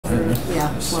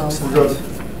12. We're good.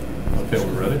 Okay,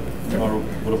 we're ready?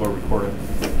 What about recording?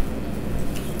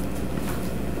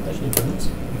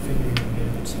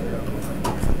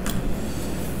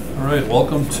 All right,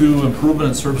 welcome to Improvement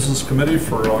and Services Committee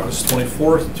for August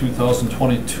 24th,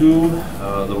 2022.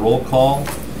 The roll call,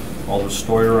 Alder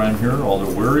Stoyer, I'm here.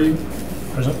 Alder Weary.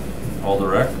 Present.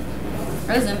 Alder Eck.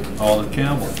 Present. Alder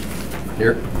Campbell.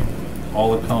 Here.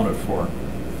 All accounted for.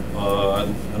 I'd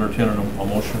entertain a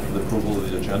motion for the approval of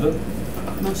the agenda.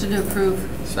 Motion to approve.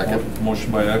 Second.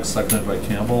 Motion by Eck, seconded by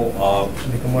Campbell.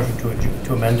 Make a motion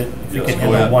to amend it. If you Yes, can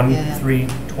go handle ahead. 1, Yeah. 3,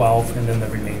 12, and then the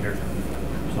remainder.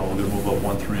 So we're going to move up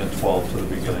 1, 3, and 12 to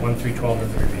the beginning. 1, 3, 12,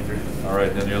 and the remainder. All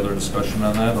right, any other discussion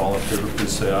on that? All in favor,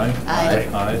 please say aye. Aye.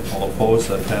 Aye. All opposed,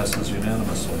 that passes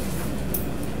unanimously.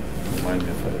 Remind me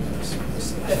if I miss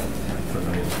that.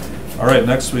 All right,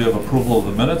 next we have approval of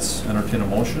the minutes. Entertain a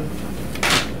motion.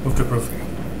 Move to approve.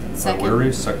 By Second.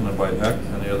 Weary, seconded by Eck.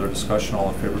 Any other discussion? All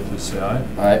in favor, please say aye.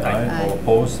 Aye. Aye. All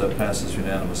opposed, that passes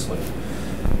unanimously.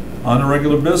 On to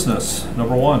regular business.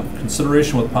 Number 1,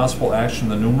 consideration with possible action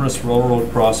the numerous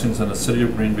railroad crossings in the city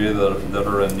of Green Bay that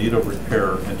are in need of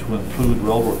repair, and to include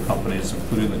railroad companies,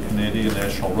 including the Canadian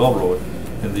National Railroad,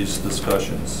 in these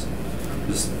discussion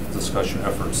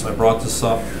efforts. I brought this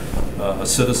up. A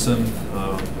citizen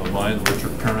of mine,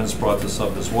 Richard Perrins, brought this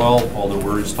up as well. Alder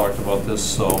Weary's talked about this.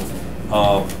 So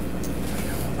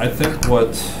I think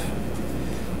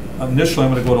initially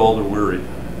I'm going to go to Alder Weary,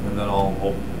 and then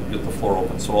I'll get the floor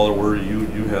open. So Alder Weary,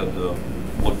 you had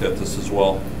looked at this as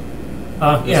well.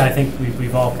 Yeah, I think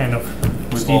we've all kind of,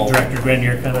 Director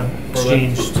Grenier kind of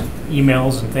exchanged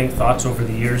emails and thoughts over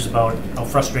the years about how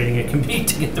frustrating it can be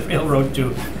to get the railroad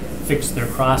to fix their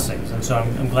crossings. And so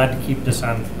I'm glad to keep this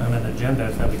on an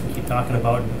agenda that we can keep talking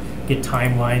about and get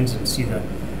timelines and see the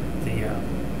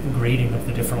grading of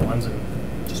the different ones and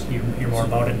just hear more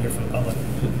about it and hear from the public.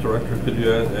 Director, could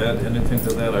you add anything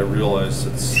to that? I realize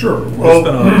it's... Sure. Well,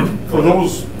 for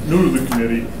those new to the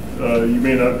committee, you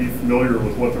may not be familiar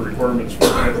with what the requirements for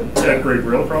at-grade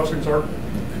rail crossings are,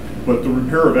 but the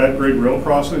repair of at-grade rail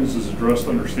crossings is addressed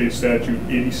under state statute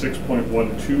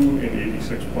 86.12 and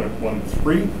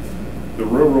 86.13. The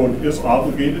railroad is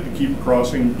obligated to keep a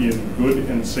crossing in good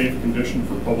and safe condition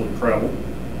for public travel.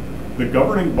 The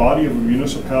governing body of a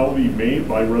municipality may,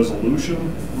 by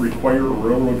resolution, require a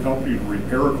railroad company to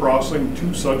repair a crossing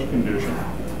to such condition.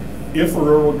 If a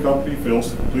railroad company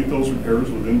fails to complete those repairs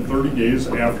within 30 days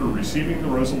after receiving the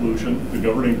resolution, the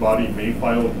governing body may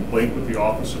file a complaint with the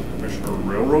Office of Commissioner of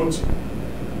Railroads.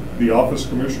 The Office of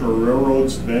Commissioner of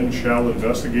Railroads then shall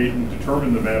investigate and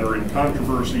determine the matter in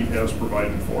controversy as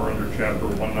provided for under Chapter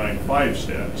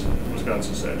 195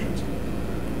 Wisconsin statutes.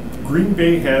 Green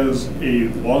Bay has a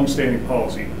long-standing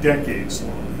policy, decades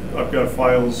long. I've got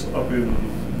files up in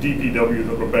DPW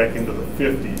that go back into the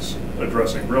 50s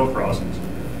addressing rail crossings.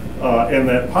 And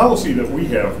that policy that we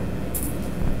have,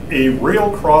 a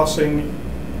rail crossing,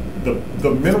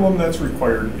 the minimum that's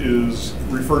required is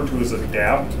referred to as a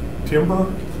DAP,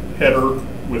 timber header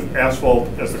with asphalt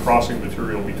as the crossing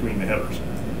material between the headers.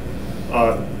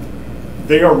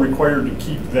 They are required to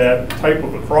keep that type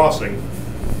of a crossing.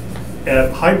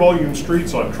 At high volume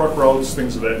streets on truck routes,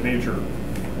 things of that nature,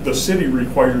 the city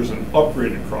requires an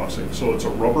upgraded crossing. So it's a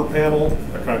rubber panel,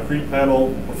 a concrete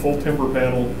panel, a full timber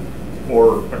panel,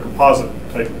 or a composite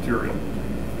type material.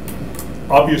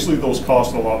 Obviously those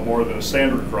cost a lot more than a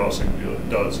standard crossing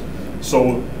does.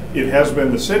 So it has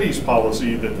been the city's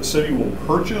policy that the city will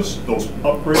purchase those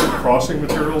upgraded crossing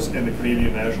materials, and the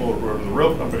Canadian National, or whoever the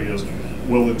rail company is,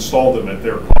 will install them at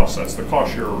their cost. That's the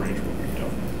cost share arrangement we've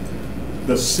done.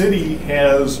 The city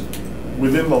has,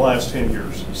 within the last 10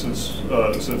 years, since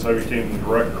I became the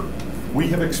director, we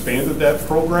have expanded that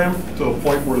program to the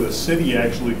point where the city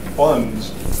actually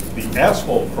funds the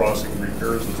asphalt crossing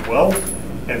repairs as well,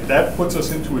 and that puts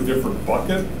us into a different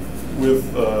bucket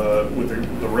with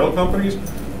the rail companies,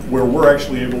 where we're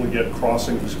actually able to get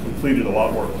crossings completed a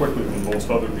lot more quickly than most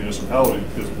other municipalities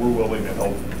because we're willing to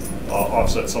help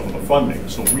offset some of the funding.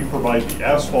 So we provide the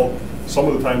asphalt. Some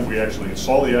of the time we actually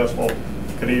install the asphalt.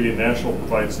 Canadian National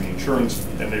provides the insurance,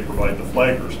 and they provide the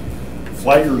flaggers.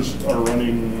 Flaggers are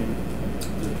running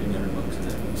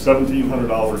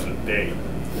 $1,700 a day.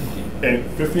 And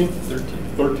 15?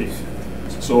 13.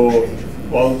 So,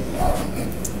 well,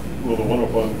 the one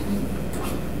up on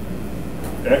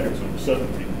Atkinson was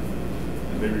 17.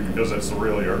 Maybe because that's the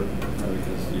rail yard.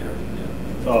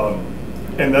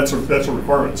 And that's a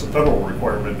requirement. It's a federal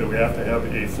requirement that we have to have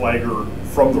a flagger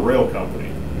from the rail company,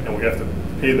 and we have to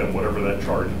pay them whatever that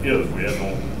charge is. We have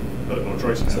no no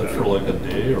choice in Is that that. for like a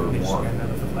day or more?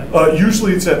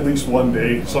 Usually it's at least one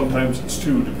day, sometimes it's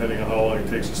two, depending on how long it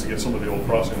takes us to get some of the old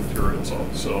crossing materials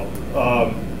out. So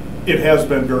it has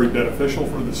been very beneficial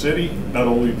for the city. Not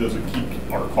only does it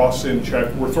keep our costs in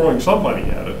check, we're throwing some money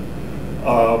at it,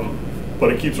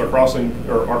 but it keeps our costs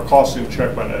in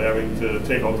check by not having to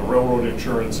take out the railroad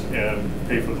insurance and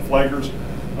pay for the flaggers.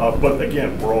 But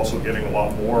again, we're also getting a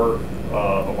lot more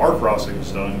of our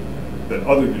crossings done than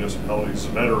other municipalities.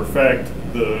 As a matter of fact,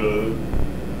 the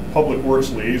Public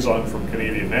Works liaison from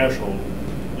Canadian National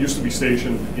used to be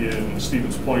stationed in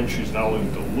Stevens Point. She's now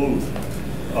in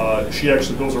Duluth. She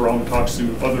actually goes around and talks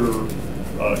to other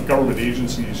government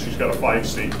agencies. She's got a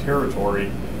 5-state territory,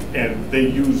 and they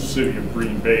use the city of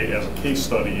Green Bay as a case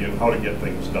study in how to get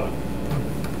things done.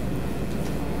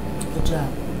 Good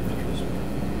job.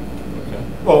 Okay.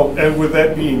 Well, and with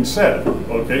that being said,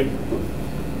 okay,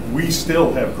 we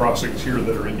still have crossings here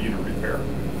that are in need of repair.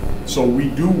 So we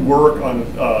do work on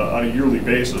a yearly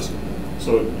basis.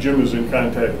 So Jim is in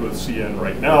contact with CN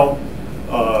right now.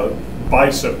 By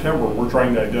September, we're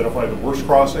trying to identify the worst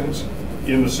crossings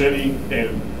in the city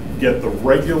and get the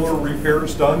regular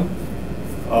repairs done.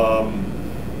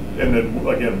 And then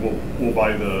again, we'll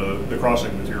buy the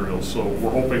crossing materials. So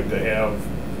we're hoping to have,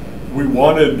 we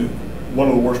wanted, one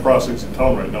of the worst crossings in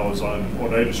town right now is on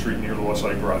Oneida Street near the West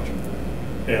Side Garage.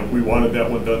 And we wanted that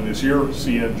one done this year.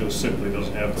 CN just simply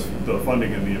doesn't have the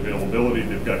funding and the availability.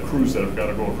 They've got crews that have got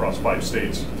to go across 5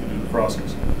 states to do the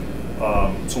crossings.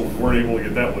 So we weren't able to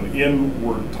get that one in.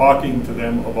 We're talking to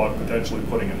them about potentially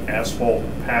putting an asphalt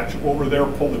patch over there,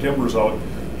 pull the timbers out,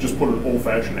 just put an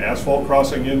old-fashioned asphalt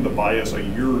crossing in to buy us a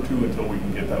year or two until we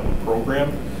can get that one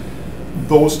programmed.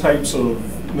 Those types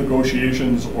of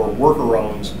negotiations or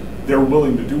workarounds, they're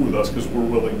willing to do with us because we're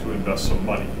willing to invest some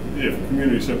money. If the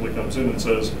community simply comes in and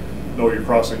says, no, your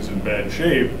crossing's in bad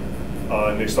shape,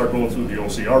 and they start going through the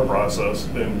OCR process,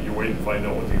 then you wait and find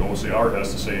out what the OCR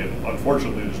has to say. And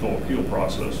unfortunately, there's no appeal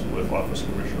process with Office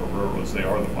of Commissioner of Railroads. They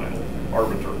are the final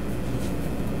arbiter.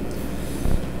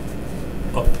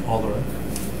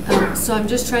 Alderman. So I'm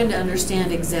just trying to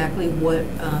understand exactly what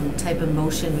type of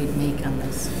motion we'd make on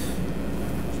this.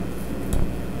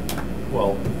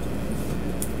 Well,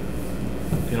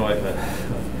 you know,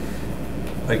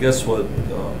 I guess what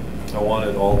I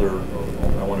wanted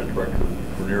Director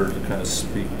Grenier to kind of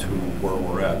speak to where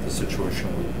we're at, the situation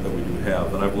that we do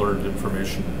have. And I've learned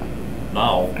information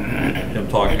now, him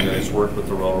talking that he's worked with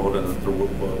the railroad and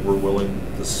that we're willing,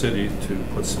 the city, to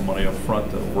put some money up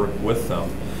front to work with them.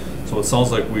 So it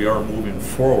sounds like we are moving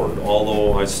forward,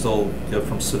 although I still get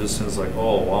from citizens like,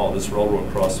 oh, wow, this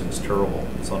railroad crossing is terrible.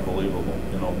 It's unbelievable,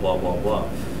 you know, blah, blah, blah,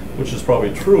 which is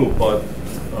probably true, but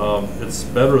it's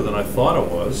better than I thought it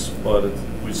was, but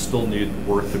we still need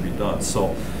work to be done.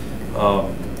 So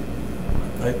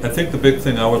I think the big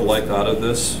thing I would like out of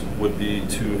this would be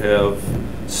to have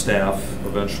staff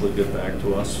eventually get back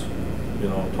to us, you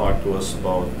know, talk to us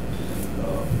about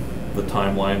the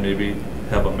timeline, maybe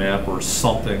have a map or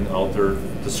something out there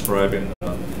describing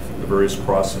the various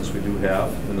crossings we do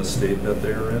have in the state that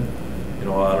they're in. You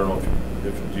know, I don't know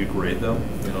if you grade them.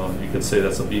 You know, you could say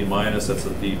that's a B-, that's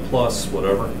a D+,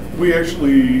 whatever. We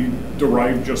actually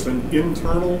derived just an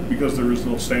internal because there is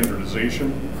no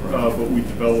standardization, but we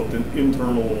developed an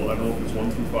internal, I don't know if it's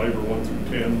 1 through 5 or 1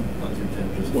 through 10.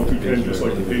 1 through 10, just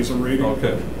like the PACER rating.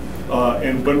 Okay.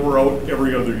 And when we're out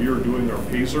every other year doing our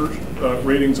PACER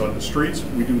ratings on the streets,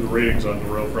 we do the ratings on the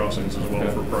rail crossings as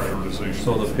well for prioritization.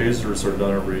 So the PACERs are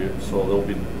done so they'll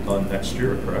be done next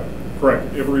year, correct?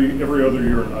 Correct. Every other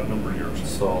year in odd number of years.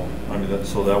 So, I mean,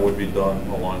 so that would be done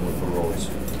along with the roads.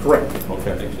 Correct.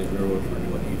 Okay. Actually, railroads were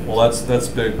doing even. Well, that's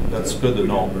big. That's good to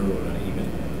know. Railroad on even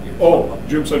years. Oh,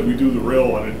 Jim said we do the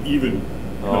rail on an even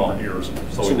number of years.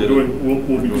 So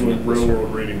we'll be doing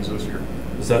railroad ratings this year.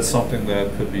 Is that something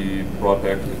that could be brought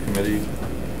back to the committee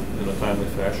in a timely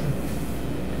fashion?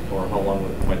 Or how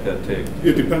long might that take?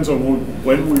 It depends on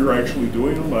when we're actually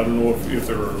doing them. I don't know if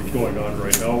they're going on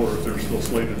right now or if they're still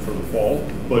slated for the fall.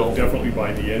 But Well, definitely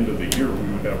by the end of the year,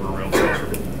 we would have our rail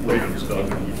crossing ratings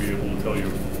done and we'd be able to tell you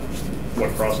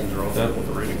what crossings are out there, what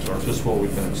the ratings are. Just what we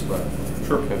can expect.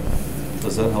 Sure. Okay.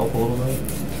 Does that help a little bit?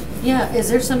 Yeah, is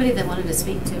there somebody that wanted to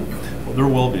speak to? Well, there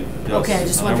will be, yes. Okay, I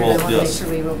just wondered, I want to make sure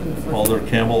we open the floor. Alder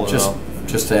Campbell and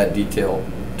Just to add detail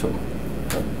to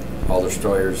Alder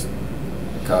Stroyer's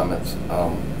comments.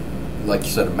 Like you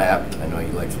said, a map. I know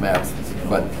he likes maps,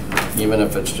 but even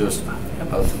if it's just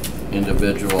an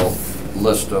individual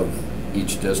list of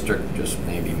each district, just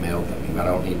maybe mailed to me. I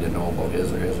don't need to know about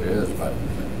his or his or his, but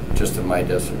just in my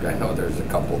district, I know there's a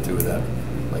couple too that,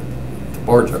 like, the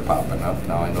boards are popping up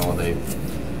now. I know they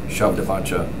shoved a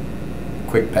bunch of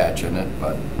quick patching it,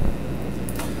 but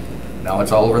now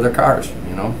it's all over their cars,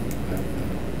 you know?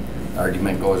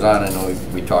 Argument goes on. I know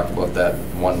we talked about that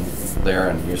one there,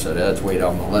 and you said, it's way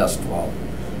down the list. Well,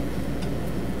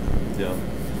 Yeah.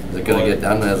 is it gonna get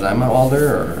done as I'm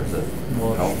older, or is it,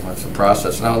 what's the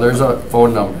process? Now, there's a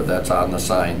phone number that's on the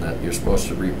sign that you're supposed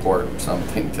to report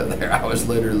something to there. I was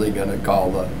literally gonna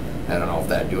call I don't know if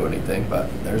that'd do anything, but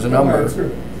there's a number.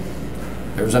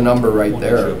 There's a number right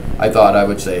there. I thought I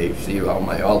would say, see how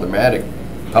my automatic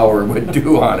power would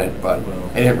do on it, but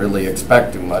I didn't really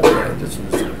expect too much.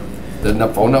 The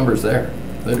phone number's there,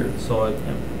 literally. So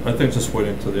I think just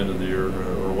waiting till the end of the year,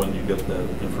 or when you get that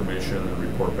information and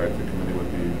report back to the committee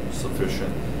would be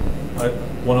sufficient.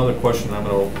 One other question I'm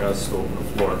going to ask over the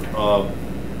floor.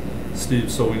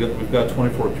 Steve, so we've got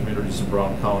 24 communities in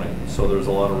Brown County, so there's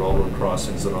a lot of railroad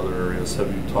crossings in other areas.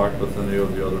 Have you talked with any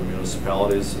of the other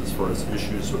municipalities as far as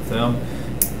issues with them?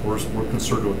 We're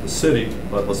concerned with the city,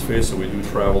 but let's face it, we do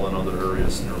travel in other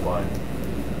areas nearby.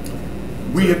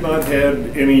 We have not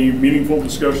had any meaningful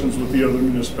discussions with the other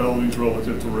municipalities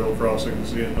relative to rail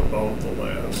crossings in about the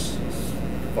last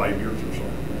 5 years or so.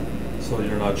 So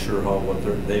you're not sure what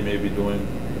they may be doing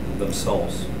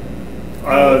themselves?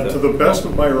 To the best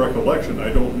of my recollection,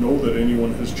 I don't know that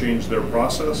anyone has changed their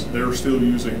process. They're still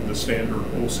using the standard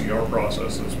OCR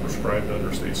process that's prescribed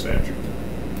under state statute.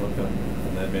 Okay,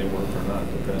 and that may work or not,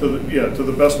 depending. To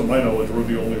the best of my knowledge, we're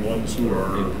the only ones who are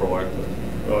being proactive.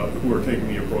 Who are taking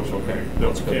the approach Okay,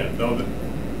 that we can. Now,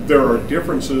 there are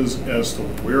differences as to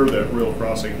where that rail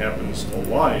crossing happens to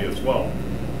lie as well.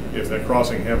 If that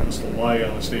crossing happens to lie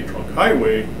on a state trunk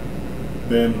highway,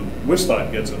 then WISDOT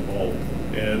gets involved,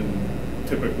 and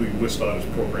typically WISDOT is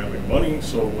programming money,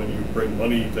 so when you bring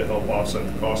money to help offset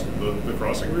the cost of the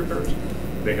crossing repairs,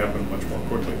 they happen much more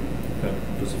quickly. Okay,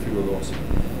 there's a few of those.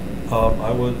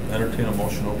 I would entertain a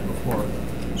motion to open the floor.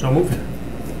 So move.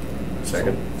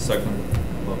 Second. Second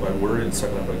by Wery and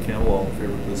seconded by Campbell. All in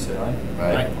favor, please say aye.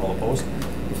 Aye. All opposed?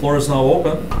 The floor is now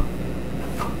open.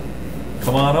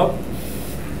 Come on up.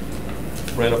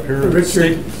 Right up here.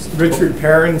 Richard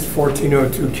Perrins,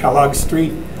 1402 Kellogg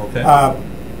Street. Okay.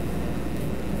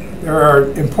 There are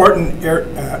important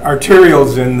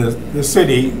arterials in the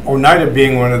city, Oneida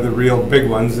being one of the real big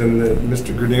ones, and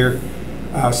Mr. Grenier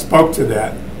spoke to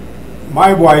that.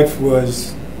 My wife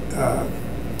was,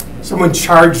 someone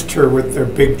charged her with their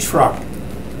big truck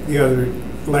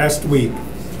last week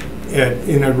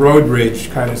in a road rage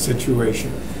kind of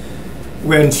situation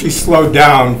when she slowed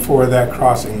down for that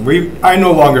crossing. I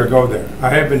no longer go there. I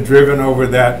haven't driven over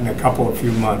that in a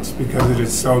few months because it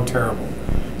is so terrible.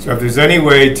 So if there's any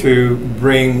way to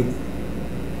bring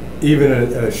even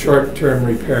a short-term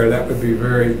repair, that would be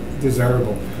very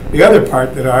desirable. The other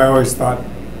part that I always thought,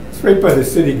 it's right by the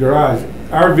city garage.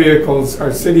 Our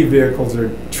city vehicles are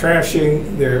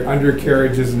trashing their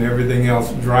undercarriages and everything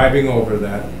else, driving over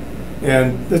that.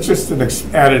 And that's just an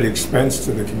added expense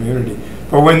to the community.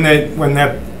 But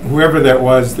whoever that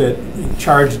was that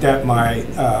charged at my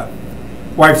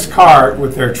wife's car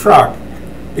with their truck,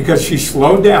 because she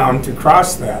slowed down to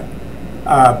cross that,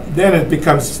 then it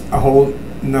becomes a whole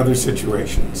another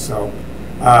situation. So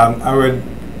I would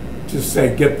just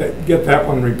say get that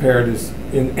one repaired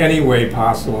in any way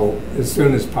possible, as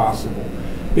soon as possible.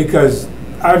 Because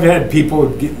I've had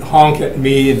people honk at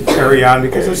me and carry on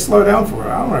because I slow down for it.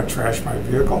 I don't want to trash my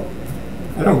vehicle.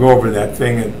 I don't go over that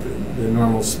thing at the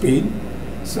normal speed.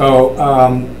 So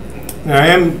now I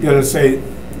am going to say,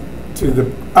 to the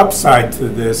upside to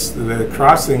this, the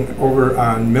crossing over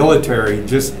on Military,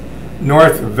 just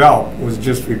north of Velp, was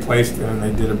just replaced and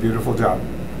they did a beautiful job.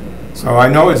 So I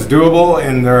know it's doable,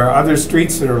 and there are other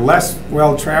streets that are less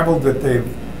well-traveled that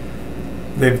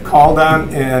they've called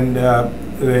on and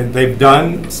they've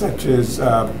done, such as,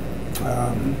 not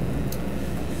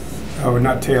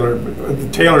Taylor,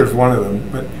 but Taylor is one of them.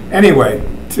 But anyway,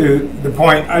 to the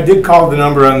point, I did call the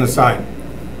number on the sign.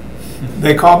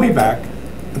 They called me back.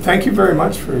 Thank you very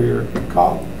much for your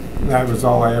call. That was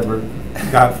all I ever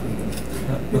got from them.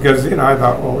 Because, I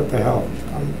thought, well, what the hell?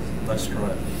 Let's try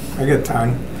it. I get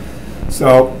time.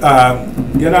 So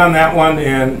get on that one,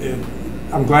 and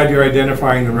I'm glad you're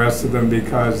identifying the rest of them,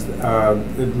 because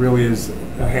it really is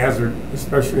a hazard,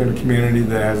 especially in a community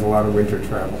that has a lot of winter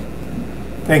travel.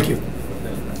 Thank you.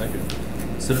 Okay, thank you.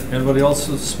 Is there anybody else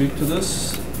to speak to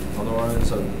this?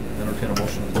 Otherwise, I'd entertain a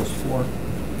motion to close the floor.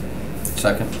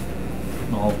 Second.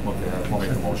 No, okay, I'll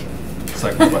make a motion.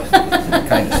 Second, but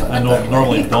Kind of. I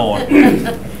normally don't.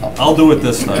 I'll do it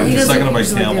this time. He doesn't Seconded by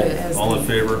usually do Campbell. it as All the in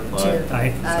favor? chair.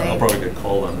 Aye. I'll probably get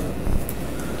called on that.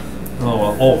 Oh,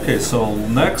 well, okay, so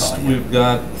next we've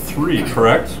got 3,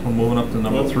 correct? We're moving up to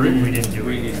number 3? We didn't do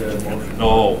We it. need a motion.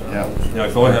 Oh, Yeah.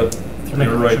 yeah, go ahead. I'll make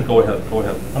a You're right, motion. go ahead, go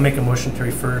ahead. I'll make a motion to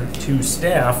refer to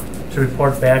staff to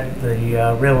report back the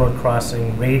railroad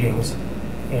crossing ratings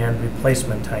and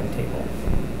replacement timetable.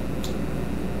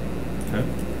 Okay,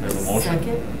 we have a motion.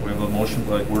 Second. We have a motion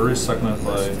by Weary, seconded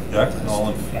by Deck. All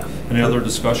in, Yeah. any other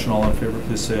discussion? All in favor,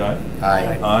 please say aye.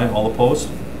 Aye. Aye, all opposed?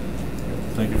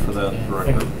 Thank you for that, And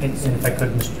Director. and if I could,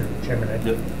 Mr. Chairman,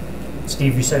 Yep.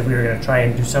 Steve, you said we were gonna try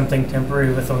and do something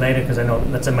temporary with Oneida, because I know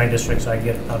that's in my district, so I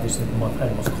get obviously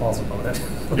most calls about it.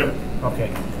 Yep. Okay,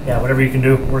 yeah, whatever you can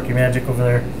do, work your magic over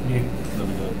there, you That'd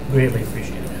be good. greatly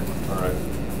appreciate it. All right.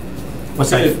 West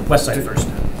side first.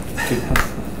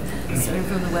 Starting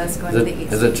from the west, going Is to it, the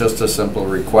east. is it just a simple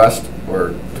request,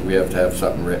 or do we have to have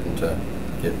something written to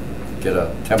get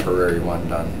a temporary one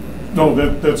done? No,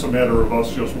 that's a matter of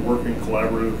us just working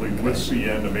collaboratively with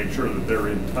CN to make sure that they're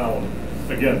in town.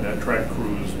 Again, that track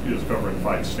cruise is covering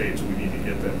 5 states, we need to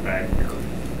get that back here.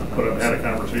 But I've had a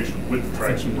conversation with the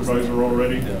track supervisor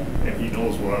already, Yeah. and he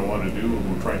knows what I want to do,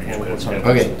 and we're trying to get Well, that it's not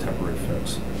scheduled. Okay. a temporary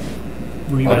fix.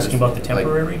 Were you Oh, asking about the just like-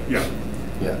 temporary? Yeah,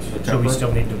 Yes. So we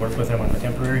still need to work with them on the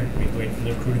temporary? We wait for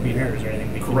the crew to be here, is there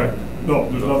anything we can do? correct. No,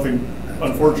 there's nothing,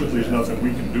 unfortunately, there's nothing we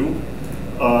can do.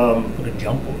 Put a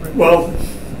jump over it? Well,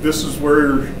 this is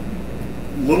where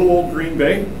little old Green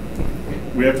Bay,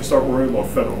 we have to start worrying about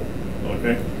federal,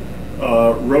 okay?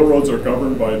 Railroads are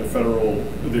governed by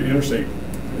the interstate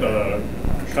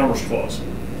commerce clause.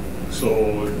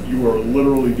 So you are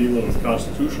literally dealing with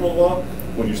constitutional law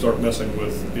when you start messing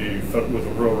with a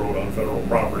railroad on federal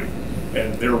property.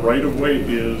 And their right-of-way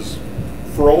is,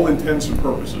 for all intents and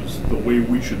purposes, the way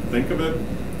we should think of it,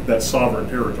 that's sovereign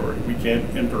territory. We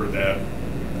can't enter that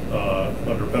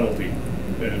under penalty,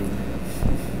 and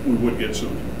we would get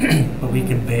sued. But we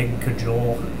can beg,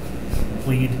 cajole,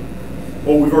 plead.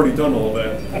 Oh, we've already done all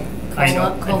that. I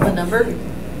know. Call the number.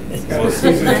 Got a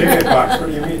season ticket box, what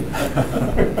do you mean?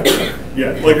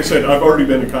 Yeah, like I said, I've already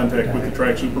been in contact with the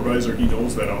track supervisor. He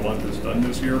knows that I want this done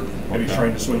this year, and he's Okay.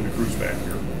 trying to swing the crews back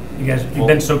here. You guys, you've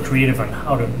been so creative on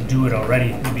how to do it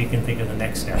already, maybe you can think of the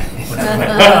next step.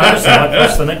 Honestly,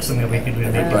 what's the next thing that we could do to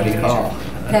make it Everybody easier? call.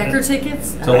 Packer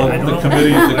tickets? Tell I them don't the know.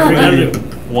 committee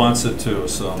wants it too,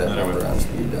 so That number anyway. on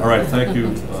speed dial. All right, thank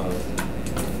you,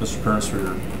 Mr. Parents, for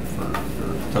your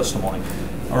testimony.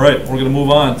 All right, we're gonna move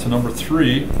on to number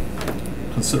 3.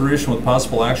 Consideration with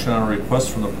possible action on a request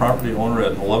from the property owner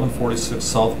at 1146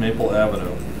 South Maple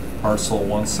Avenue, parcel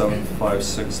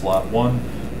 1756, lot 1,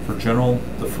 for general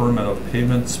deferment of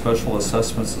payment special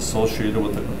assessments associated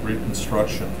with the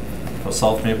reconstruction of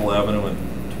South Maple Avenue in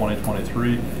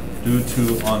 2023 due to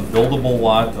unbuildable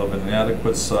lot of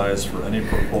inadequate size for any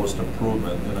proposed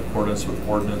improvement in accordance with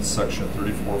ordinance section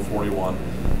 3441,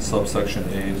 subsection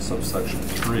A, subsection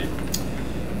 3.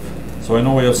 So I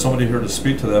know we have somebody here to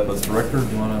speak to that, but Director, do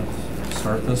you want to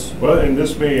start this? Well, and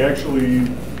this may actually,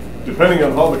 depending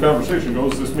on how the conversation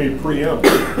goes, this may preempt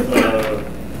the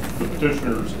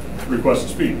petitioner's request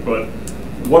to speak. But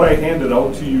what I handed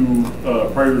out to you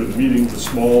prior to the meeting, the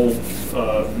small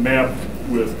map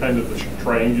with kind of the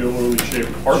triangularly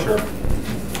shaped parcel.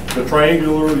 The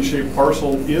triangularly shaped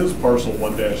parcel is parcel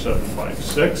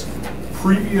 1-756.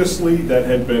 Previously, that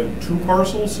had been 2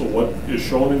 parcels, so what is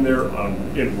shown in there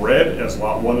in red as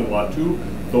lot 1 and lot 2,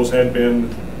 those had been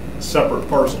separate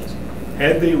parcels.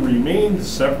 Had they remained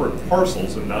separate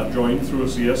parcels and not joined through a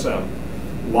CSM,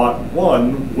 lot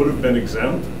 1 would have been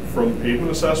exempt from pavement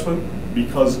assessment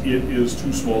because it is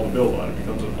too small to build on. It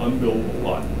becomes an unbuildable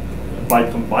lot. By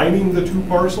combining the 2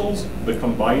 parcels, the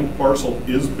combined parcel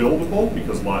is buildable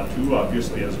because lot 2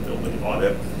 obviously has a building on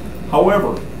it.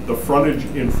 However, the frontage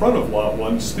in front of lot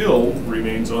 1 still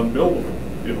remains unbuildable.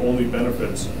 It only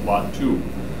benefits lot 2.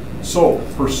 So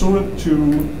pursuant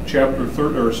to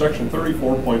section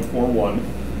 34.41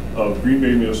 of Green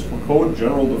Bay Municipal Code,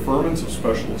 general deferments of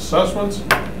special assessments,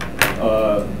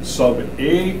 sub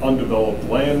A, undeveloped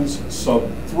lands, sub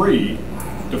 3,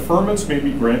 deferments may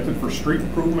be granted for street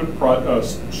improvement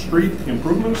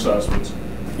assessments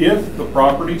if the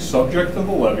property subject to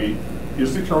the levy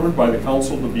is determined by the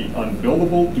council to be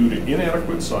unbuildable due to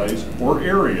inadequate size or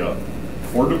area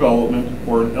for development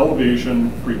or an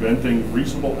elevation preventing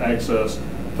reasonable access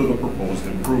to the proposed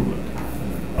improvement.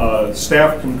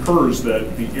 Staff concurs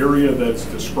that the area that's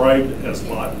described as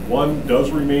lot 1 does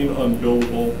remain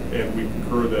unbuildable, and we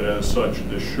concur that as such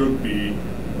this should be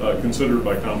considered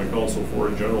by common council for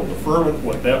a general deferment.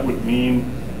 What that would mean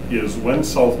is when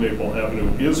South Maple Avenue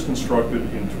is constructed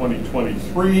in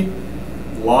 2023,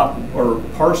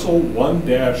 parcel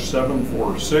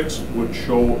 1-746 would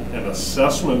show an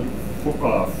assessment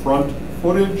front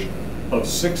footage of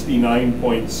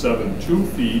 69.72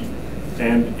 feet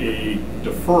and a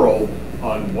deferral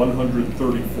on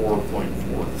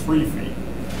 134.43 feet.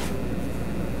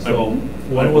 So, I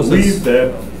when was this? believe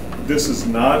that this is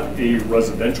not a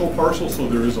residential parcel, so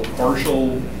there is a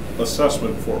partial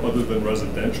assessment for other than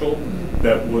residential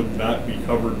that would not be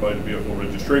covered by the vehicle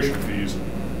registration fees,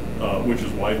 which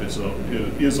is why this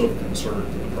is of concern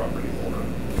to the property owner.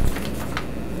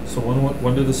 So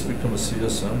when did this become a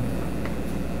CSM?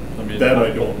 I mean, That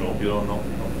I don't know. You don't know?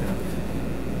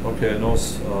 Okay. Okay, I know,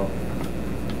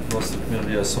 unless the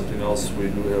community has something else, we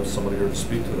do have somebody here to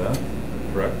speak to that,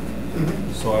 correct?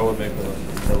 Mm-hmm. So I would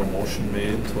have a motion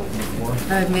made to open the floor.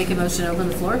 I'd make a motion to open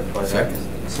the floor. By Second.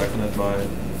 Seconded by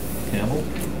Campbell.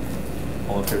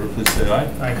 All in favor, please say aye.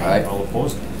 Aye. All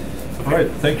opposed? All right,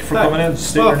 thank you for coming in.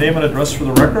 State your name and address for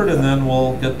the record, and then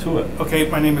we'll get to it. Okay,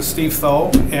 my name is Steve Tho,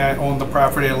 and I own the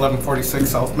property at 1146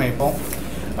 South Maple.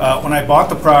 When I bought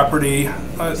the property...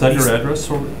 Is that your address,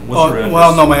 or what's your address?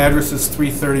 Well, no, my address is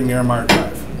 330 Miramar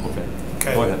Drive. Okay,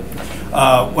 Okay. go ahead.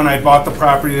 When I bought the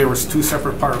property, there was 2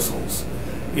 separate parcels,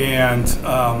 and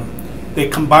they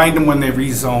combined them when they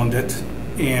rezoned it,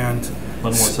 and...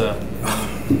 When was that?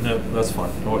 Yeah, that's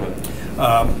fine, go ahead.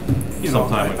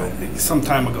 Some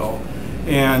time ago.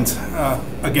 And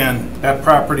again, that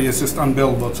property is just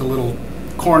unbuildable. It's a little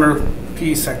corner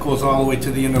piece that goes all the way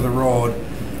to the end of the road.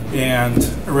 And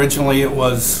originally it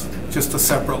was just a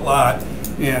separate lot.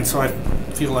 And so I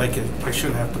feel like I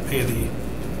shouldn't have to pay the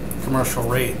commercial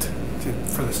rate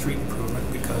for the street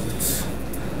improvement because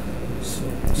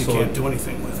you can't do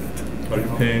anything with it. Are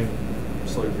you paying,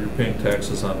 so you're paying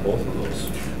taxes on both of those?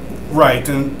 Right,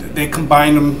 and they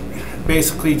combined them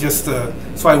basically just so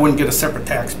I wouldn't get a separate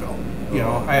tax bill. You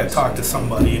know, I had talked to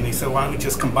somebody and he said, why don't we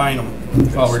just combine them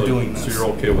while we're doing this? So you're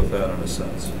okay with that in a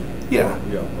sense? Yeah.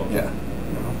 Yeah, okay. Yeah.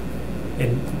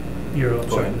 And you're,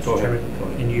 sorry, Go Mr. ahead, Chairman, go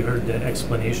ahead. and you heard the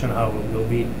explanation how it will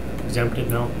be exempted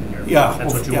now? And Yeah,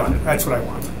 That's what you yeah, wanted? that's what I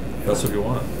want. That's what you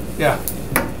want? Yeah.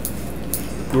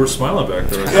 You were smiling back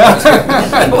there. Yeah.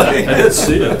 I did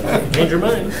see it. Change your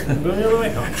mind, go the other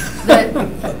way. No.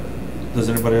 That, Does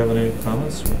anybody have any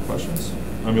comments or questions?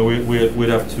 I mean, we'd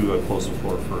have to close the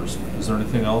floor first. Is there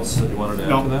anything else that you wanted to add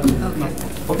No. to that?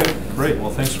 okay. Okay, great.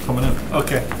 Well, thanks for coming in.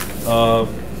 Okay.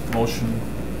 Motion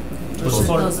Close the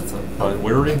floor. Close the floor. by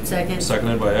Weary. Second.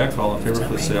 Seconded by Eck. All in favor,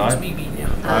 please say aye.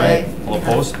 Aye. All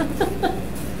opposed?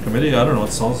 Committee, I don't know,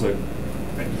 it sounds like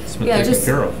it's been Yeah, taken just-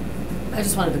 care of. I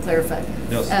just wanted to clarify.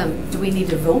 Yes. Do we need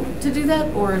to vote to do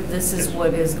that, or this is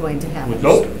what is going to happen?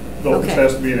 Nope, no, this Okay.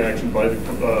 has to be an action by the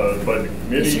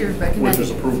committee, your which recommendation? is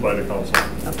approved by the council.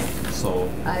 Okay. So,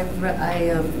 I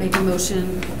make a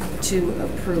motion to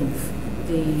approve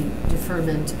the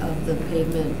deferment of the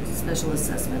pavement special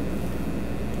assessment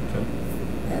okay,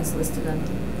 as listed on.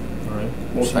 all right.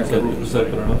 Motion Second. approved. Is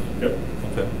that good enough? Yep.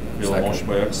 Okay. We have a Second. motion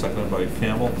by Eck, seconded by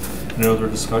Campbell. Any other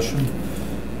discussion?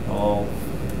 All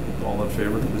in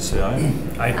favor, please say aye.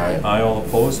 Aye. Aye, all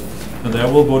opposed. And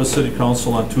that will go to city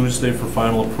council on Tuesday for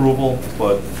final approval,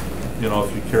 but, you know,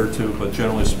 if you care to, but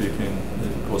generally speaking,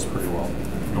 it goes pretty well,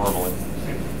 normally.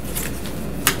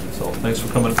 So, thanks for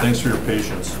coming, thanks for your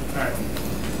patience. All right.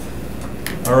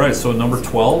 All right, so number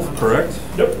 12, correct?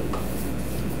 Yep.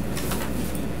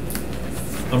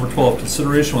 Number 12,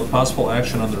 consideration with possible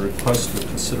action on the request to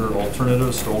consider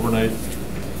alternatives to overnight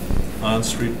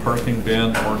on-street parking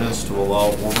ban ordinance to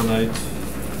allow overnight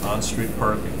on-street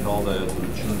parking held at the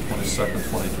June 22nd,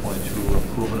 2022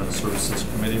 Improvement and Services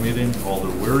Committee meeting. Alder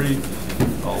Weary,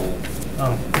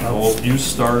 you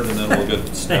start and then we'll get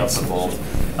staff Thanks. involved.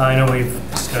 I know we've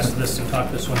discussed this and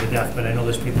talked this one to death, but I know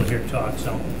there's people here to talk,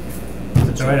 so if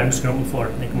it's all right, I'm just going to open the floor,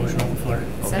 make a motion to open the floor.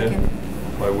 Okay. Second.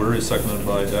 By Weary, seconded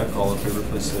by Deck. All in favor,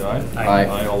 please say aye. Aye.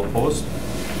 Aye, all opposed.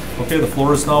 Okay, the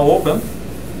floor is now open.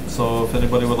 So if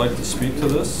anybody would like to speak to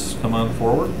this, come on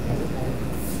forward.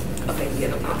 Okay, get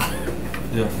them off.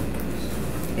 Yeah.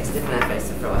 It's different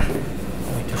advice for a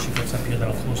while. Wait till she gets up here, then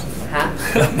I'll close the floor.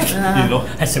 Huh? You know,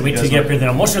 I said, wait till you get up here, then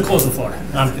I'll motion to close the floor.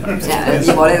 Yeah, it's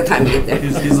about the time to get there.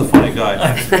 he's a funny guy.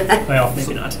 Well,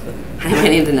 maybe not. Hi, my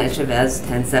name's Annette Chavez,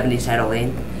 1070 Shadow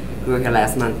Lane. We were here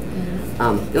last month.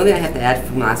 The only thing I have to add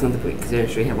from last month, because I'm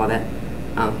sure you have all that,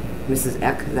 Mrs.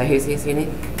 Eck, is that how you say your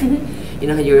name? You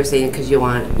know how you were saying because you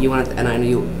want, and I know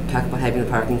you talk about having the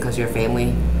parking because your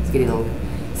family is getting older.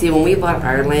 See, when we bought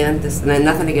our land, and then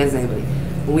nothing against anybody,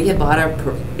 when we had bought our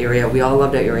area, we all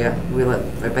loved our area. We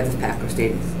lived right by this Packer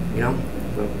Stadium, you know,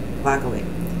 we're a block away.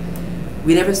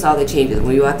 We never saw the changes. When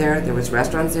we were out there was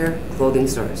restaurants there, clothing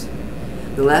stores.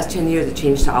 The last 10 years, it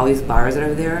changed to all these bars that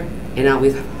are there, and all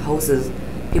these houses.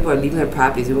 People are leaving their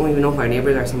properties. We don't even know who our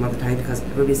neighbors are some other time because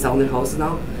everybody's selling their houses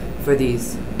now for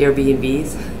these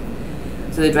Airbnbs.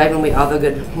 So they're driving away all the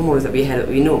good homeowners that we had, that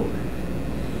we knew.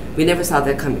 We never saw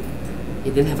that coming.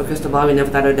 You didn't have a crystal ball. We never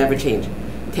thought it would ever change.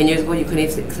 10 years ago, you couldn't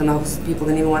even, some houses people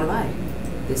didn't even want to buy.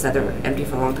 They said they were empty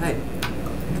for a long time.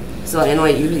 So I know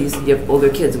you used to have older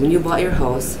kids. When you bought your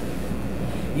house,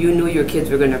 you knew your kids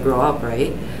were going to grow up,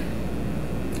 right?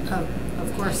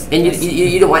 Of course. And yes.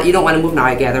 you don't want to move now,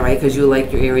 I gather, right? Because you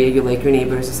like your area, you like your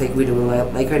neighbors. It's like we do. We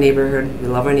like our neighborhood. We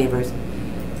love our neighbors.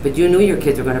 But you knew your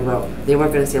kids were going to grow up. They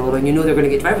weren't going to stay little, and you knew they were going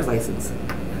to get driver's license.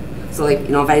 So, like,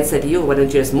 if I had said to you, why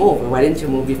didn't you just move, or why didn't you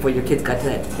move before your kids got to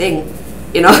that thing,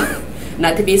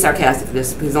 not to be sarcastic,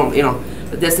 this, please don't,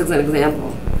 but this is an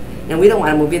example. And we don't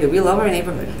want to move either. We love our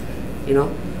neighborhood,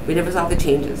 We never saw the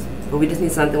changes, but we just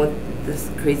need something with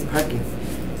this crazy parking.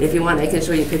 If you want, I can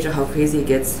show you a picture of how crazy it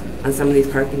gets on some of these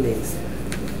parking days.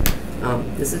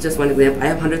 This is just one example. I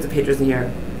have hundreds of pictures in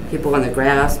here. People on the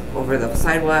grass, over the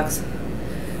sidewalks.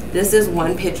 This is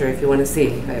one picture, if you want to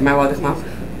see. Am I allowed to come up?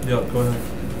 Yeah, go ahead.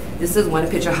 This is one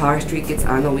picture of how our street gets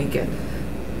on the weekend.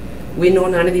 We know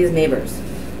none of these neighbors.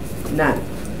 None.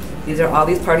 These are all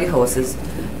these party houses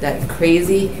that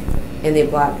crazy, and they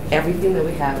block everything that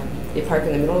we have. They park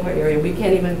in the middle of our area. We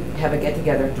can't even have a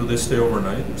get-together. Do they stay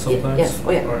overnight sometimes? Yes.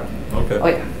 Oh, yeah. Okay. Oh,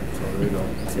 yeah. So there you go.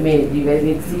 I mean, you guys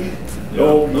need to see it?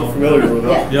 No, familiar with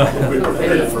that. Yeah.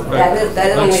 That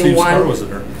is only Steve's car one. was in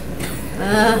there.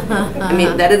 I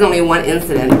mean, that is only one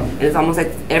incident, and it's almost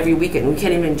like every weekend. We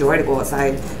can't even enjoy to go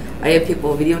outside. I have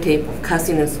people videotape of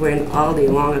cussing and swearing all day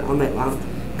long and all night long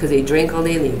because they drink all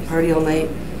day and they party all night,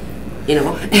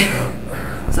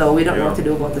 So we don't know what to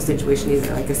do about the situation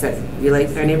either. Like I said, we like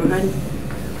our neighborhood.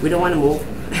 We don't want to move.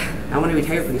 I want to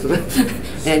retire pretty soon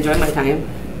and enjoy my time.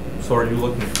 So are you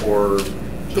looking for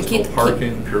just no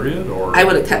parking, period, or? I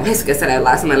would, like I said,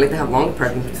 last time I'd like to have longer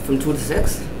parking from 2 to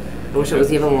 6. I wish it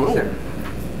was even longer.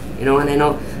 And I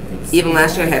know even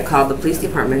last year I had called the police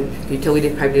department, the utility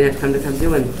department didn't have to come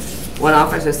through, and one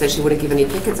officer said she wouldn't give any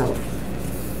tickets out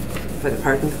for the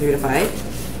parking from 3 to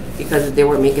 5 because they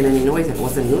weren't making any noise and it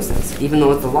wasn't a nuisance. Even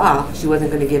though it's the law, she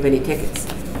wasn't going to give any tickets.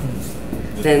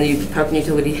 Then the parking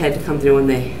utility had to come through and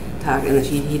they talked, and then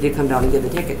he did come down and give the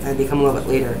tickets. They come a little bit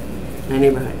later in our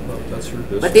neighborhood. That's your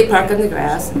business. But they park on the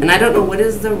grass, and I don't know what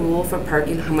is the rule for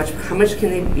parking. How much can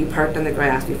they be parked on the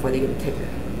grass before they get a ticket?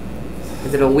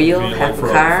 Is it a wheel, half a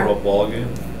car? For a ball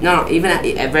game? No, even at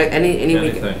any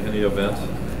Anything, weekend. any event?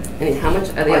 How much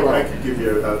are they I allowed? could give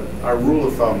you a rule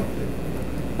of thumb.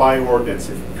 By ordinance,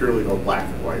 if you purely go black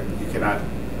and white, you cannot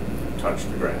touch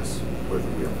the grass with a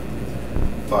wheel.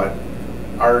 But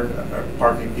our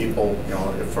parking people,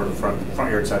 for the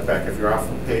front yard setback, if you're off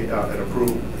an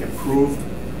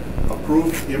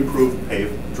improved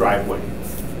paved driveway,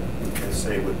 let's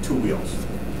say with 2 wheels,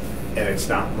 and it's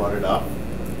not rutted up,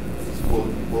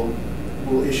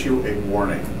 we'll issue a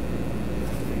warning.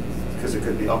 Because it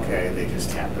could be, okay, they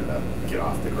just happen to get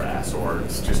off the grass, or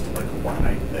it's just like a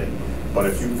one-night thing. But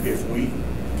if we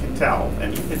can tell,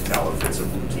 and you can tell if it's a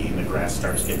routine, the grass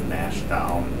starts getting mashed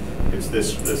down, it's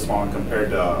this long compared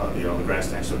to the grass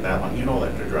next to it that long,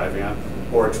 that they're driving on,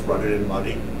 or it's rutted and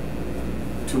muddy,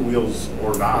 2 wheels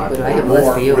or not, But I have a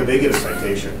list for you. or they get a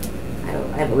citation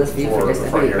I have a list for you for just the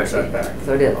front every yard parking. setback.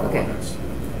 So it is, okay.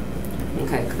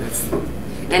 Okay,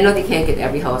 and I know they can't get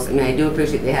every house. I mean, I do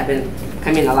appreciate they have been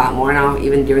coming a lot more now,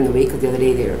 even during the week, because the other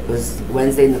day there was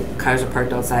Wednesday and the cars were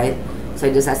parked outside. So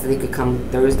I just asked that they could come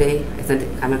Thursday.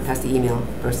 I'm gonna pass the email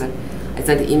person. I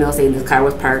sent the email saying this car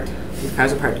was parked. These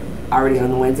cars were parked already on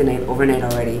the Wednesday night, overnight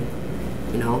already,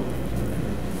 And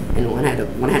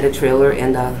one had a trailer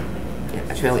and a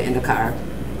trailer and a car,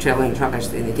 trailer and a truck,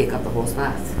 actually, and they take up the whole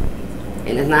spot.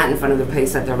 And it's not in front of the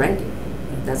place that they're renting.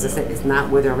 That's just it. It's not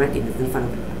where they're renting. It's in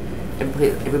front of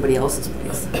everybody else's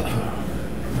place. The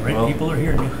right people are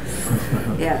hearing you.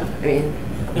 Yeah, I mean.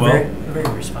 They're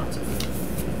very responsive.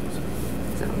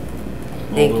 So,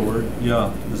 thank you.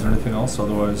 Yeah, is there anything else?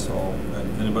 Otherwise,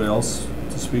 anybody else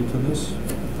to speak to this?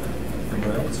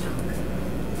 Anybody else?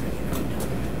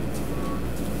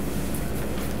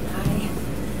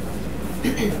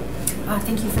 Hi.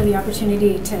 Thank you for the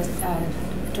opportunity to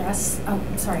address.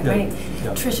 My name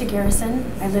Tricia Garrison.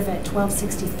 I live at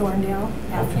 1260 Thorndale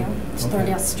Avenue. It's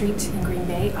Thorndale Street in Green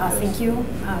Bay. Thank you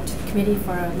to the committee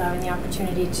for allowing the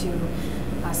opportunity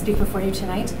to speak before you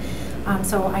tonight.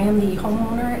 So I am the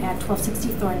homeowner at 1260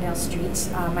 Thorndale Street.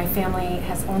 My family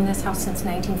has owned this house since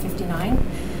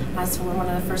 1959. So we're one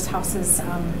of the first houses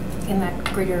in that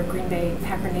greater Green Bay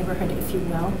Packer neighborhood, if you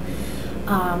will.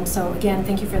 So again,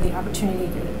 thank you for the opportunity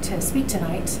to speak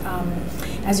tonight.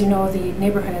 As you know, the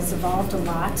neighborhood has evolved a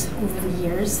lot over the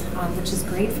years, which is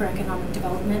great for economic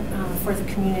development for the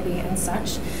community and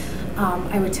such.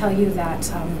 I would tell you that,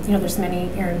 there's many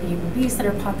Airbnbs that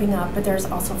are popping up, but there's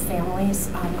also families.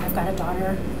 I've got a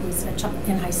daughter who's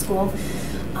in high school.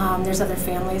 There's other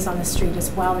families on the street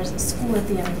as well. There's a school at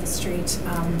the end of the street.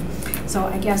 So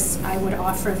I guess I would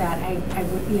offer that I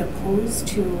would be opposed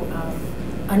to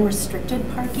unrestricted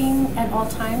parking at all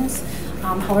times.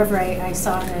 However, I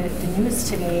saw in the news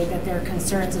today that there are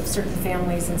concerns of certain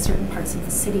families in certain parts of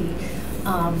the city.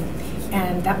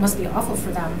 And that must be awful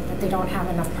for them that they don't have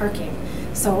enough parking.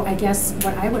 So I guess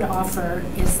what I would offer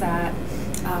is that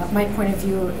my point of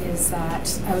view is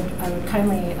that I would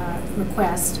kindly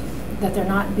request that there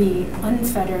not be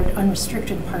unfettered,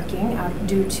 unrestricted parking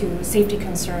due to safety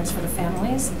concerns for the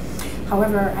families.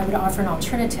 However, I would offer an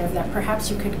alternative that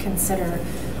perhaps you could consider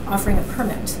offering a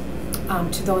permit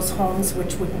to those homes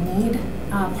which would need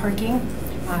parking.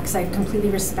 Because I completely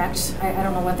respect, I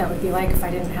don't know what that would be like if I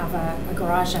didn't have a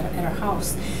garage at our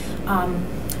house.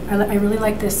 I really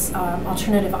like this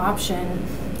alternative option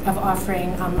of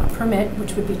offering a permit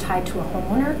which would be tied to a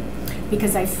homeowner,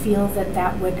 because I feel that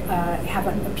that would have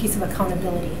a piece of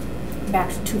accountability back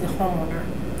to the homeowner.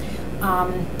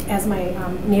 As my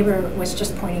neighbor was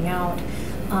just pointing out,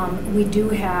 we do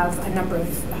have a number of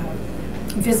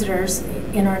visitors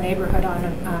in our neighborhood on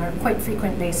a quite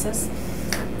frequent basis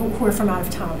who are from out of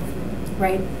town,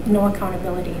 right? No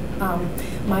accountability.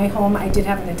 My home, I did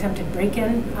have an attempted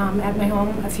break-in at my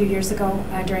home a few years ago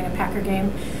during a Packer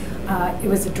game. It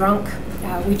was a drunk.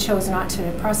 We chose not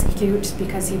to prosecute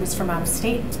because he was from out of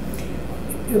state.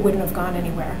 It wouldn't have gone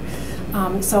anywhere.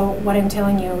 So what I'm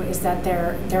telling you is that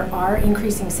there are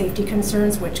increasing safety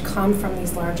concerns which come from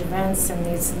these large events and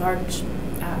these large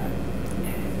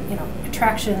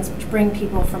attractions which bring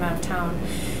people from out of town.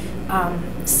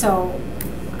 So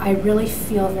I really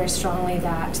feel very strongly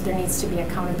that there needs to be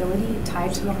accountability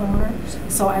tied to the homeowner.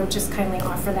 So I would just kindly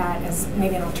offer that as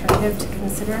maybe an alternative to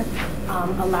consider,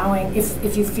 allowing, if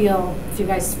you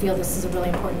guys feel this is a really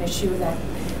important issue that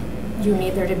you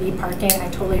need there to be parking, I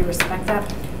totally respect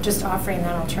that. Just offering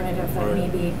that alternative that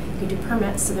maybe you do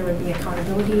permits so there would be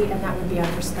accountability, and that would be out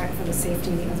of respect for the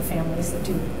safety of the families that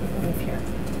do live here.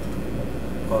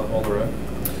 Alder.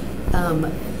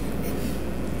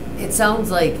 It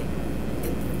sounds like,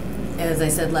 as I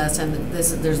said last time, that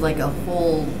there's like a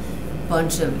whole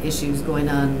bunch of issues going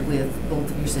on with both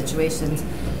of your situations,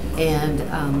 and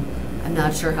I'm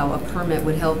not sure how a permit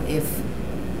would help if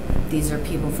these are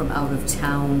people from out of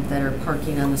town that are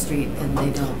parking on the street and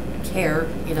they don't care,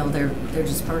 they're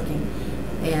just parking,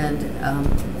 and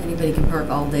anybody can park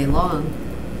all day long,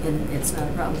 and it's not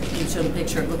a problem. You showed a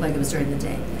picture; it looked like it was during the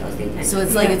day. So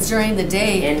it's like it's during the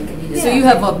day, so you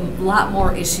have a lot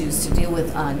more issues to deal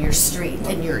with on your street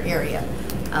in your area.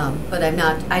 But I'm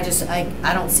not. I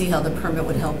don't see how the permit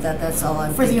would help that. That's all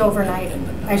I'm. For the overnight,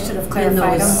 I should have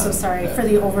clarified. I'm so sorry. For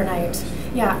the overnight,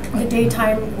 yeah, the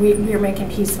daytime we are making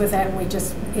peace with it,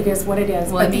 and it is what it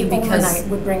is. Well, but the overnight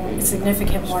would bring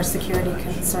significant more security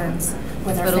concerns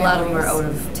with our families. But a lot of them are out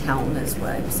of town, is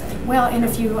what I'm saying. Well, and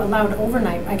if you allowed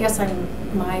overnight, I guess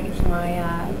my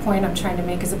point I'm trying to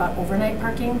make is about overnight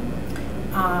parking.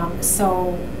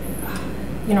 So,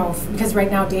 because right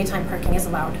now daytime parking is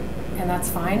allowed, and that's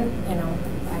fine.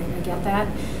 I get that.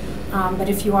 But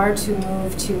if you are to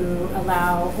move to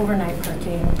allow overnight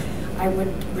parking, I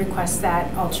would request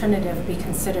that alternative be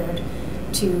considered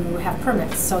to have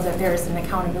permits so that there's an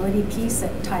accountability piece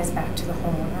that ties back to the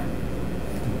homeowner.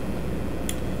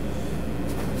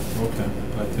 Okay,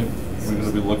 I think we're going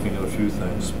to be looking at a few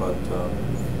things, but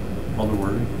Alder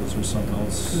Wery, is there something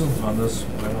else on this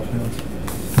right offhand?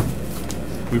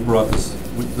 We brought this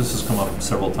has come up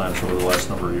several times over the last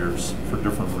number of years for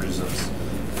different reasons,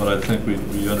 but I think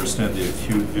we understand the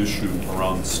acute issue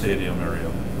around the stadium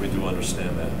area. We do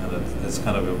understand that, and it's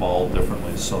kind of evolved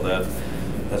differently, so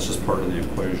that's just part of the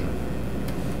equation.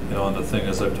 And the thing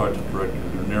is, I've talked to Director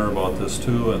Grenier about this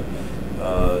too, and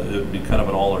it'd be kind of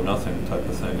an all or nothing type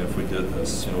of thing if we did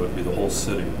this. It would be the whole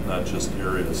city, not just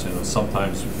areas.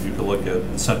 Sometimes you could look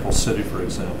at Central City, for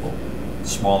example.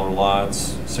 Smaller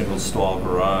lots, single stall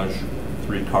garage,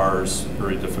 3 cars,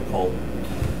 very difficult.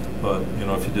 But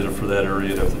if you did it for that area,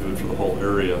 you'd have to do it for the whole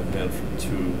area, and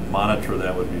to monitor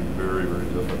that would be very, very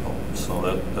difficult. So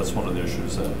that's one of the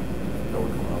issues that we're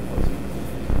coming up with.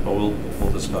 But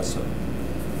we'll discuss it.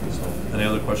 So, any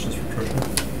other questions for Tricia?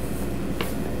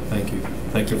 Thank you.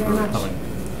 Thank you for coming.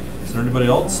 Is there anybody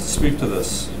else to speak to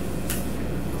this?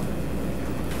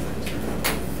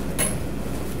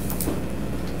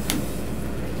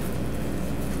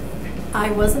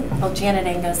 Janet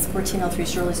Angus, 1403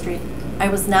 Shirley Street. I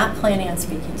was not planning on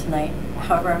speaking tonight.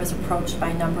 However, I was approached by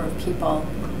a number of people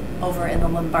over in the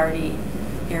Lombardi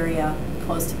area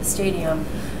close to the stadium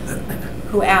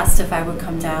who asked if I would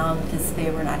come down because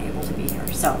they were not able to be here.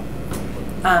 So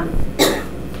I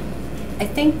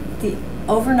think the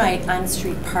overnight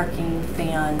on-street parking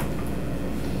ban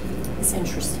is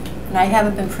interesting. And I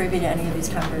haven't been privy to any of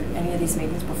these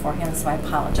meetings beforehand, so I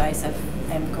apologize if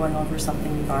I'm going over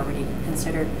something you've already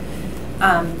considered.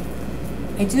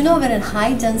 I do know that in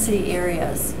high-density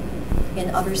areas in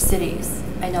other cities,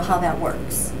 I know how that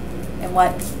works. And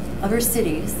what other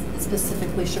cities,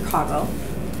 specifically Chicago,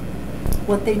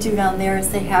 what they do down there is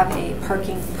they have a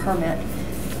parking permit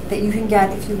that you can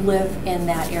get if you live in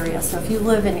that area. So if you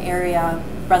live in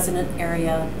resident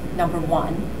area number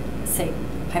 1, say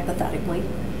hypothetically,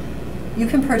 you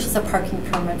can purchase a parking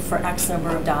permit for X number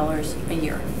of dollars a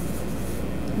year.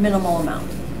 Minimal amount,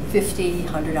 $50,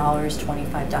 $100,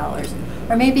 $25.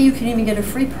 Or maybe you can even get a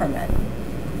free permit.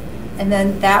 And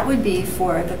then that would be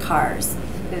for the cars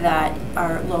that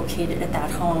are located at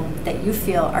that home that you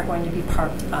feel are going to be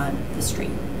parked on the street.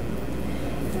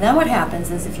 And then what happens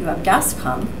is if you have guests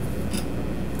come,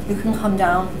 you can come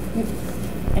down,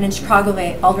 and in Chicago,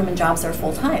 alderman jobs are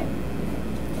full-time,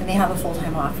 and they have a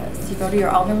full-time office. You go to your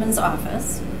alderman's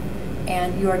office,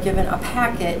 and you are given a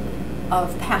packet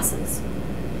of passes.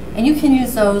 And you can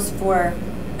use those for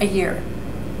a year.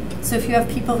 So if you have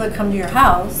people that come to your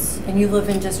house, and you live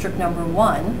in district number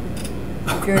 1,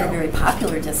 if you're in a very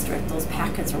popular district, those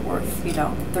packets are worth,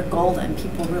 they're golden.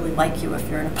 People really like you if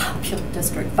you're in a popular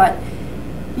district. But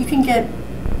you can get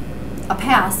a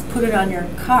pass, put it on your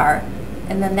car,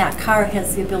 and then that car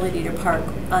has the ability to park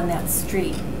on that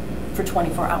street for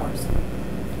 24 hours.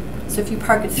 So if you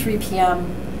park at 3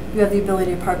 p.m., you have the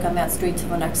ability to park on that street till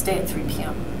the next day at 3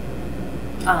 p.m.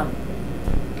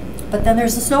 But then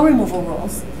there's the snow removal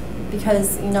rules,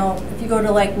 because if you go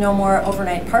to like no more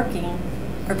overnight parking,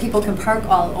 or people can park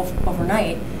all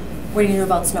overnight, what do you do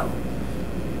about snow?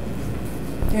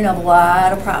 You're gonna have a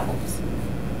lot of problems.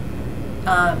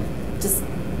 Just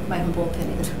my humble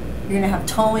opinion. You're gonna have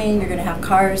towing, you're gonna have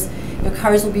cars, your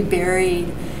cars will be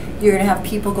buried, you're gonna have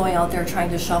people going out there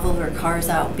trying to shovel their cars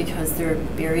out because they're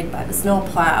buried by the snow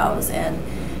plows, and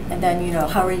then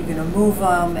how are you gonna move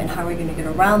them, and how are you gonna get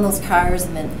around those cars,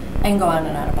 and then I can go on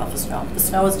and on about the snow. The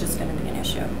snow is just gonna be an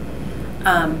issue.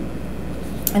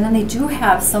 And then they do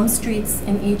have some streets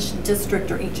in each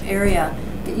district or each area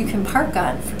that you can park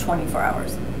on for 24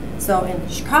 hours. So in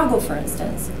Chicago, for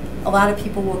instance, a lot of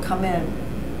people will come in,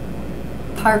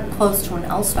 park close to an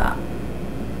L stop,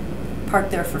 park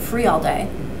there for free all day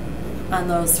on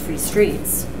those free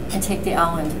streets, and take the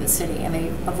L into the city, and they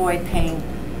avoid paying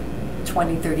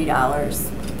 $20, $30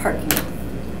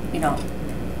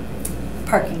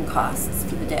 parking costs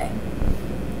for the day.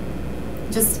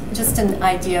 Just an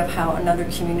idea of how another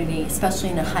community, especially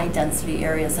in a high-density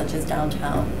area such as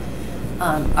downtown,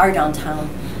 our downtown,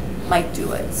 might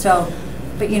do it. So,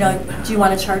 but do you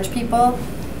want to charge people?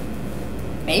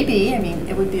 Maybe. I mean,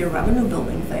 it would be a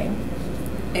revenue-building thing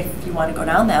if you want to go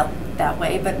down that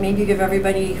way. But maybe you give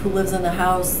everybody who lives in the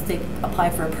house, they apply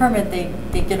for a permit, they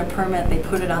get a permit, they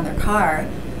put it on their car,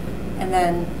 and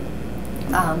then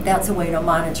that's a way to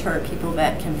monitor people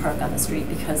that can park on the street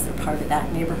because they're part of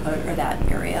that neighborhood or that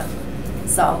area.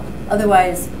 So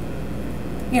otherwise,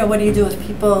 what do you do with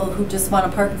people who just want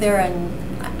to park there? And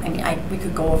I mean, we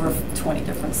could go over 20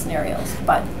 different scenarios,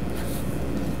 but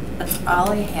that's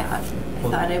all I had. I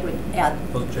thought I would add.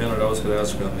 Well, Janet, I was going to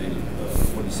ask you on the,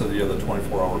 when you said you had the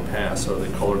 24-hour pass, are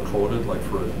they color-coded, like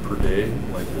for per day?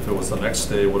 Like if it was the next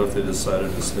day, what if they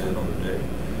decided to stay another day?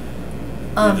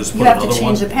 You have to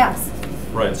change the pass.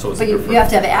 Right, so it's but you have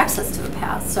to have access to the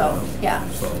pass, so yeah.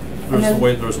 So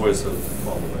there's ways to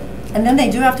follow that. And then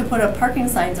they do have to put up parking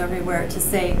signs everywhere to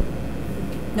say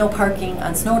no parking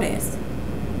on snow days,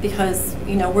 because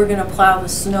we're going to plow the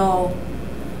snow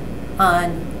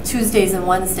on Tuesdays and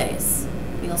Wednesdays.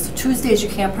 So Tuesdays you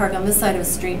can't park on this side of the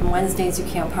street, and Wednesdays you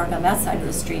can't park on that side of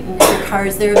the street. And if your car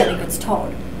is there, then it gets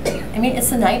towed. I mean,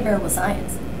 it's a nightmare with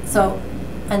signs. So,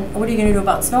 and what are you going to do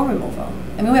about snow removal?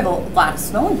 I mean, we have a lot of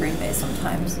snow in Green Bay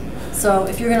sometimes. So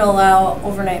if you're going to allow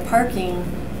overnight parking,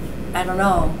 I don't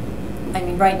know. I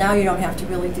mean, right now you don't have to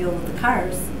really deal with the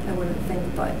cars, I wouldn't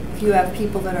think. But if you have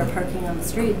people that are parking on the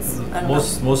streets, I don't know.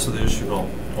 Most of the issue, go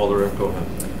ahead.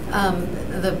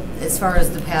 As far as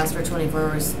the pass for 24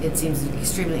 hours, it seems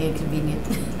extremely inconvenient.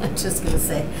 I'm just going to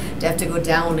say, to have to go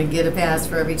down and get a pass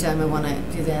for every time I want to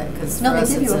do that. Cause no,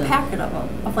 they give you a packet of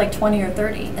them, of like 20 or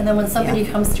 30. And then when somebody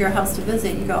comes to your house to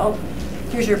visit, you go, oh,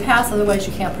 here's your pass, otherwise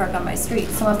you can't park on my street.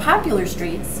 So on popular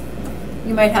streets,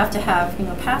 you might have to have,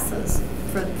 passes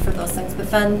for those things. But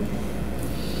then,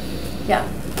 yeah,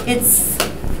 it's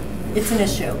an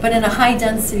issue. But in a high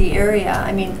density area,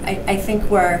 I mean, I think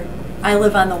where I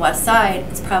live on the west side,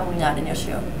 it's probably not an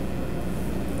issue.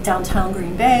 Downtown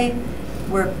Green Bay,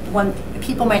 where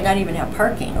people might not even have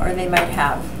parking, or they might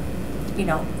have, you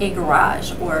know, a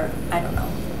garage, or I don't know,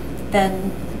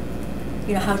 then,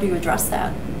 you know, how do you address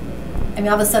that? I mean,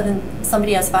 all of a sudden,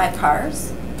 somebody has 5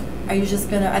 cars. Are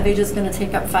they just gonna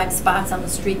take up 5 spots on the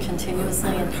street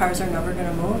continuously and cars are never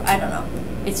gonna move? I don't know.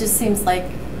 It just seems like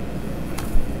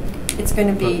it's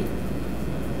gonna be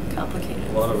complicated.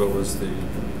 A lot of it was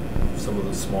some of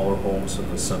the smaller homes in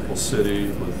the central city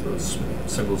with a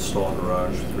single stall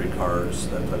garage, 3 cars,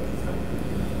 that type of thing.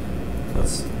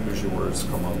 That's usually where it's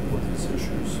come up with these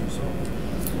issues, so.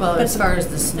 Well, as far as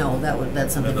the snow,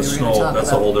 that's something And we the were going to snow, talk about.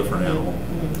 that's a whole different animal.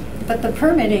 But the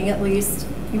permitting, at least,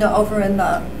 you know, over in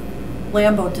the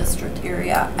Lambeau district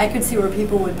area, I could see where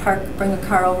people would bring a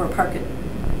car over, park it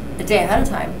a day ahead of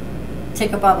time,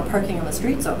 take up all the parking on the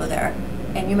streets over there,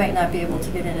 and you might not be able to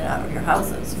get in and out of your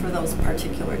houses for those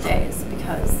particular days,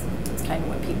 because it's kind of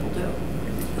what people do.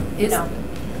 You know.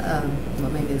 Well,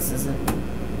 maybe this is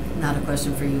not a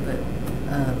question for you, but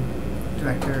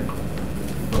Director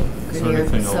Is there Grenier,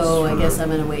 anything else so I for- guess I'm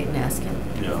going to wait and ask him.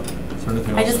 Yeah. Is there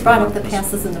anything I else just for brought up the this?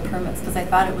 passes and the permits, because I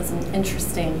thought it was an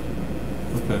interesting,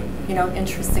 Okay. you know,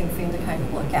 interesting thing to kind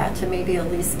of look at, to maybe at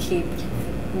least keep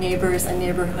neighbors and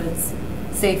neighborhoods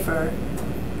safer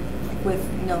with,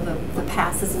 you know, the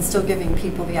passes, and still giving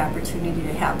people the opportunity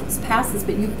to have those passes,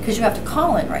 but because you have to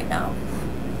call in right now.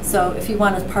 So if you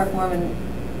want to park more than,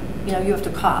 you know, you have to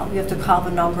call. You have to call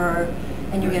the number,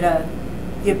 and you get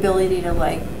the ability to,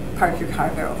 like, park your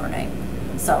car there overnight,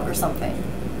 so, or something.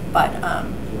 But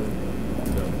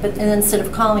and instead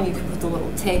of calling, you can put the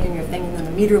little tag in your thing, and then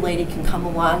the meter lady can come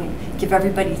along and give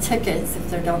everybody tickets if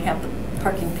they don't have the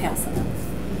parking pass in them.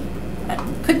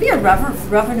 Could be a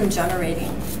revenue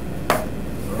generating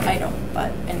item,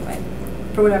 but anyway,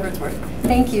 for whatever it's worth.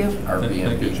 Thank you.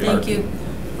 Thank you, Jane. Thank you.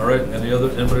 All right,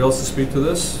 anybody else to speak to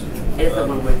this? I just have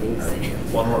one more thing to say.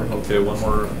 One more, okay, one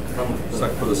more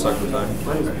for the second time.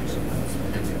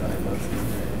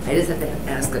 I just have to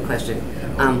ask a question.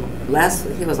 I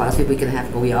think it was last week and a half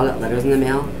ago, we all got letters in the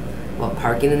mail about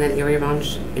parking in that area around,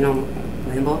 you know,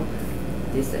 Lambeau.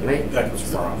 You said, right? That goes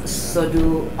to our office. So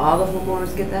do all the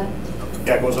homeowners get that?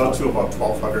 Yeah, it goes out to about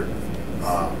 1,200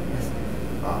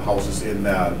 houses in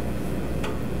the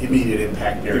immediate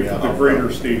impact area. The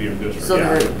greater stadium district. So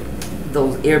Yeah. then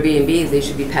those Airbnbs, they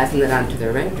should be passing that on to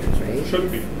their renters, right?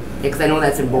 Should be. Because I know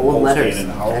that's in bold Both letters. staying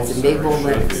in the house, That's in big or bold should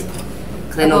letters. be.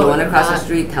 Because I know the one About across the not-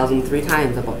 street tells them 3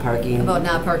 times about parking. About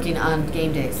not parking on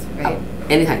game days, right?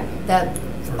 Anytime. That,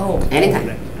 oh.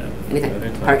 Anytime. Anytime.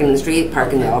 Anytime. Parking in the street,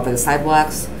 parking over the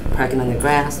sidewalks, parking on the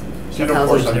grass. She And of tells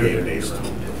course, them, on game days too.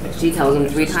 she tells them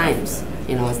 3 times.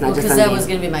 You know, it's not just Because on that game. was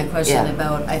going to be my question Yeah.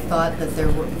 about, I thought that there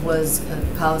was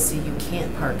a policy you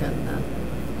can't park on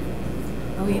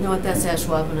the, oh, you know what, that's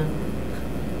Ashwaubenon.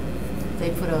 They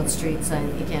put out street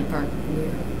signs, you can't park near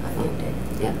on game day.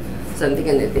 Yeah. So I'm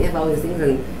thinking that they have all these things,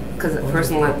 and because a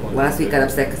person last week got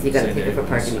upset because he got a ticket for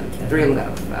parking. 3 of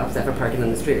them got upset for parking on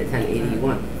the street at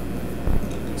 1081.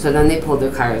 So then they pulled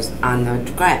their cars on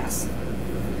the grass.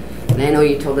 And I know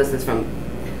you told us this from,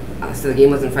 so the game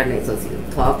was on Friday night, so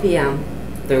it's 12 p.m.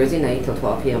 Thursday night till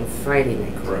 12 p.m. Friday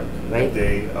night. Correct. Right? The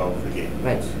day of the game.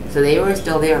 Right. So they were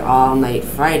still there all night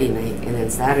Friday night, and then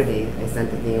Saturday I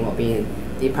sent the thing about being,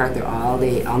 they parked there all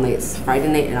day, all night Friday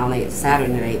night and all night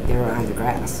Saturday night. They were on the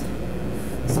grass.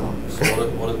 So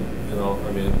You know,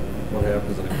 I mean, what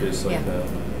happens in a case like Yeah. that?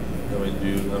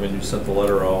 I mean, you sent the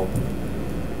letter out.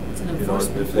 It's an You know,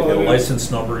 enforcement. if they get a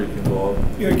license number, you can go out.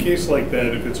 In a case like that,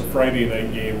 if it's a Friday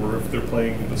night game or if they're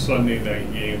playing the Sunday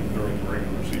night game during the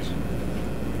regular season,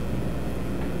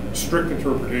 strict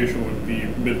interpretation would be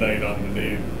midnight on the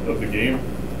day of the game.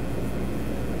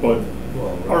 But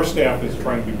Well, our staff is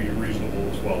trying to be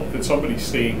reasonable as well. If it's somebody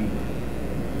staying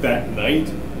that night,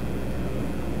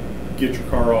 get your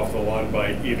car off the lawn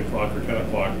by 8 o'clock or 10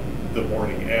 o'clock the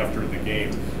morning after the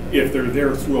game. If they're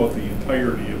there throughout the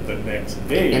entirety of the next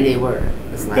day. and they were.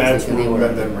 This last That's week, and they where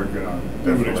were. Then we're gonna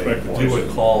We would definitely expect it to.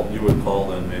 enforce. You would call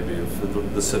then maybe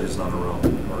if the city's not around,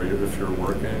 or if you're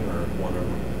working or whatever.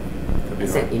 Could be I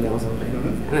sent hard. emails over.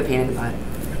 I'm a pain in the butt.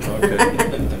 Okay.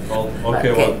 Well,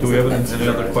 okay, well, do we have any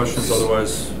other questions?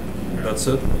 Otherwise, that's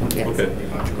it? Yes. Okay.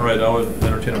 All right, I would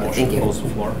entertain a motion Thank to you. close the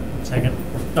floor. Second.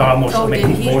 No, motion Oh, to make.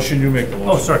 did he? Motion, you make the motion.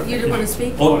 Oh, sorry. You didn't want to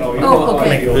speak? Oh, No, you- Oh, I'll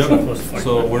make okay. a motion to Yep. close the floor.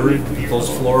 So we're close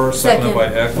the floor, seconded by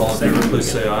Eck. All in favor,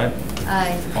 please say aye.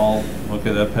 Aye. All,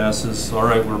 okay, that passes. All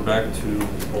right, we're back to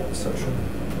open session.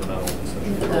 We're not open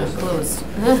session. Closed.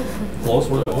 Close,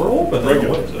 we're open.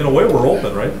 Regular. In a way, we're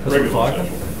open, right? 'Cause we're Regular talking.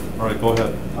 session. All right, go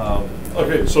ahead.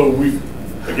 Okay, so we've,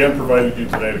 again, provided you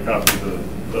tonight a copy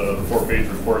of the the 4-page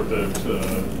report that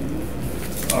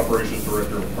Operations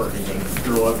Director of Parking and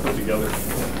Bureau put together.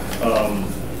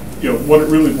 You know, what it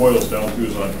really boils down to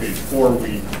is on page 4,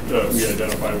 we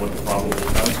identify what the probable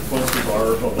consequences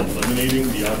are of eliminating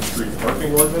the on-street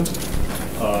parking ordinance.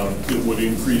 It would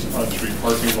increase on-street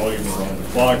parking volume around the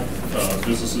clock.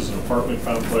 Businesses and apartment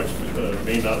complexes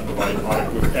may not provide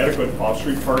adequate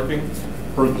off-street parking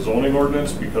per the zoning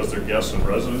ordinance because their guests and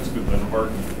residents could then park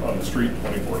on the street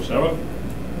 24/7.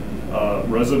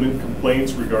 Resident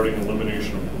complaints regarding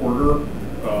elimination of order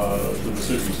for the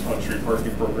city's on-street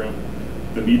parking program.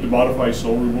 The need to modify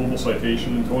snow removal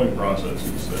citation and towing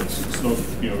processes. That's no,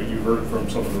 you know, you heard from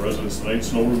some of the residents tonight,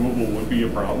 snow removal would be a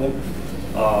problem.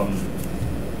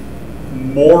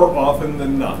 More often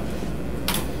than not,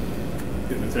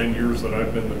 in the 10 years that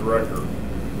I've been the director,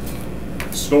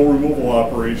 snow removal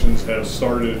operations have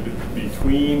started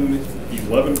between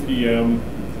 11 p.m.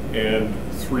 and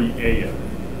 3 a.m.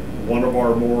 One of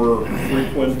our more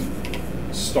frequent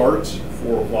starts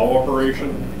for a plow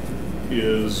operation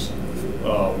is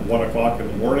 1 o'clock in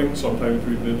the morning, sometime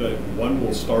between midnight and 1,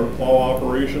 we'll start a plow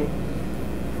operation,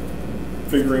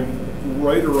 figuring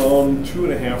right around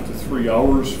 2.5 to 3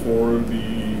 hours for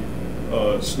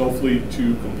the snow fleet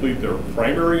to complete their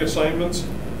primary assignments.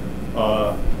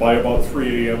 By about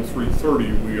 3 a.m.,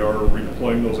 3:30, we are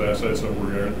redeploying those assets and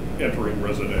we're entering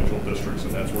residential districts,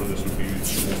 and that's where this would be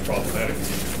the most problematic.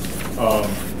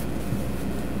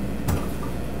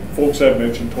 Folks have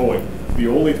mentioned towing. The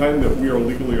only time that we are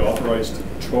legally authorized to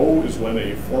tow is when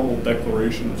a formal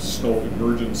declaration of snow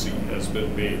emergency has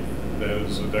been made. That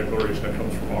is a declaration that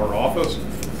comes from our office.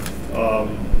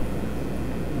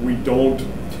 We don't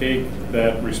take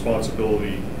that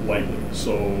responsibility lightly.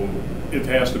 So it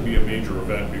has to be a major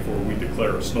event before we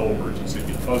declare a snow emergency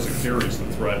because it carries the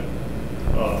threat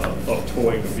of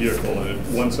towing the vehicle.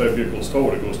 And once that vehicle is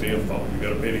towed, it goes to impound. You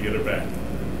got to pay to get it back.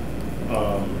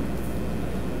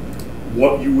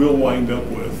 What you will wind up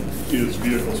with is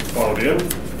vehicles plowed in.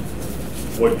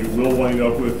 What you will wind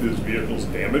up with is vehicles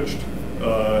damaged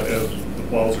as the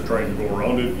plows are trying to go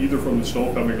around it, either from the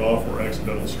snow coming off or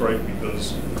accidental strike,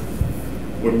 because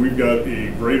when we've got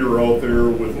a grader out there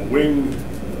with a wing,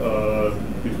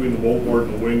 between the moldboard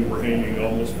and the wing, we're hanging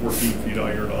almost 14 feet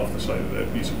iron off the side of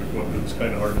that piece of equipment. It's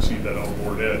kind of hard to see that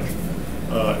outboard edge.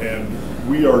 And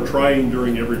we are trying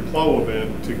during every plow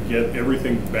event to get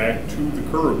everything back to the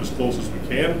curb as close as we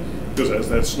can, because as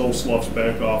that snow sloughs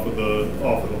back off of the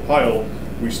pile,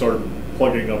 we start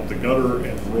plugging up the gutter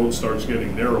and the road starts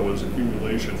getting narrow as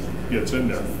accumulation gets in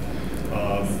there.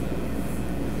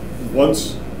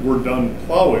 Once we're done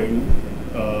plowing,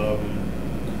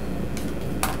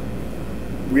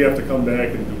 we have to come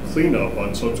back and do cleanup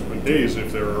on subsequent days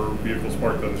if there are vehicles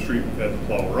parked on the street we've had to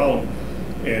plow around.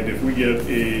 And if we get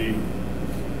a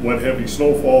wet heavy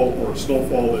snowfall or a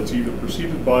snowfall that's either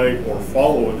preceded by or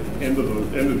followed end of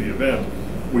the event,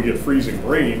 we get freezing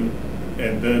rain,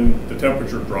 and then the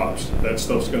temperature drops. That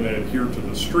stuff's going to adhere to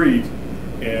the street,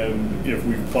 and if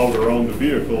we've plowed around the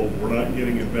vehicle, we're not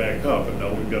getting it back up, and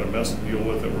now we've got a mess to deal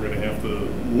with that we're going to have to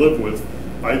live with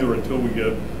either until we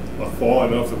get a thaw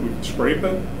enough that we can scrape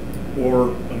it,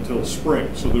 or until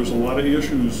spring. So there's a lot of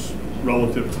issues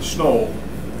relative to snow.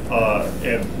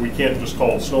 And we can't just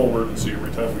call it snow emergency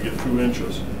every time we get 2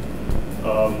 inches.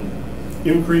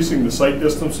 Increasing the sight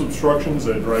distance obstructions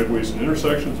at driveways and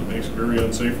intersections, it makes it very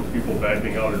unsafe for people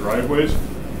backing out of driveways.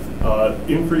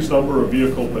 Increased number of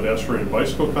vehicle, pedestrian, and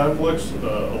bicycle conflicts.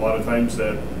 A lot of times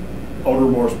that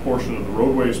outermost portion of the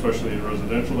roadway, especially in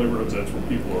residential neighborhoods, that's where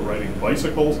people are riding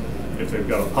bicycles. If they've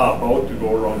got to pop out to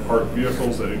go around parked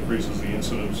vehicles, that increases the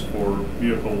incidence for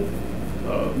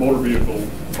motor vehicle,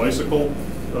 bicycle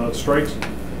strikes.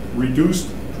 Reduced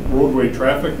roadway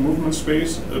traffic movement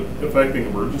space affecting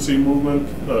emergency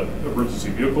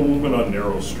vehicle movement on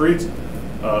narrow streets,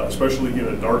 especially in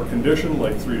a dark condition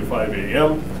like 3 to 5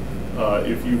 a.m.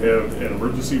 If you have an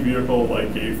emergency vehicle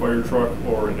like a fire truck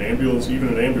or an ambulance, even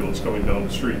an ambulance coming down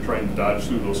the street, trying to dodge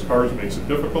through those cars makes it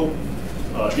difficult.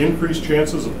 Increased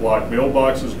chances of blocked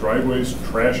mailboxes, driveways,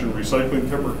 trash and recycling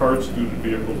timber carts due to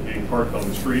vehicles being parked on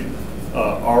the street.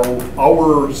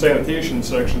 Our sanitation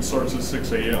section starts at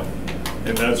 6 a.m.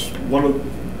 and that's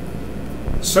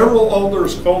several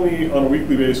alders call me on a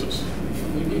weekly basis.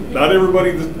 Not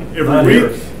everybody every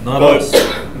week, but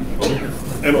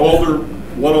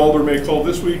one alder may call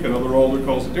this week, another alder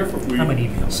calls a different week,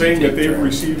 saying that they've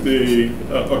received a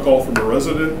call from a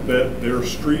resident that their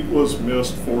street was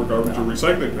missed for garbage or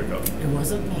recycling pickup. It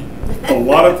wasn't me. A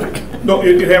lot of no,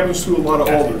 it happens to a lot of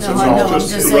alders. No, It's not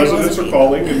just the residents are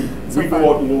calling, and we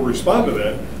go out and we'll respond to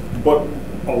that. But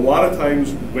a lot of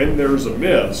times when there's a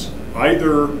miss,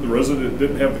 either the resident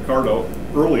didn't have the card out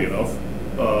early enough,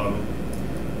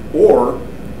 or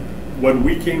when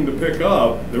we came to pick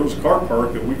up, there was a car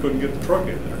parked and we couldn't get the truck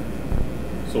in there.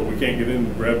 So we can't get in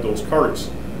and grab those carts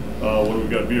when we've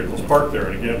got vehicles parked there.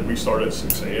 And again, we start at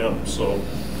 6 a.m. So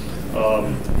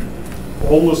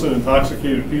homeless and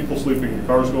intoxicated people sleeping in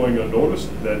cars going unnoticed,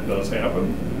 that does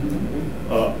happen.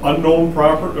 Unknown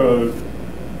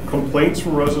complaints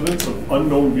from residents of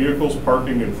unknown vehicles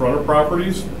parking in front of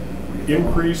properties,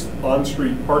 increased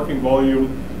on-street parking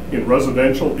volume in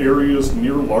residential areas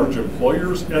near large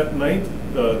employers at night.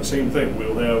 Same thing,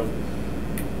 we'll have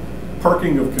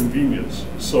parking of convenience.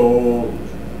 So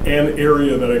an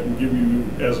area that I can give you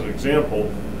as an example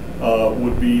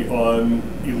would be on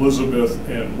Elizabeth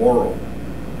and Morrow.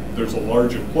 There's a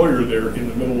large employer there in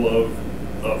the middle of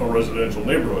a residential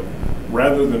neighborhood.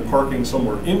 Rather than parking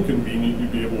somewhere inconvenient,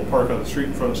 you'd be able to park on the street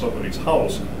in front of somebody's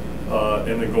house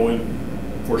and then go in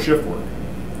for shift work.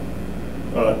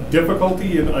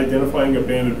 Difficulty in identifying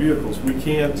abandoned vehicles. We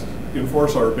can't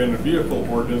enforce our abandoned vehicle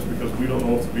ordinance because we don't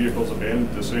know if the vehicle's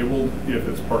abandoned, disabled, if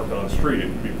it's parked on the street.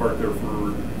 It could be parked there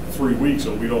for 3 weeks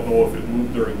and we don't know if it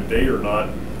moved during the day or not.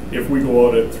 If we go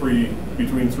out at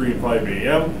between 3 and 5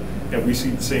 a.m. and we see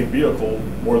the same vehicle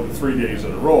more than 3 days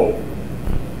in a row,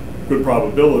 good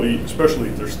probability, especially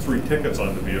if there's 3 tickets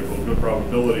on the vehicle, good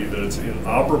probability that it's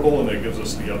inoperable, and that gives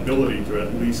us the ability to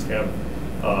at least have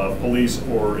police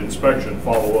or inspection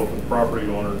follow up with the property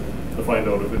owner to find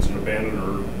out if it's an abandoned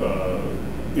or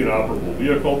inoperable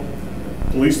vehicle.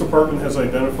 Police department has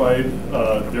identified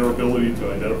their ability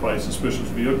to identify suspicious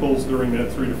vehicles during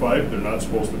that 3 to 5. They're not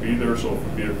supposed to be there, so if the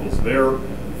vehicle's there,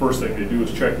 first thing they do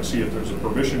is check to see if there's a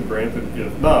permission granted.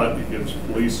 If not, it gives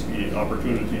police the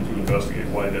opportunity to investigate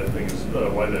why that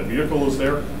vehicle is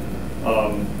there.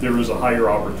 There is a higher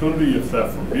opportunity of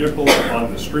theft from vehicles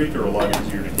on the street. They're a lot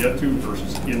easier to get to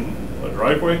versus in a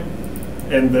driveway.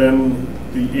 And then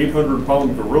the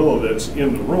 800-pound gorilla that's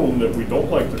in the room that we don't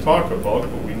like to talk about,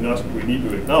 but we need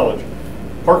to acknowledge.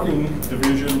 Parking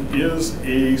division is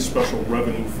a special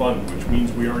revenue fund, which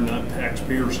means we are not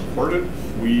taxpayer supported.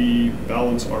 We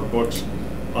balance our books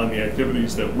on the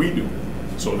activities that we do.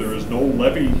 So there is no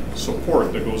levy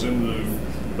support that goes into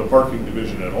the parking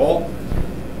division at all.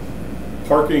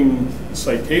 Parking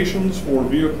citations for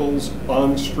vehicles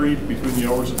on street between the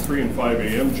hours of 3 and 5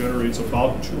 a.m. generates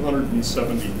about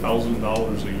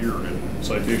 $270,000 a year in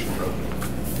citation revenue.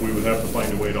 We would have to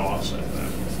find a way to offset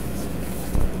that.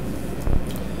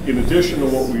 In addition to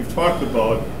what we've talked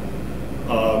about,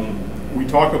 we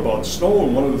talk about snow,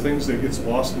 and one of the things that gets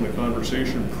lost in the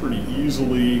conversation pretty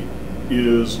easily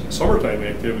is summertime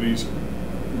activities.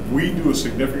 We do a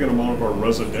significant amount of our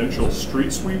residential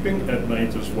street sweeping at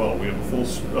night as well. We have a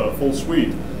full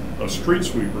suite of street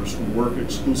sweepers who work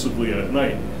exclusively at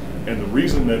night. And the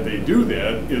reason that they do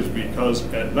that is because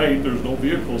at night there's no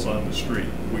vehicles on the street.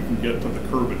 We can get to the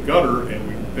curb and gutter and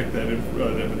we can pick that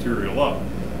material up.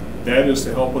 That is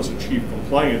to help us achieve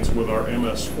compliance with our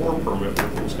MS4 permit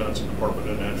with the Wisconsin Department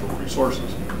of Natural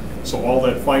Resources. So all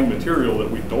that fine material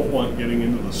that we don't want getting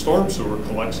into the storm sewer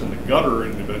collects in the gutter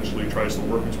and eventually tries to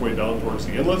work its way down towards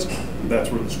the inlets.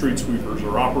 That's where the street sweepers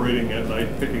are operating at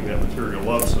night, picking that material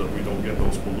up so that we don't get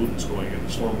those pollutants going into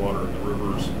stormwater in the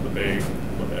rivers, the bay,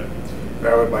 what have you.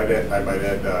 I might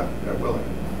add Willie.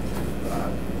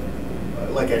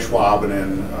 Like Schwaben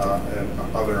and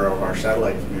other of our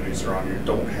satellite communities around here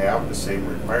don't have the same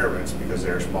requirements because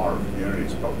they're smaller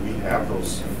communities, but we have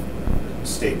those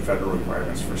state and federal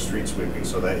requirements for street sweeping,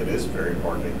 so that it is very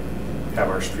important to have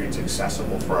our streets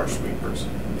accessible for our sweepers.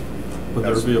 Would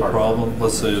there be a problem,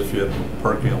 let's say if you had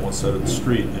parking on one side of the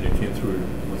street and you came through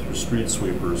with your street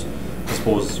sweepers, I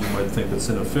suppose you might think it's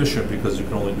inefficient because you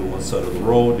can only do one side of the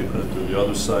road, you couldn't do the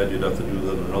other side, you'd have to do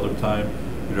that another time,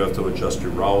 you'd have to adjust your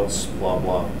routes, blah,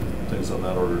 blah, things on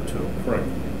that order too. Right.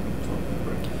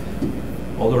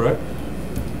 Alder Eck?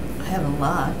 I have a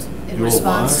lot in You have a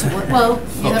response to lot? what, well,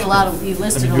 you have a lot of, you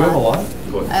listed You a have a lot. lot?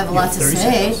 Go ahead. I have a lot to 30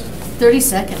 say. seconds. 30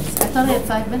 seconds. I thought I had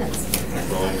 5 minutes.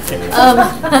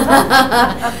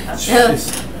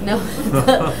 No.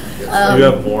 You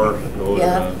have more. Go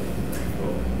yeah.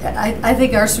 ahead. I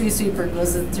think our street sweeper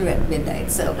goes through at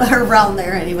midnight, so or around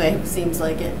there anyway. Seems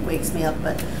like it wakes me up,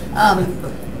 but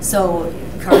so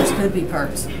cars could be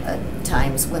parked at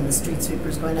times when the street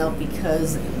sweeper's going out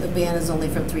because the ban is only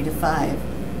from 3 to 5.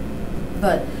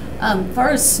 But as far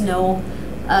as snow,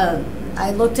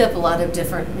 I looked up a lot of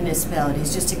different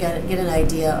municipalities just to get an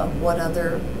idea of what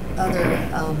other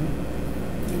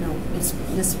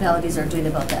municipalities are doing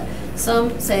about that.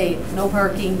 Some say no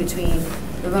parking between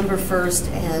November 1st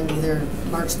and either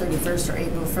March 31st or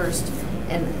April 1st,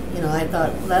 And, you know, I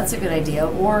thought, well, that's a good idea,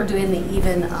 or doing the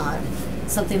even odd,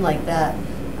 something like that.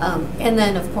 And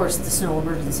then, of course, the snow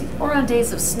emergency, or on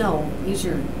days of snow, use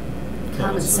your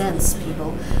common sense,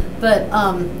 people. But,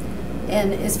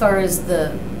 and as far as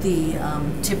the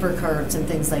tipper carts and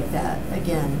things like that,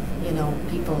 again, you know,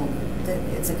 people,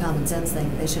 it's a common sense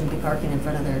thing, they shouldn't be parking in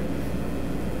front of their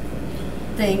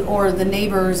thing, or the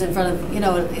neighbors in front of, you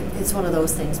know, it's one of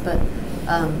those things. But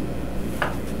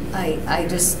I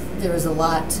just, there was a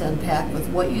lot to unpack with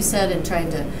what you said and trying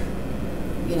to,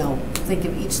 you know, think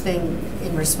of each thing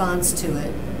in response to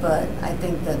it. But I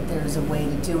think that there's a way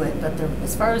to do it. But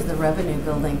as far as the revenue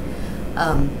building,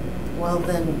 well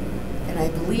then, and I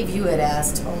believe you had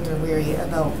asked Alder Weary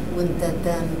about, wouldn't that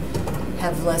then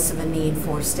have less of a need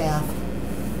for staff,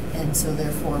 and so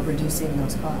therefore reducing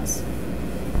those costs?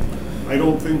 I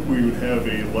don't think we would have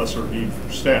a lesser need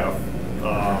for staff.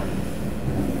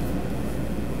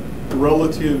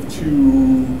 Relative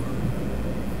to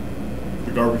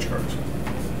the garbage carts,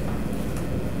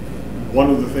 one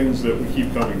of the things that we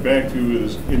keep coming back to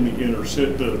is in the inner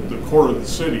city, the core of the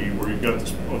city, where you've got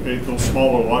this, okay, those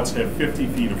smaller lots have 50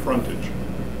 feet of frontage.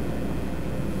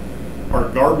 Our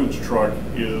garbage truck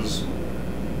is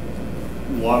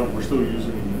we're still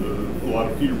using a lot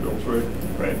of Peterbilts, right?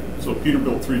 Right. So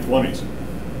Peterbilt 320s.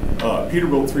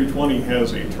 Peterbilt 320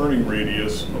 has a turning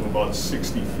radius of about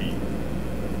 60 feet,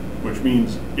 which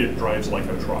means it drives like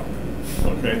a truck,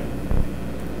 okay?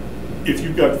 If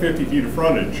you've got 50 feet of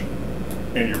frontage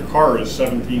and your car is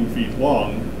 17 feet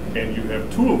long and you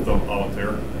have two of them out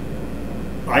there,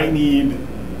 I need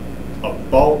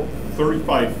about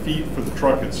 35 feet for the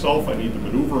truck itself. I need the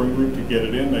maneuvering room to get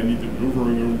it in, I need the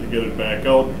maneuvering room to get it back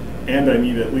out, and I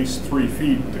need at least 3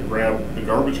 feet to grab the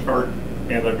garbage cart,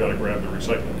 and I've got to grab the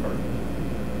recycling cart.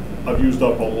 I've used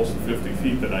up almost the 50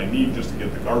 feet that I need just to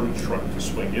get the garbage truck to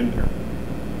swing in there.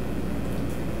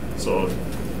 So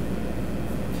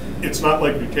it's not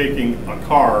like you're taking a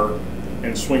car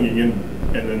and swinging in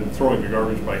and then throwing the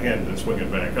garbage by hand and swinging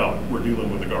it back out. We're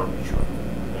dealing with a garbage truck.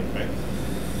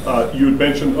 Okay. You had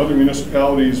mentioned other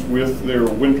municipalities with their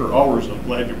winter hours. I'm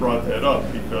glad you brought that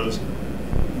up, because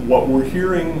what we're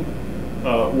hearing,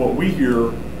 what we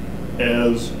hear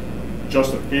as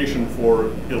justification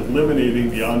for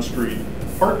eliminating the on-street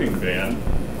parking ban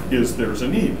is there's a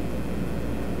need.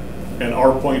 And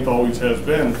our point always has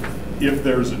been, if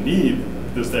there's a need,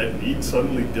 does that need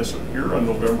suddenly disappear on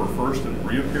November 1st and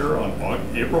reappear on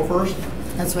April 1st?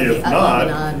 That's what if not,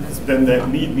 then that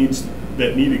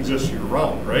need exists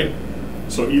year-round, right?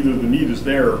 So either the need is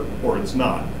there or it's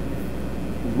not.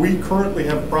 We currently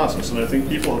have a process, and I think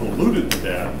people have alluded to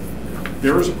that.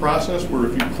 There is a process where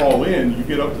if you call in, you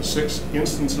get up to 6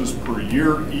 instances per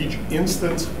year. Each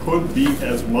instance could be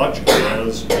as much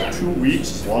as 2 weeks,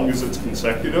 as long as it's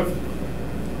consecutive,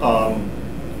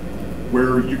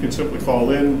 where you can simply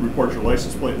call in, report your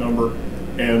license plate number,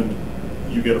 and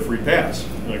you get a free pass.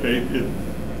 Okay,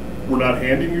 we're not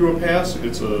handing you a pass;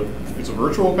 it's a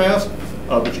virtual pass,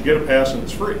 but you get a pass and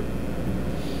it's free.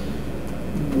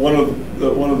 One of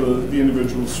the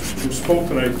individuals who spoke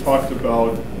tonight talked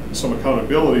about some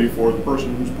accountability for the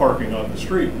person who's parking on the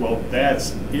street. Well,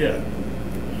 that's it.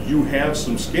 You have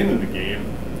some skin in the game.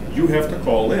 You have to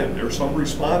call in. There's some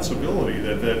responsibility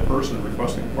that that person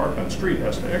requesting to park on the street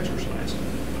has to exercise.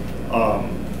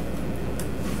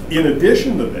 In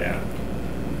addition to that,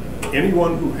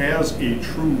 anyone who has a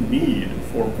true need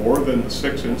for more than the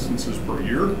 6 instances per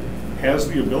year has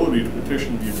the ability to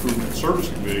petition the Improvement Service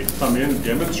Committee, come in,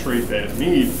 demonstrate that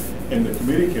need, and the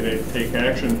committee can take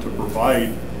action to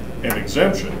provide an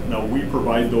exemption. Now, we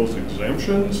provide those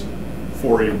exemptions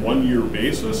for a 1-year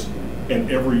basis,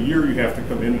 and every year you have to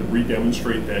come in and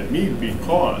re-demonstrate that need,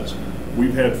 because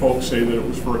we've had folks say that it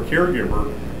was for a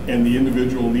caregiver and the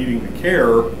individual needing the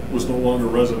care was no longer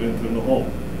resident in the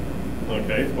home.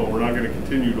 Okay, well, we're not going to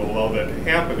continue to allow that to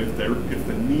happen if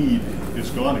the need is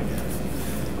gone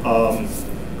again.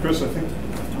 Chris, I think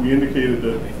we indicated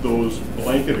that those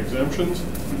blanket exemptions,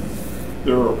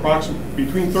 there are approximately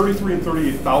between 33 and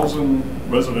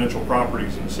 38,000 residential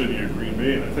properties in the city of Green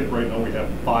Bay, and I think right now we have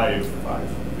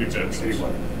 5 exemptions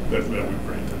that we've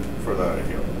granted for the.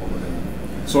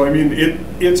 So I mean,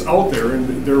 it's out there,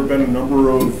 and there have been a number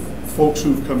of folks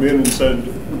who've come in and said,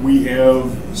 we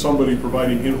have somebody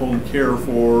providing in-home care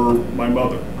for my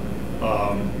mother,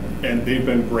 and they've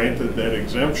been granted that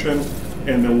exemption,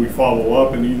 and then we follow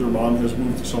up, and either mom has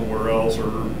moved to somewhere else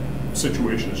or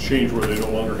situation has changed where they no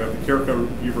longer have the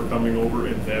caregiver coming over,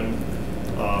 and then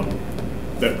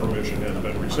that permission has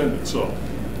been rescinded. So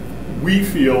we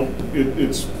feel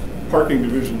it's Parking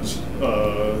Division's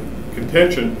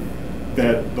contention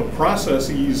that the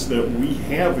processes that we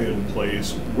have in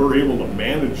place, we're able to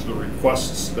manage the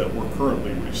requests that we're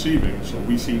currently receiving, so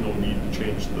we see no need to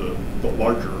change the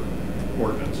larger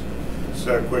ordinance.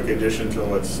 So a quick addition to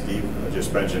what Steve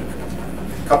just mentioned.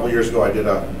 A couple years ago, I did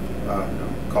a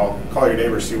call your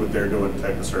neighbors, see what they're doing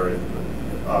type of survey.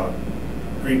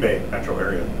 Green Bay metro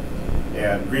area.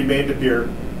 And Green Bay and De Pere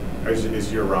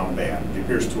is year-round ban. De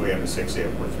Pere's 2 a.m. to 6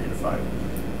 a.m. We're 3 to 5.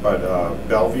 But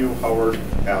Bellevue, Howard,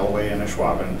 Alloway, and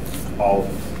Ashwaubenon all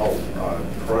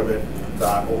prohibit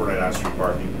overnight on-street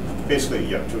parking. Basically,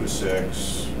 yeah, 2 to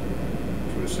 6,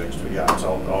 2 to 6, yeah, it's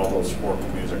all those 4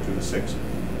 communities are 2 to 6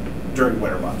 during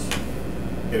winter months.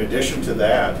 In addition to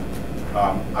that,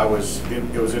 it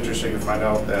was interesting to find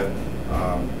out that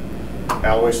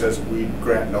Alloway says we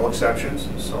grant no exceptions,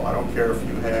 so I don't care if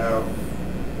you have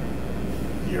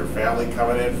your family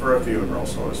coming in for a funeral,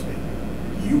 so to speak.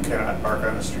 You cannot park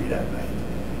on the street at night.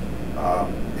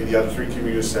 And the other 3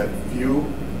 communities said few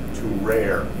to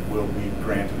rare will be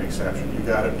granted an exception. You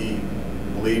got to be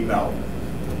bleeding out.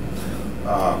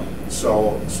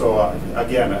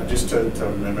 Again, just to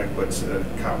mimic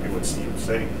copy what Steve was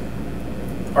saying,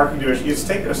 parking division, it's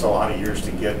taken us a lot of years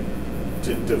to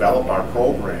develop our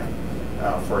program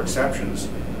for exceptions,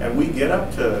 and we get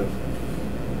up to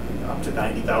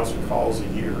 90,000 calls a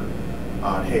year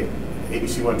on, hey,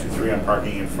 ABC 123, I'm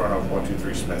parking in front of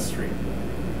 123 Smith Street.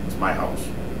 It's my house,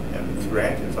 and we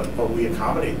grant it, but we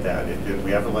accommodate that.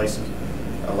 We have a license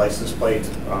plate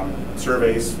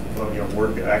surveys. Well,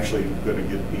 we're actually going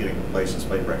to be getting license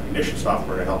plate recognition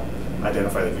software to help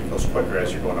identify the vehicles quicker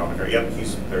as you're going down the car. Yep,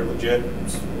 they're legit.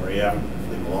 This is where I am.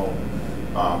 Leave them alone.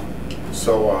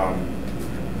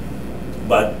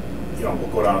 But we'll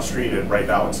go down the street, and right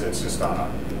now it's just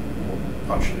on we'll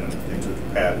punch it into the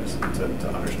pad to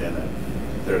understand that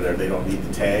they're there. They don't need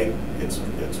the tag. It's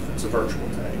a virtual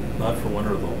tag. Not for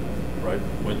winter though, right?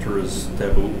 Winter is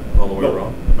taboo all the way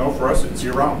around? No, for us it's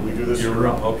year-round. We do this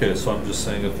year-round. Okay, so I'm just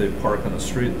saying if they park on the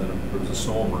street, then if there's a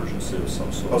snow emergency of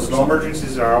some sort. Well, snow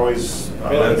emergencies are always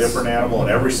a different animal in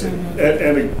every city.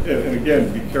 And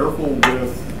again, be careful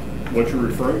with what you're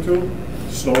referring to.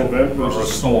 Snow event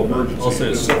versus snow emergency. I'll say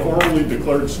it's a formally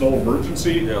declared snow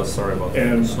emergency. Yeah, sorry about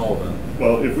and that. Snow event.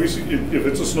 Well, if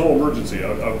it's a snow emergency,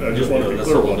 I just want to be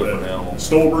clear about that. Animal.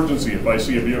 Snow emergency. If I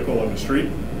see a vehicle on the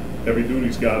street, heavy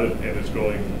duty's got it and it's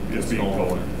being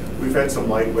towed. We've had some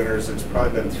light winters. It's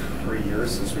probably been 3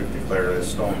 years since we've declared a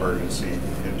snow emergency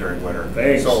during winter.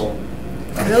 Thanks. So,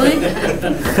 Really?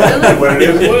 When it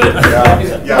is wood.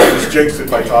 Yeah, I just jinxed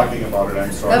it by talking about it.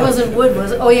 I'm sorry. That wasn't wood,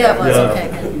 was it? Oh yeah, it was. Yeah.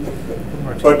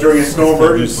 Okay. But during a snow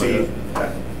emergency,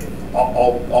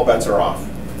 all bets are off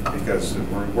because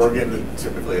we're getting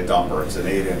typically a dumper. It's an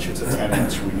 8-inch, it's a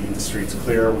 10-inch. We need the streets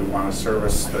clear. We want to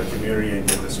service the community and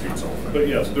get the streets open. But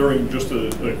yes, during just a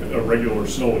regular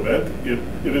snow event,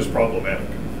 it is problematic.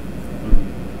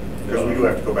 Because we do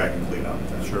have to go back and clean up.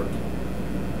 Sure.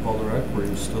 Alderette, were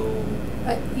you still?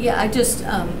 Yeah, I just,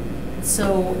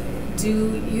 so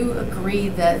do you agree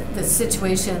that the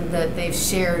situation that they've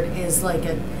shared is like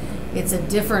it's a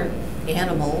different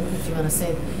animal, if you want to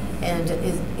say, and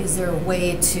is there a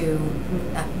way to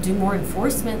do more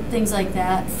enforcement, things like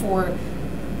that, for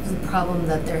the problem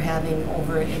that they're having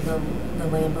over in the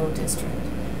Lambeau district?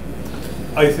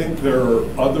 I think there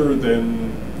are, other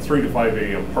than 3 to 5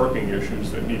 a.m. parking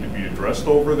issues that need to be addressed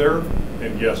over there,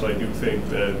 and yes, I do think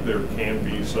that there can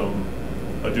be some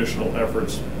additional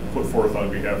efforts put forth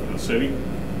on behalf of the city.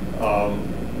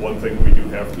 One thing we do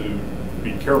have to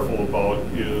be careful about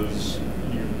is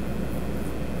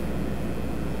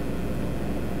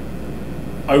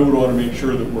I would want to make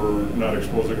sure that we're not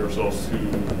exposing ourselves to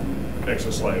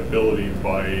excess liability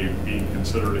by being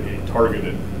considered a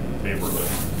targeted neighborhood.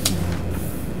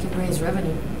 Could raise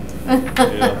revenue.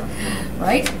 Yeah.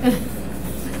 Right?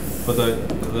 But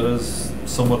that is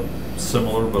somewhat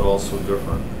similar, but also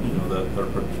different. That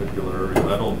particular area.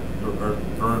 There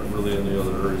aren't really any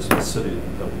other areas in the city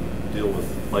that we deal with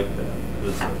like that.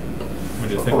 Is there? When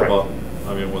you think about,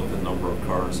 with the number of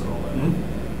cars and all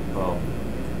that.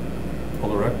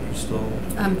 Alderette, you're still?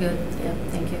 I'm good. Yeah,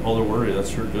 thank you. Alder Worry,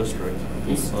 that's your district.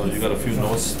 So you got a few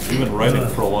notes. You've been writing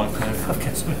for a long time.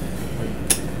 Okay.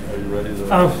 Are you ready to?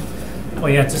 Well,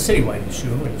 yeah, it's a citywide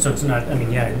issue, and so it's not.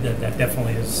 That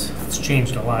definitely is. It's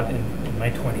changed a lot in my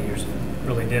 20 years. It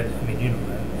really did. You know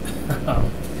that.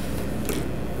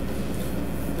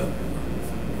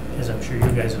 As I'm sure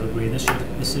you guys will agree, this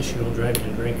issue will drive you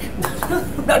to drink.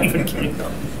 I'm not even kidding.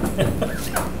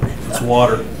 It's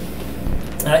water.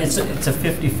 It's a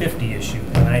 50-50 issue.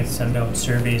 When I send out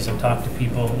surveys and talk to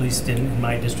people, at least in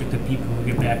my district, the people who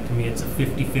get back to me, it's a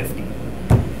 50-50.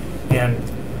 And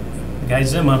Guy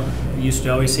Zima used to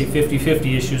always say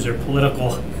 50-50 issues are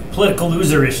political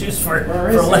loser issues for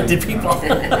elected people.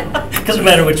 Doesn't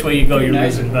matter which way you go, you're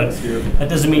losing, but that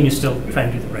doesn't mean you still try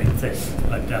and do the right thing.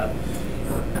 But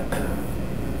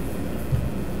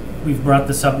we've brought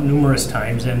this up numerous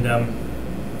times, and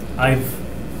I've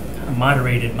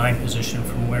moderated my position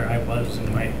from where I was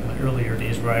in my earlier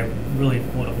days, where I really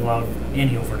would have allowed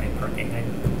any overnight parking. I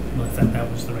really thought that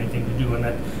was the right thing to do, and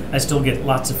that I still get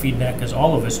lots of feedback, as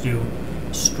all of us do,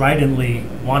 stridently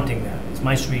wanting that. It's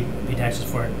my street, pay taxes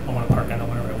for it, I want to park on it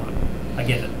whenever I want. I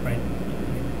get it, right?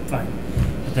 Fine.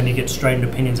 But then you get strident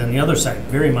opinions on the other side,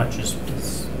 very much is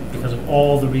because of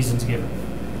all the reasons given.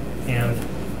 And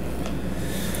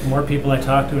the more people I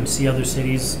talk to and see other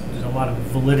cities, there's a lot of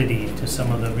validity to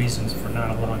some of the reasons for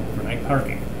not allowing overnight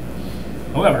parking.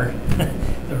 However,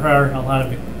 there are a lot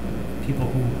of people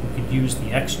who could use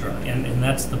the extra, and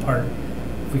that's the part,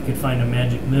 if we could find a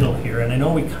magic middle here, and I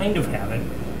know we kind of have it,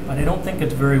 but I don't think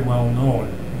it's very well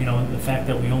known. You know, the fact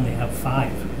that we only have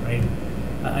 5, right?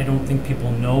 I don't think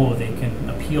people know they can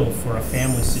appeal for a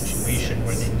family situation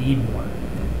where they need more.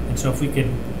 And so if we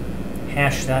could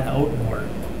hash that out more,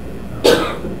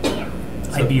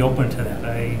 I'd be open to that.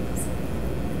 I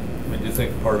mean, do you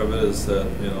think part of it is that,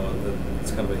 you know, that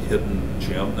it's kind of a hidden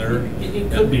gem there?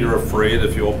 It could be. You're afraid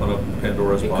if you open up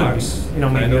Pandora's box? Could be. You know,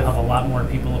 maybe you'll have a lot more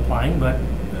people applying, but,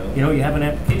 yeah. you know, you have an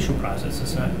application process.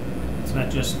 It's not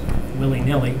just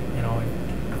willy-nilly, you know.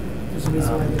 There's a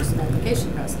reason why there's an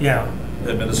application process. Yeah.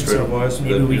 Administrative-wise? So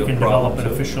maybe we can develop an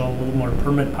official, a little more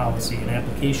permit policy, an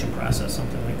application process,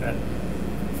 something like that,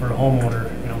 for a homeowner,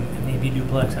 you know, maybe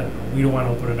duplex. I don't know. We don't want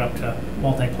to open it up to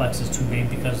multiplex is too big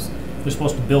because we're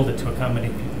supposed to build it to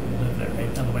accommodate people who live there,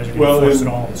 right? Otherwise, we're going to force it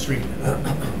all on the street.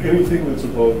 Anything that's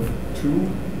above 2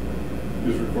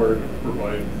 is required to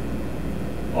provide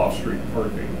off-street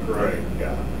parking, correct? Right,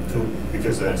 yeah. 2,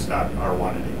 because that's not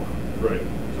R1 anymore. Right.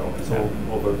 So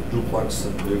over duplex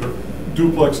and bigger?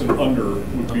 Duplex and under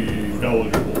would be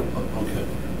eligible. Okay,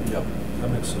 yep, that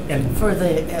makes sense. And For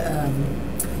the,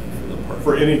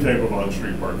 For any type of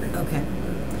on-street parking. okay.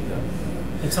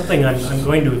 it's something I'm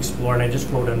going to explore, and I just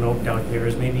wrote a note down here,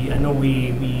 is maybe, I know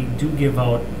we do give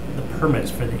out the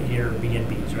permits for the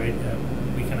Airbnbs, right?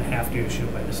 We kind of have to issue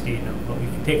it by the state now, but we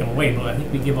can take them away, but I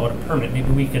think we give out a permit.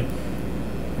 Maybe we can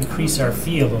increase our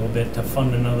fee a little bit to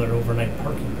fund another overnight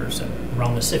parking person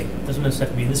around the city. It doesn't necessarily have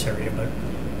to be in this area, but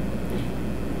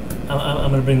I'm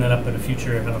going to bring that up in the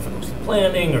future. I don't know if it goes through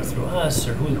planning or through us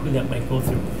or who that might go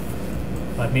through.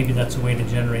 But maybe that's a way to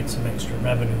generate some extra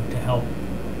revenue to help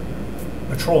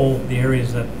patrol the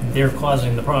areas that they're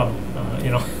causing the problem, you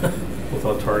know.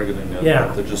 Without targeting it,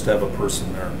 Yeah. to just have a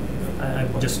person there.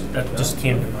 That just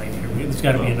came to mind here. There's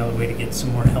got to be another way to get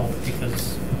some more help,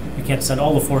 because you can't send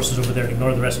all the forces over there and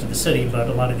ignore the rest of the city, but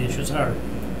a lot of the issues are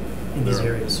in these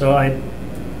areas. So I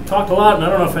talked a lot, and I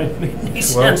don't know if I made any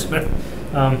sense, but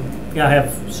yeah, I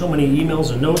have so many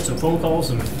emails and notes and phone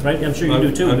calls, and right, I'm sure you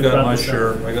do too. I've got my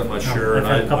share. I got my share,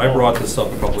 and I brought this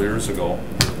up a couple of years ago.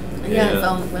 Yeah, I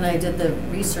found when I did the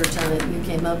research on it, you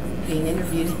came up being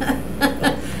interviewed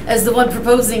as the one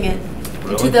proposing it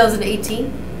in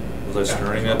 2018. Was I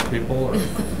staring at people? Or,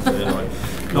 anyway.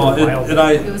 No,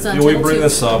 It was on we Channel bring 2.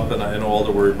 this up, and I know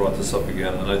Alderweary brought this up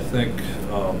again, and I think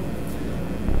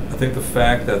the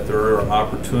fact that there are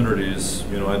opportunities,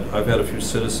 you know, I've had a few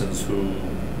citizens who,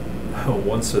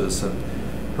 one citizen,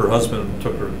 her husband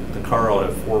took the car out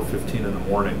at 4:15 in the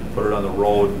morning, put it on the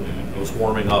road, it was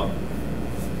warming up,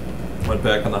 went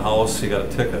back in the house, he got a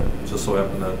ticket, just so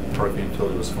happened that parking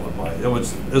utility was coming by. It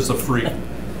was a freak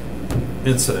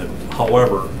incident.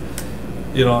 However,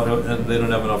 you know, and they don't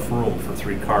have enough room for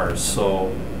 3 cars,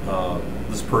 so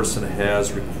this person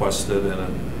has requested, and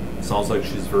it sounds like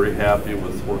she's very happy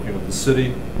with working with the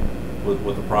city,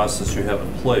 with the process you have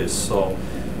in place. So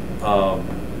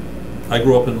I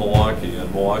grew up in Milwaukee, and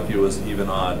Milwaukee was even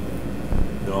odd.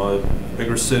 You know, a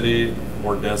bigger city,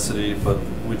 more density, but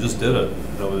we just did it.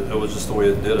 It was just the way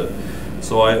it did it.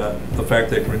 So the fact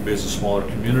that Green Bay is a smaller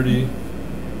community,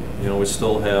 you know, we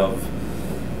still have,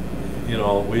 you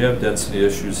know, we have density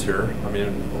issues here. I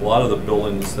mean, a lot of the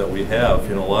buildings that we have,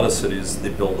 you know, a lot of cities, they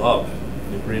build up.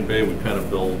 In Green Bay, we kind of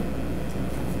build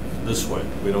this way.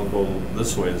 We don't go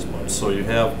this way as much. So you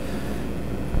have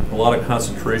a lot of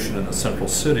concentration in the central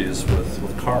cities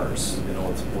with cars, you know,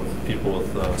 with people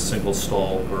with single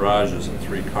stall garages and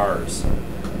 3 cars,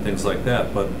 things like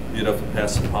that. But you'd have to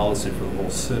pass a policy for the whole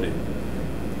city.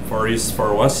 Far east,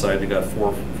 far west side, you got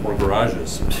four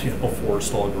garages, you know, 4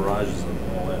 stall garages and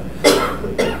all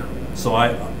that. So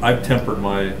I've tempered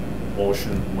my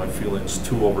motion, my feelings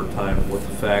too over time with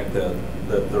the fact that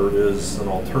there is an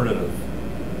alternative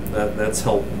that's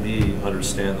helped me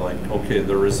understand, like, okay,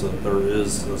 there is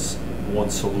this one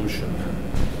solution.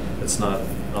 It's not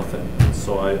nothing.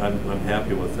 So I'm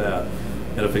happy with that.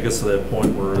 And if it gets to that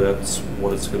point where that's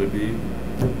what it's going to be,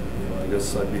 I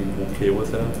guess I'd be okay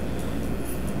with that.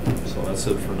 So that's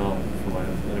it for now.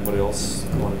 Anybody else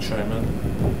want to chime in?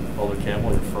 Alder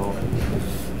Campbell, you're frowning.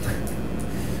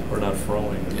 Or not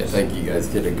frowning. I think you guys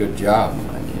did a good job.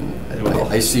 I mean,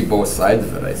 I see both sides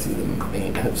of it. I see the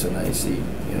maintenance, and I see,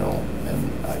 and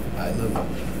I live,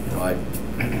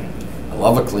 I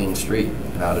love a clean street,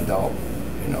 not a doubt,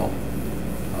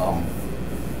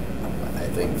 I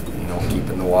think,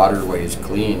 keeping the waterways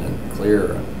clean and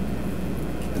clear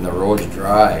and the roads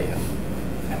dry, and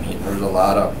I mean, there's a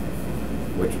lot of,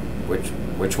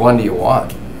 which one do you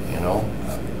want,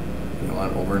 You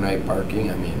want overnight parking?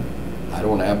 I mean, I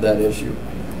don't have that issue,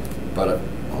 but a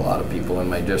lot of people in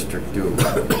my district do.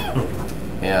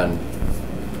 And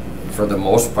for the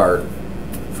most part,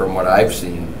 from what I've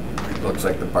seen, it looks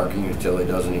like the parking utility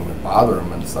doesn't even bother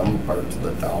them in some parts of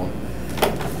the town.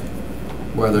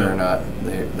 Whether or not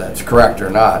that's correct or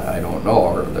not, I don't know,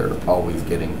 or they're always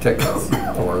getting tickets,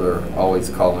 or they're always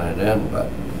calling it in, but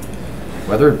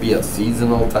whether it be a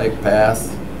seasonal type pass,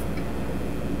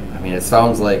 I mean, it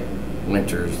sounds like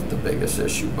winter's the biggest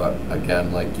issue, but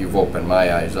again, like, you've opened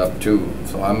my eyes up too,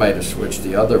 so I might have switched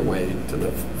the other way to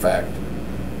the fact,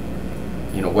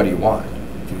 what do you want?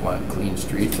 Do you want clean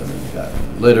streets? I mean, you got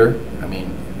litter. I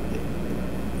mean,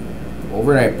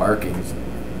 overnight parking's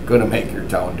gonna make your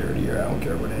town dirtier. I don't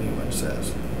care what anyone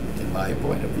says, in my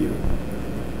point of view.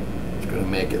 It's gonna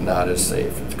make it not as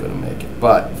safe. It's gonna make it,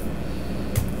 but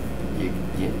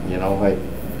like,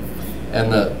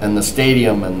 and the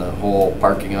stadium and the whole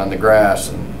parking on the grass,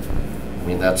 and I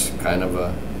mean, that's kind of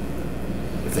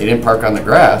if they didn't park on the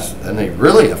grass, then they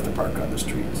really have to park on the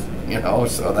streets,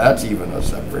 so that's even a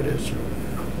separate issue.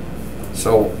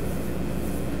 So,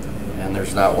 and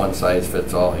there's not one size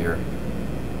fits all here.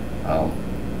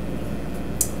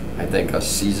 I think a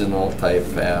seasonal type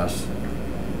pass,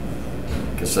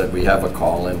 like I said, we have a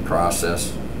call-in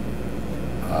process.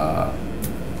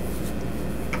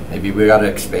 Maybe we got to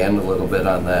expand a little bit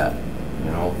on that,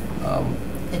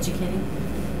 Educating?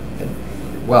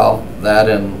 Well, that,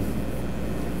 and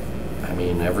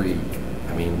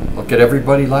look at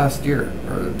everybody last year,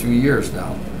 or 2 years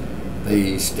now.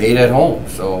 They stayed at home,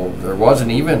 so there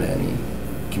wasn't even any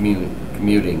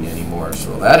commuting anymore.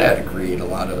 So that had to create a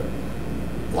lot of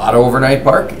overnight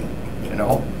parking,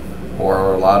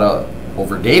 or a lot of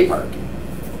overday parking,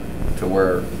 to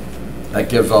where that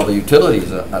gives all the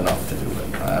utilities enough to do it.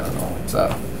 I don't know. It's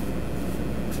a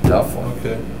tough one.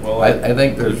 Okay. Well, I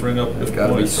think there's got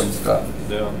to be points. some stuff.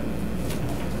 Yeah.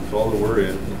 With all the worry,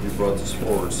 you brought this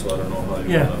forward, so I don't know how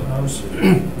you want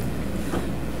to.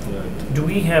 Do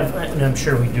we have, and I'm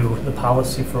sure we do, the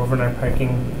policy for overnight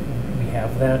parking? We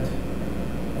have that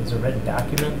as a written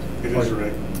document? It is a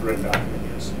written document,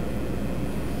 yes.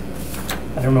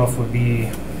 I don't know if it would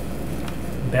be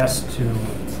best to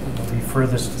refer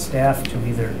this to staff to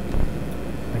either,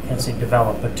 I can't say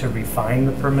develop, but to refine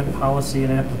the permit policy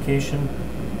and application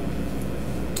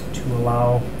to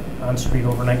allow on-street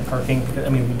overnight parking. I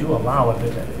mean, we do allow it,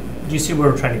 but do you see where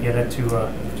we're trying to get it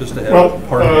to? Just to have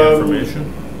part of the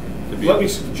information? Let me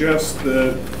suggest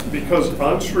that because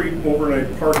on-street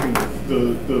overnight parking,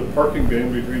 the parking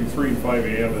ban between 3 and 5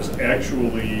 a.m. is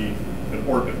actually an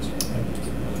ordinance.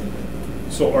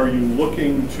 So are you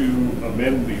looking to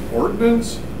amend the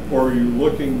ordinance, or are you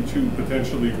looking to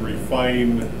potentially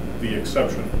refine the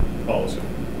exception policy?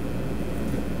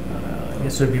 I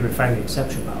guess it would be refine the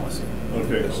exception policy.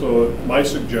 Okay, so my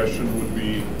suggestion would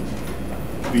be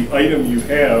the item you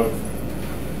have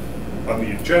on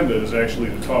the agenda is actually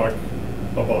to talk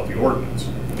about the ordinance.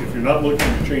 If you're not looking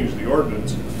to change the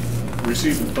ordinance,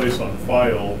 receive and place on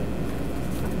file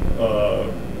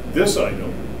this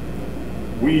item.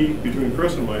 We, between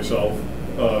Chris and myself,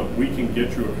 we can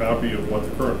get you a copy of what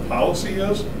the current policy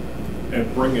is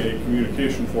and bring a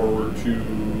communication forward to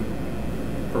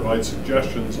provide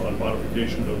suggestions on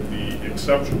modification of the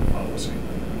exception policy.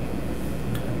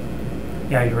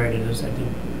 Yeah, you're right, it is. I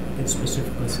did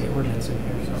specifically say ordinance in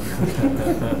here, so.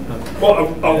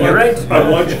 Well, You're right. I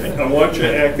want you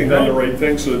acting on the right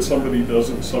thing so that somebody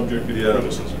doesn't subject to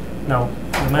criticism. No,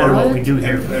 no matter what we do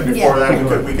here. And before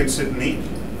that, we could sit and eat.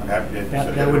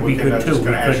 That would be good too. We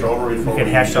could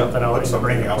hash something out and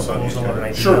bring a proposal or an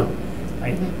idea. Sure.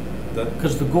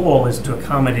 Because the goal is to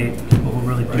accommodate people who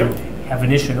really do have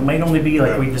an issue. It might only be,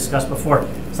 like we discussed before,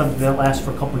 something that lasts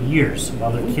for a couple of years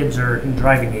while their kids are in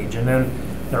driving age, and then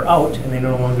they're out and they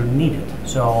no longer need it.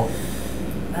 So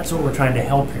that's what we're trying to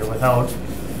help here without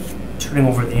turning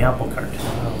over the apple cart.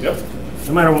 Yep.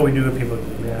 No matter what we do, people go,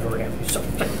 yeah, we're happy. So,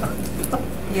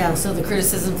 Yeah, so the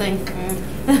criticism thing,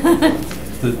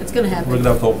 it's gonna happen. We're gonna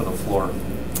have to open the floor.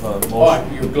 Oh,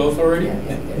 you're closed already?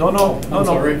 No. I'm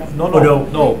sorry.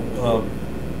 No.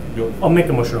 I'll make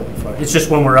a motion open floor. It's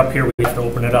just when we're up here, we have to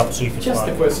open it up so you can Just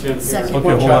talk. a question. Second. Okay,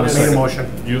 hold on a Make a second.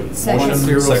 motion. Second.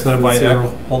 Motion, seconded by 070.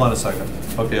 Eck. Hold on a second.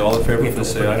 Okay, all in favor, We have to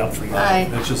please open say it aye. up for you. Aye.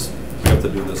 It's just, we have to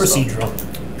do this. stuff. Procedural.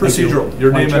 Procedural.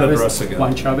 Your name and address again.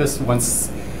 Juan Chavez,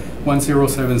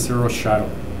 1070 Shadow.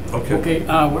 Okay. Okay,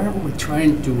 where are we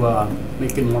trying to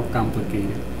make it more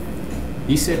complicated?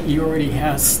 He said he already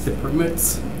has the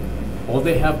permits. All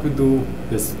they have to do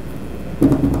is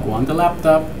go on the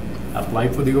laptop, apply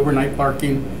for the overnight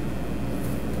parking,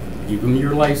 give them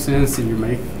your license and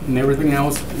and everything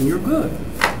else, and you're good.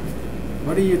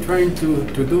 What are you trying to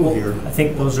do Well, here? I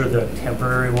think those are the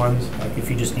temporary ones, like if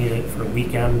you just need it for a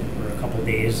weekend or a couple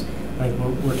days. I think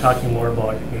we're talking more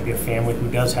about maybe a family who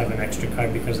does have an extra car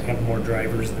because they have more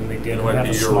drivers than they did, It who might have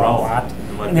be a small year-round. lot, It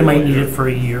might and be they might all need year. it for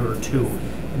a year or two.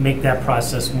 And make that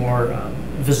process more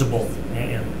visible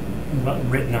and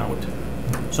written out.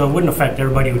 So it wouldn't affect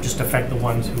everybody, it would just affect the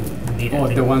ones who need it. Oh,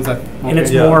 the ones that... And it's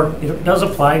okay. Yeah. more, it does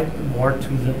apply more to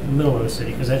the middle of the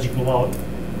city, because as you go out,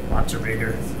 lots are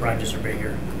bigger, garages are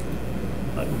bigger.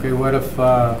 But Okay, what if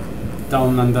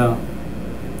down in the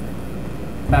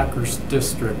Packers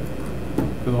district,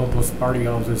 with all those party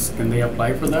houses, can they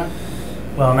apply for that?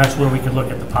 Well, and that's where we could look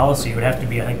at the policy. It would have to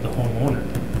be, I think, the homeowner,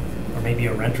 or maybe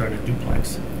a renter in a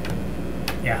duplex.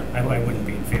 Yeah, I wouldn't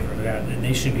be in favor of that.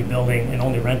 They should be building and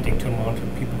only renting to amount of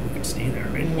people who can stay there,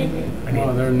 right? I Well,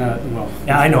 mean, they're not, well...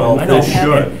 yeah, I know, Well, I know. they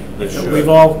should. They should. We've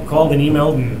all called and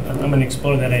emailed, and I'm gonna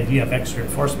explore that idea of extra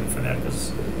enforcement for that, because,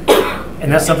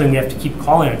 and that's something we have to keep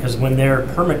calling it, because when their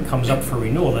permit comes up for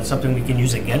renewal, that's something we can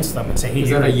use against them and say, hey, Is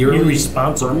you're that a yearly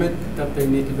irresponsible. permit that they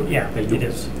need to do? Yeah, They it do.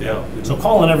 is. Yeah. So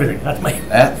call on everything, that's my,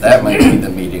 That might be the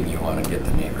meeting you want to get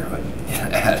the neighborhood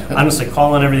at. honestly,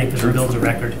 call on everything, because it builds a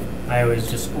record. I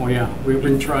always just, Oh, yeah, we've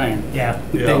been trying. yeah.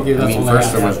 Thank you, I that's mean, all I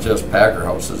first it have. was just Packer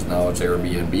houses, now it's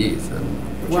Airbnbs,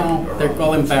 and Well, they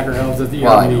call them Packer houses, the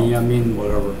Well, I Army, know. I mean,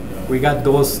 Whatever. we got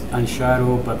those on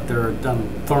Shadow, but they're down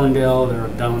Thorndale, they're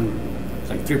down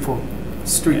like 3 or 4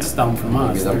 streets down from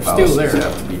maybe us. them They're still policies there.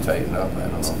 have to be tightened up, I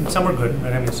don't know. Some are good, and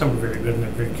I mean, some are very good, and they're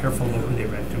very careful about who they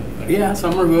rent to. but- Yeah,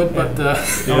 some are good, but No,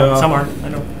 Yeah. some aren't, I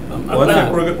know. Well, I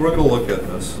think we're gonna look at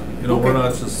this. You know, we're Okay.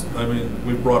 not just, I mean,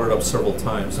 we've brought it up several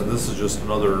times, and this is just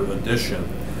another addition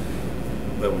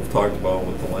that we've talked about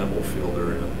with the Lambeau Field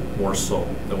area, more so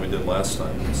than we did last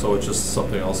time. So it's just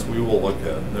something else we will look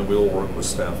at, and we will work with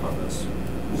staff on this.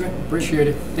 Okay, appreciate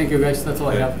it. Thank you, guys, that's all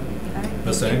I Okay. have.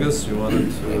 Ms. Angus, you wanted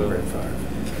And to, Brett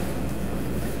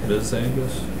Favre. Ms.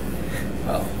 Angus?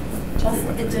 Well, Just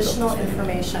additional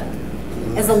information.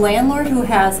 As a landlord who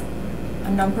has a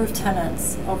number of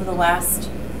tenants over the last,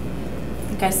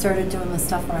 I think I started doing this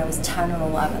stuff when I was 10 or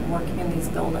 11, working in these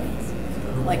buildings.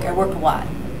 Like, I work a lot.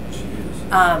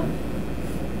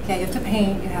 Yeah, you have to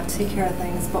paint, you have to take care of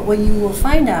things, but what you will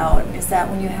find out is that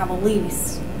when you have a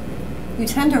lease, you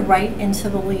tend to write into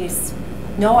the lease,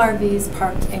 no RVs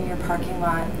parked in your parking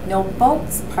lot, no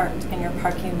boats parked in your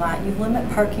parking lot. You limit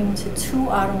parking to 2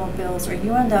 automobiles, or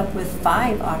you end up with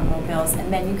 5 automobiles,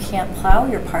 and then you can't plow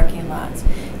your parking lots.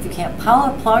 If you can't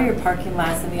plow your parking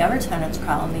lots, then the other tenants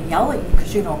call and they yell at you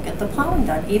because you don't get the plowing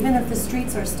done, even if the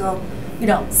streets are still,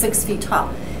 6 feet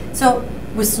tall. So,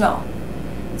 with snow.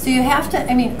 So you have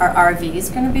to, I mean, are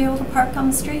RVs going to be able to park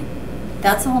on the street?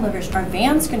 That's a whole other issue. Are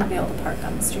vans going to be able to park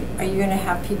on the street? Are you going to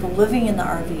have people living in the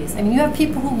RVs? I mean, you have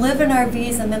people who live in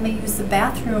RVs and then they use the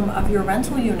bathroom of your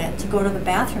rental unit to go to the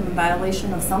bathroom in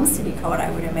violation of some city code,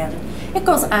 I would imagine. It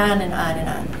goes on and on and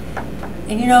on.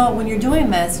 And when you're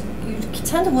doing this, you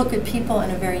tend to look at people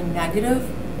in a very negative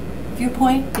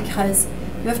viewpoint because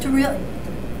you have to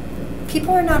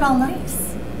people are not all nice.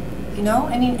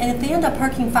 I mean, and if they end up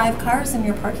parking 5 cars in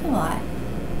your parking lot,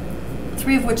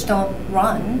 3 of which don't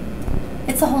run,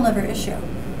 it's a whole other issue.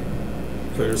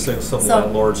 So you're saying some So-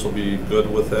 landlords will be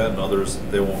good with that and others,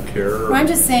 they won't care? or- Well, I'm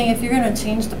just saying, if you're going to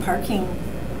change the parking,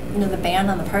 the ban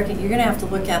on the parking, you're going to have to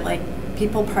look at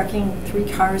people parking 3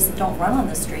 cars that don't run on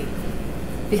the street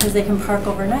because they can park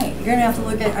overnight. You're going to have to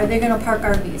look at, are they going to park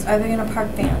RVs? Are they going to park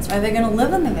vans? Are they going to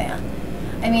live in the van?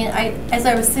 I mean, as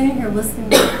I was sitting here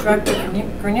listening to Director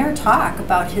Grenier talk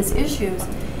about his issues,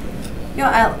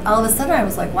 all of a sudden I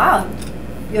was like, wow,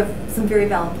 you have some very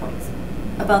valid points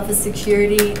about the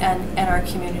security and our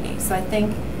community. So I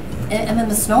think, and then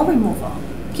the snow removal.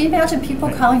 Can you imagine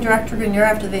people calling Director Grenier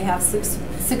after they have 6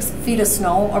 feet of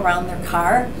snow around their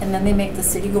car, and then they make the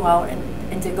city go out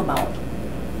and dig them out?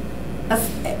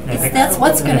 That's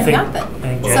what's going to happen. I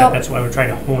think, So- Janet, that's why we're trying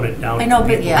to hone it down. I know, to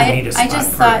but people who need a I spot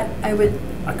just for thought I would,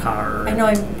 a car. I know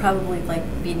I'm probably like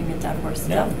beating a dead horse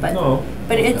Yeah, stuff, but, no,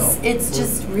 but it's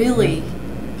just really,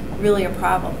 really a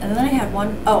problem. And then I had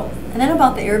and then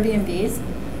about the Airbnbs,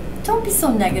 don't be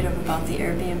so negative about the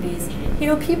Airbnbs. You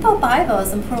know, people buy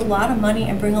those and put a lot of money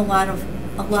and bring a lot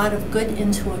of good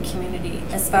into a community.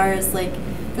 As far as like,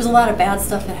 there's a lot of bad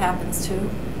stuff that happens too,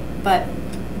 but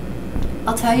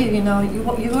I'll tell you, you know, you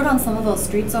go down some of those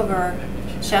streets over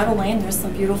Shadow Lane. There's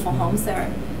some beautiful homes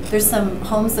there. There's some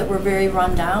homes that were very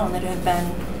run down that have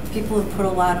been, people have put a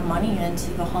lot of money into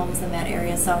the homes in that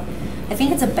area. So I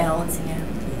think it's a balancing act.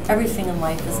 Everything in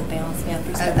life is a balancing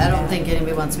act. I don't think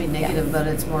anybody wants to be negative, but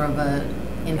it's more of a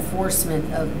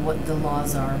enforcement of what the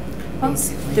laws are,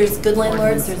 basically. There's good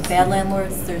landlords, there's bad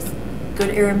landlords, there's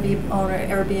good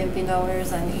Airbnb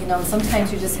owners, and you know,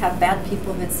 sometimes you just have bad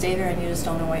people that stay there and you just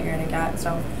don't know what you're gonna get,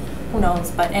 so who knows.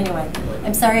 But anyway,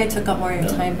 I'm sorry I took up more of your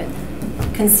time, but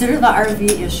consider the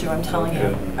RV issue, I'm telling you.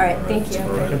 All right, thank you. All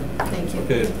right. Thank you.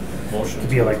 Okay, motion. It'd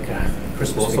be like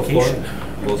Christmas Close the floor. vacation.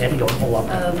 Close the Eddie, don't pull up.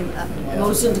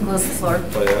 Motion to close the floor.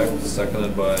 By Act,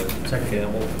 seconded by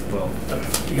Campbell. Well,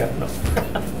 You got no.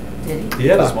 Did he? he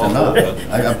had his mouth Enough.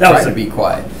 open. I'm That trying was to it. be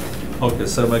quiet. Okay,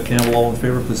 seconded by Campbell. All in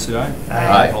favor, please say aye.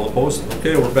 Aye. All opposed?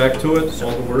 Okay, we're back to it. All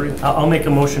the worry. I'll make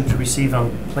a motion to receive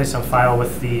and place on file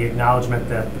with the acknowledgement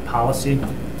that the policy,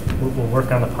 we'll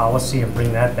work on the policy and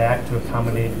bring that back to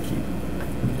accommodate.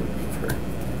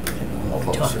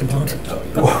 We talked about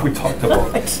it. We talked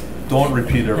about it. Don't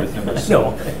repeat everything we said.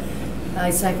 No. I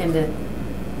second it.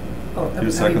 Oh, are You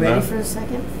we second ready that? for a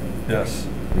second? Yes.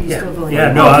 Are you still going?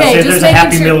 Yeah, no, I would Okay, say just there's a making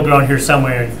happy sure- middle ground here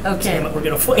somewhere. and Okay. damn it, we're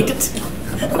gonna find it.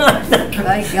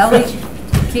 By golly,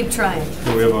 keep trying.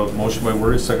 Okay, we have a motion by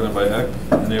Worry, seconded by Eck.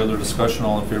 Any other discussion?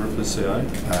 All in favor, please say aye.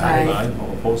 Aye.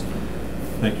 All opposed?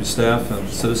 Thank you, staff and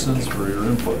citizens, for your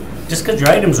input. Just because your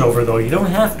item's over, though, you don't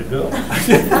have to go.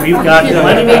 We've got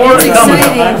plenty more It's coming.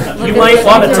 exciting. You Look might at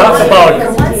want to the- talk about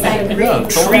Yeah,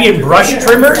 tree and brush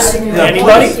trimmers.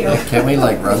 Anybody? Can we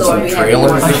like run some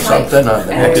trailers or something on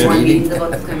the next meeting?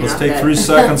 Let's take 3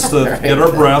 seconds to get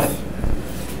our breath.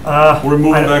 We're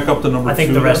moving back up to number 2. I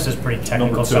think the rest is pretty Number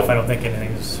technical 2. stuff. I don't think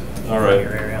anything's All in right.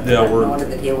 your area. Yeah, we're, Under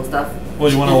the table stuff.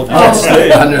 well, you want to Oh.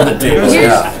 stay. Under the table,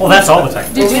 yeah. Well, that's all the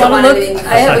time. Did you Don't want to want look? anything-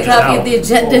 I have a Not just copy now. of the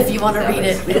agenda if you want to read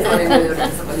We just want to it.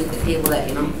 remove somebody at the table that,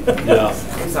 you know. Yeah.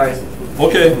 I'm sorry.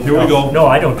 Okay, here we go. No,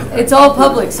 I don't do that. It's all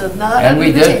public, so not And we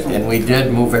under the did, table. and we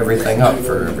did move everything up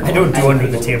for everyone. I don't do under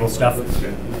the table stuff.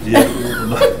 Yeah.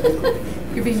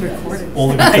 You're being recorded.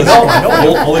 Only I because, know, I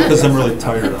know. only because I'm really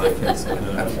tired and I can't.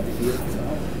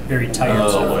 Very tired.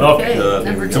 Oh, my Okay. God.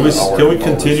 number Can we, 2. can we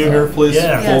continue here, please?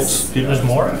 Yeah. Yes. Folks, There's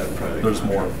more? There's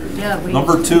more. Yeah, we.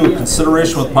 Number 2,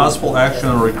 consideration with possible action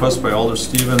on a request by Alder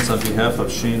Stevens on behalf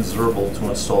of Shane Zerbal to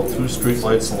install 2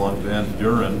 streetlights along Van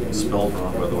Buren, spelled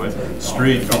wrong by the way,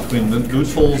 street between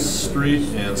Neutral Street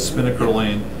and Spinnaker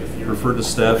Lane, referred to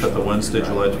staff at the Wednesday,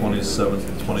 July 27th,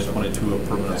 2022 of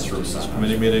Permanent Services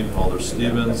Committee meeting. Alder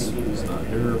Stevens is not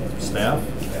here. Staff?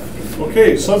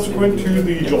 Okay, subsequent to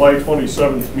the July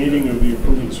 27th meeting of the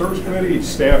Improvement Service Committee,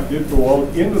 staff did go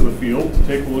out into the field to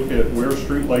take a look at where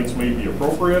streetlights may be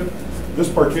appropriate. This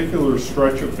particular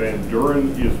stretch of Van Buren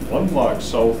is 1 block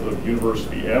south of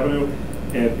University Avenue,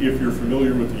 and if you're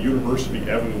familiar with the University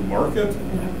Avenue Market,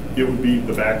 it would be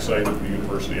the backside of the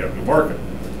University Avenue Market.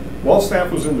 While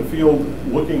staff was in the field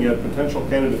looking at potential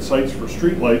candidate sites for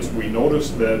streetlights, we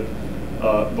noticed that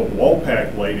the wall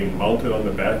pack lighting mounted on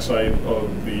the backside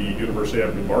of the University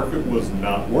Avenue Market was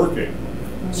not working.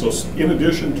 So in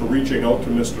addition to reaching out to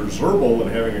Mr. Zerbal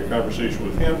and having a conversation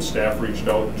with him, staff reached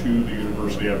out to the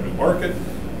University Avenue Market.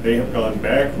 They have gone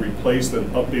back, replaced and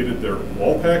updated their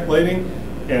wall pack lighting,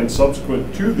 and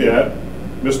subsequent to that,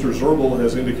 Mr. Zerbal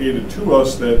has indicated to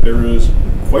us that there is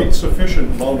quite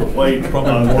sufficient amount of light Probably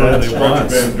on more that than he stretch of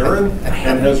wants. Van Buren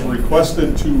and has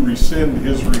requested to rescind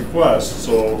his request.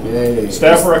 So Yay.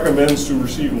 staff recommends to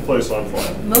receive and place on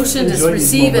file. Motion to Enjoy these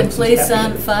receive and moments. place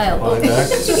on file.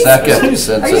 Second, since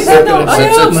Are you it's, done? No, I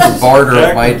since am. it's the border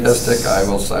of my district, I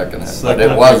will second it. But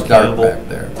Second it was by dark Campbell. back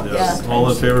there. Yes. Yeah. All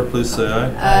in favor, please say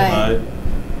aye. Aye.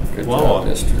 Good Wow. job,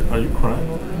 mister. Are you crying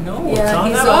over there? No, Yeah, it's not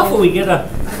he's that all- awful. We get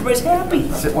everybody's happy.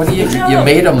 What do you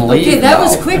made them leave Okay, that now.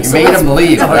 was quick, You so made let's them move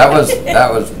leave. on.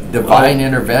 That was divine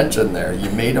intervention there. You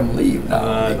made them leave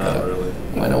now. They Not could've really.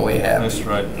 Went away happy. That's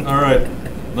right. All right.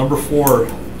 Number 4,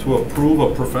 to approve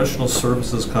a professional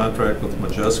services contract with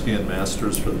Majeski and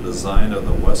Masters for the design of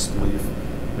the West Leaf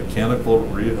mechanical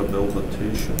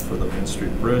rehabilitation for the Main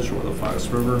Street Bridge over the Fox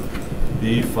River.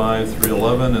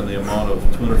 B5311 in the amount of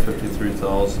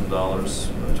 $253,000,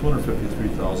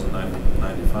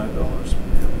 $253,095.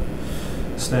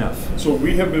 Staff. So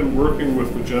we have been working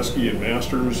with Majeski and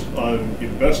Masters on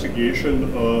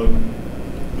investigation on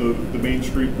the Main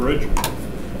Street Bridge.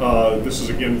 This is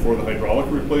again for the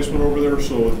hydraulic replacement over there.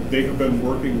 So they have been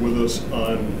working with us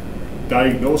on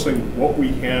diagnosing what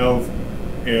we have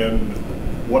and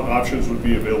what options would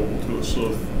be available to us.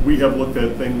 So we have looked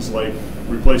at things like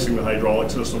replacing the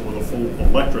hydraulic system with a full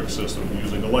electric system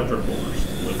using electric motors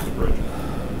to lift the bridge.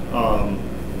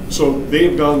 So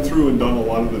they've gone through and done a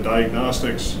lot of the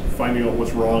diagnostics, finding out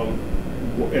what's wrong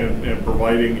and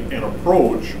providing an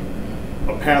approach,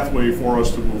 a pathway for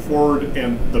us to move forward.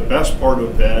 And the best part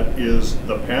of that is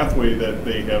the pathway that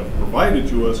they have provided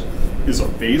to us is a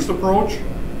phased approach.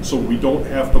 So we don't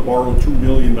have to borrow $2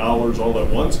 million all at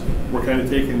once. We're kind of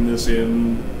taking this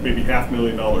in maybe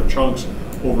 $500,000 chunks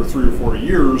over 3 or 4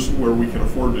 years where we can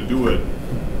afford to do it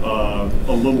a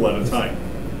little at a time.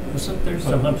 Wasn't there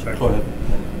some, I'm sorry. Go ahead.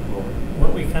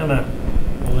 Weren't we kind of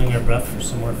holding our breath for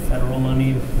some more federal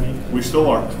money, right? We still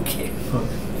are. Okay.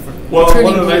 Well,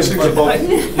 one of the nice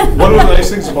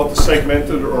things about the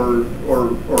segmented or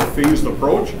phased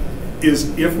approach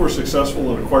is if we're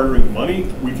successful in acquiring money,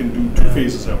 we can do 2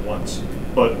 phases at once.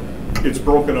 But it's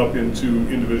broken up into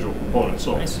individual components.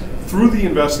 So through the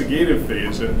investigative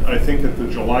phase, and I think at the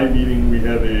July meeting we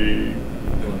had an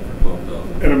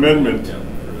amendment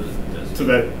to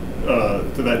that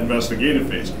investigative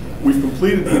phase. We've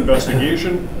completed the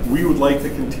investigation. We would like to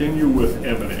continue with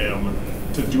M&M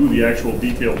to do the actual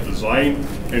detailed design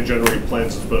and generate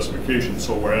plans and specifications.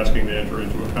 So we're asking to enter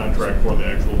into a contract for the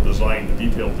actual design, the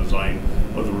detailed design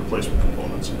of the replacement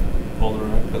components. Alder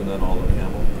Eck and then Alder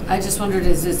Campbell. I just wondered,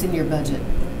 is this in your budget?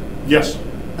 Yes.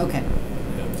 Okay.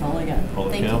 That's all I got. Alder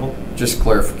Thank Campbell. you. Just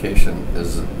clarification,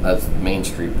 that's Main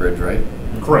Street Bridge, right?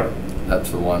 Correct.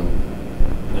 That's the one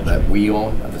that we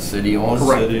own, that the city owns?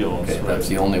 Correct. City owns, Okay, right. that's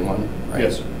the only one, right?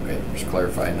 Yes. Okay, just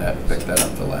clarifying that, picked that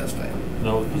up the last time.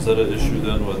 No, is that an issue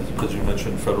then with, because you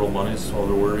mentioned federal monies,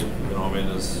 Alder Wery? You know, I mean,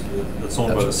 it's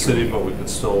owned by the city, but we could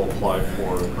still apply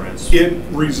for grants. It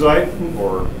resides,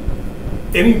 or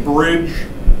any bridge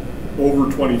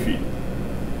over 20 feet.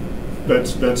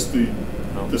 That's the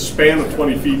span of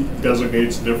 20 feet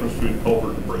designates the difference between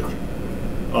culvert and bridge.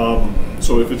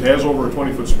 So if it has over a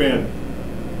 20-foot span,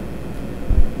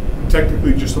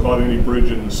 technically just about any bridge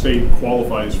in the state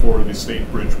qualifies for the state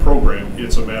bridge program.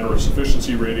 It's a matter of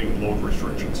sufficiency rating, load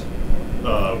restrictions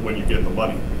when you get the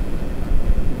money.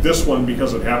 This one,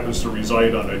 because it happens to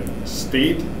reside on a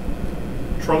state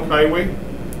trunk highway,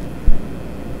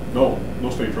 no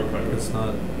state trunk highway. it's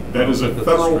not. That is a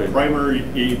federal primary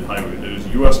aid highway. That is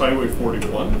US Highway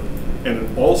 41. And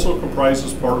it also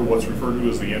comprises part of what's referred to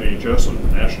as the NHS, or the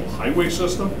National Highway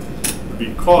System,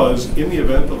 because in the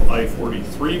event of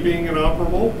I-43 being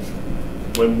inoperable,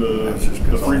 when the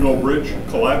Freeville Bridge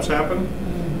collapse happened,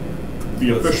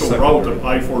 the official route of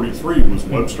I-43 was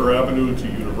Webster Avenue to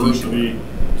University,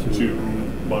 to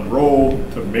Monroe,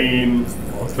 to Maine,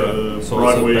 to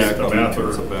Broadway, to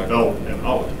Mather, Belt, and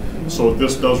out. So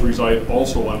this does reside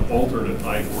also on alternate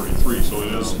I-43. So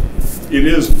it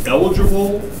is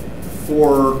eligible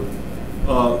for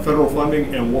federal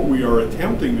funding, and what we are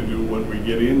attempting to do when we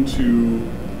get into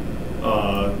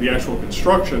the actual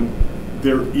construction,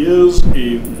 there is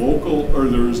a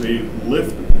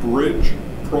lift bridge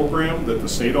program that the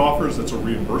state offers. That's a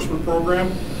reimbursement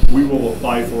program. We will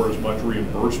apply for as much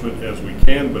reimbursement as we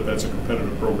can, but that's a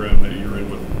competitive program that you're in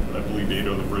with, I believe, 8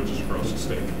 other bridges across the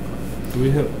state. Do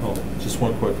we have, just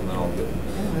one quick and then I'll get,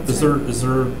 is there, you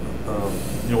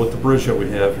know, with the bridge that we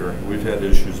have here, we've had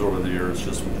issues over the years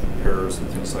just with repairs and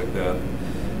things like that.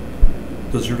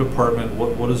 Does your department,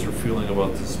 what is your feeling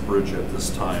about this bridge at this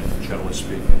time, generally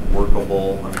speaking?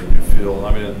 Workable? I mean, you feel,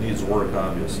 I mean, it needs work,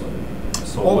 obviously.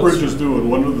 So all bridges do, and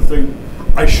one of the things,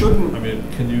 I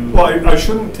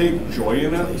shouldn't take joy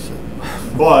in it,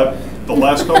 but the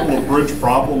last couple of bridge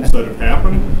problems that have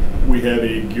happened, we had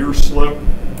a gear slip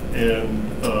and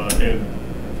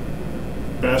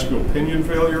vascular pinion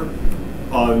failure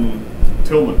on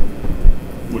Tillman,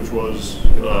 which was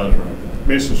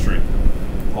Mason Street.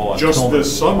 Just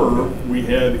this summer, we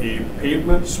had a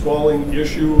pavement swelling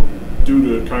issue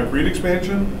due to concrete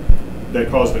expansion that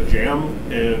caused a jam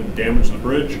and damaged the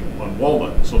bridge on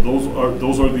Walnut. So those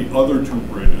are the other 2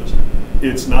 bridges.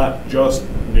 It's not just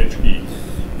Nitschke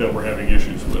that we're having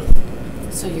issues with.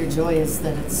 So your joy is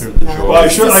that it's not. Well, I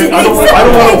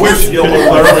don't want to wish guilt to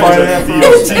clarify that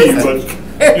DOT, but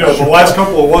you know, the last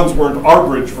couple of ones weren't our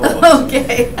bridge for once.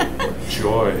 Okay.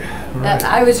 Joy.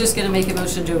 I was just going to make a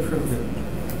motion to approve.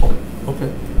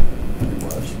 Okay.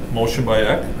 Motion by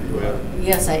Eck. Do we have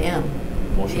Yes, I am.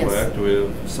 motion by Yes. Eck? Do we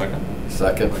have a second?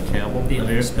 Second. By Campbell.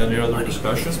 Any other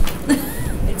discussion?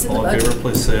 It's in the All in budget. favor,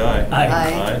 please say aye.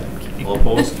 Aye. Aye. All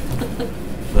opposed?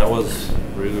 That was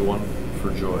really one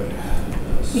for joy.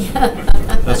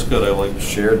 Yes. That's good. I like.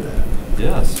 Shared that.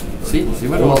 Yes. See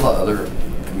what all the other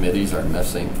committees are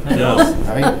missing? Yes.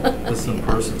 Right? This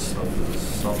in-person stuff is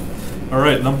something. All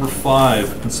right, number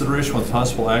 5, consideration with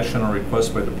possible action on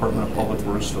request by Department of Public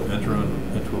Works to enter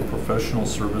into a professional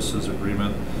services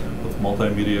agreement with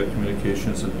Multimedia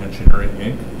Communications and Engineering,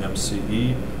 Inc.,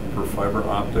 MCE, for fiber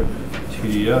optic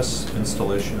TDS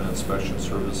installation and inspection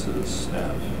services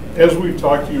staff. As we've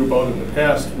talked to you about in the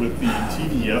past with the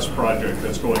TDS project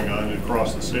that's going on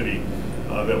across the city,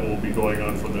 that will be going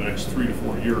on for the next 3 to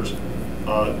 4 years,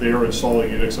 they are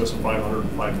installing in excess of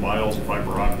 505 miles of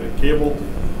fiber optic cable.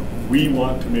 We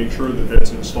want to make sure that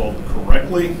that's installed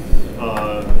correctly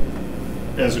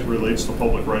as it relates to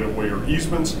public right-of-way or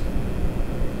easements.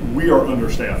 We are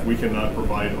understaffed. We cannot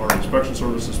provide our inspection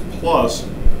services plus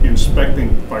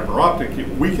inspecting fiber optic.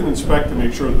 We can inspect to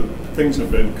make sure that things have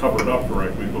been covered up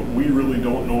correctly, but we really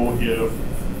don't know if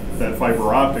that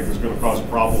fiber optic is going to cause a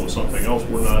problem with something else.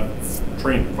 We're not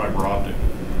trained in fiber optic.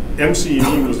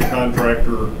 MCE was the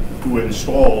contractor who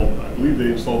installed, I believe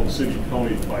they installed the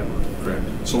city-county fiber. Correct.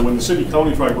 So when the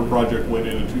city-county fiber project went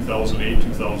in 2008,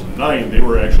 2009, they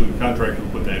were actually the contractor who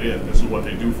put that in. This is what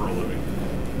they do for a living.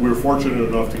 We were fortunate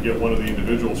enough to get one of the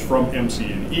individuals from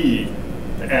MC&E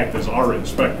to act as our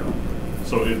inspector.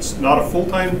 So it's not a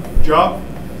full-time job,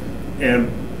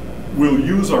 and we'll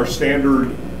use our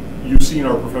standard, you've seen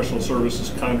our professional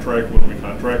services contract when we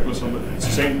contract with somebody. It's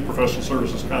the same professional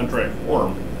services contract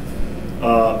form.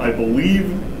 I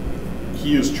believe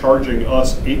he is charging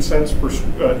us 8 cents per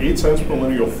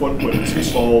lineal foot when it's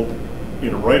installed in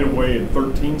a right-of-way and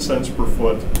 13 cents per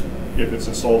foot if it's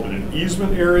installed in an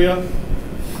easement area.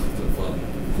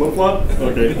 Flip-flop?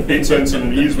 Okay, 8 cents in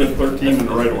an easement, 13 in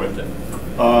the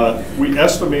right-of-way. We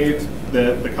estimate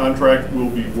that the contract will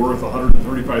be worth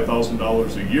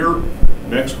 $135,000 a year.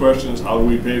 Next question is, how do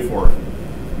we pay for it?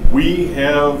 We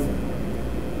have,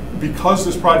 because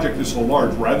this project is so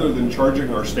large, rather than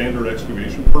charging our standard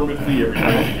excavation permit fee every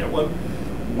time we get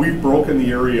one, we've broken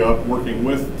the area up working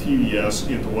with TDS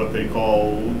into what they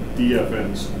call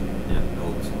DFNs. Yeah,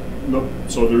 nodes. No,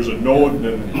 so there's a node and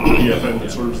then DFN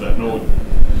that serves that node.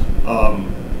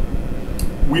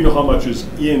 We know how much is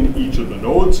in each of the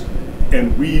nodes,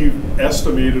 and we've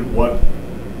estimated what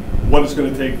it's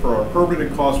going to take for our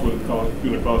permitting costs, what it's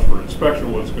going to cost for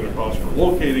inspection, what it's going to cost for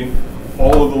locating,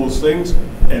 all of those things,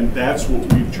 and that's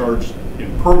what we've charged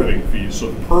in permitting fees.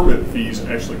 So the permit fees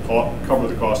actually cover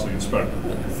the cost of the inspector.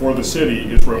 For the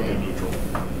city, it's revenue neutral.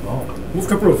 Oh. Move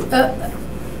to approve.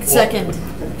 Second.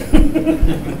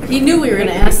 He knew we were going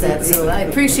to ask that, so I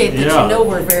appreciate that Yeah. you know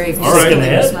we're very All right.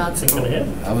 fiscally responsible.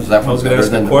 How was that I one was going to better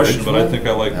ask than a the question, but I original? think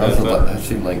I like That was that a lot- better. that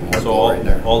seemed like more So right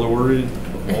there. all the worded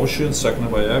motion,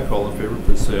 seconded by Eck. All in favor,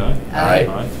 please say aye. Aye.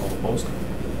 Aye. All opposed?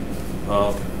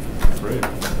 Great.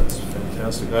 That's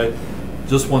fantastic.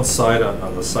 Just one side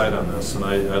on this, and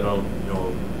I don't,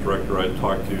 Director, I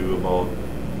talked to you about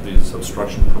these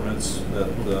obstruction permits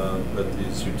that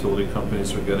these utility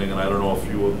companies are getting, and I don't know if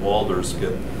you at Walders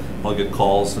I'll get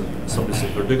calls and somebody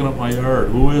says, they're digging up my yard,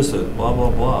 who is it, blah,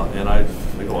 blah, blah, and I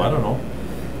go, I don't know.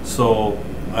 So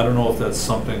I don't know if that's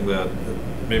something that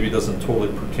maybe doesn't totally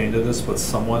pertain to this, but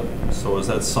somewhat. So is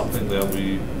that something that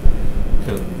we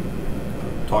can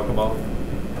talk about?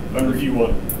 Under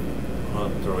E1.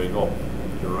 There we go.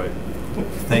 You're right.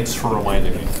 Thanks for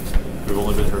reminding me. We've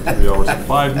only been here 3 hours and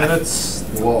 5 minutes.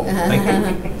 Whoa. Thank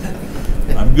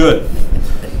you. I'm good.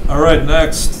 All right,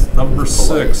 next, number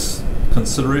 6.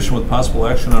 Consideration with possible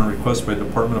action on request by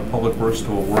Department of Public Works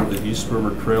to award the East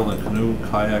River Trail and Canoe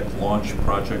Kayak Launch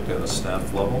Project at a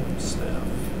staff level. Staff.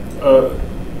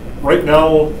 Right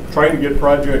now, trying to get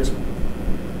projects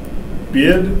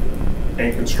bid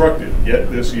and constructed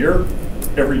yet this year,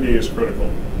 every day is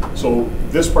critical. So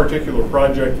this particular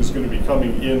project is going to be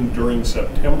coming in during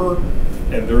September,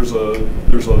 and there's a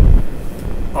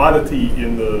oddity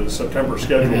in the September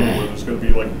schedule where there's going to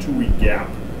be like a 2-week gap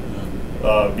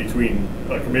between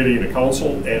a committee and a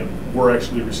council, and we're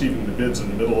actually receiving the bids in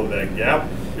the middle of that gap.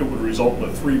 It would result in a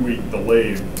 3-week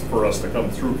delay for us to come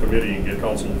through committee and get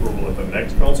council approval at the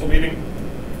next council meeting.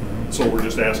 So we're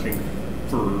just asking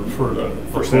for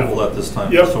approval at this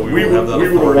time. Yep, So we will have that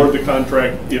would authority. award the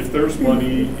contract if there's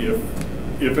money,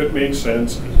 if it makes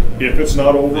sense, if it's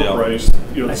not overpriced.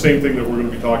 The same thing that we're going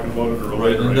to be talking about at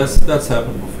earlier. Right, and that's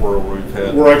happened before where we've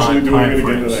had. We're actually doing time it again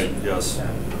frames. tonight. Yes.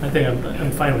 I think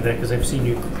I'm fine with that because I've seen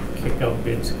you kick out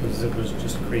bids because it was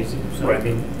just crazy. So I Right.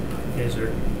 mean, guys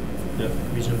are Yeah.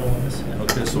 reasonable on this. Yeah.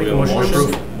 Okay, so we Make have a to motion.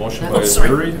 approve. Motion Oh, by sorry.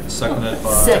 Leary, seconded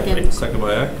by. Second. Second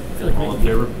by Eck. feel like All in we-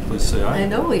 favor, please say aye. I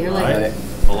know, you're like, Aye.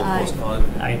 All Aye. opposed, aye.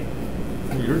 I,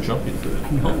 Oh, you're jumping through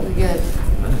it. really good.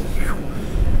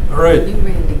 All right. You,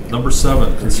 Randy. Number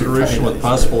 7, consideration with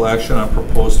possible action on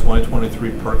proposed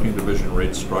 2023 parking division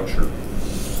rate structure.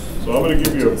 So I'm going to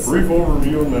give you a brief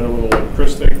overview, and then I'm going to let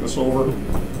Chris take this over.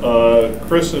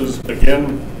 Chris has,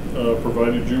 again,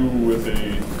 provided you with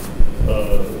a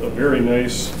very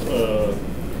nice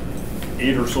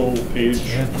 8 or so page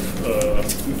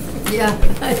Yeah,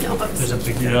 I know. there's a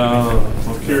big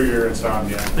Interior and sound,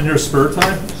 yeah. In your spare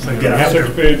time? So you have to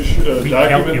 6-page document.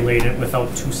 recalculate it without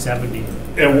 270.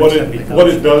 And what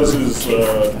it does is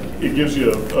it gives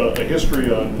you a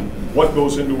history on what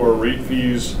goes into our rate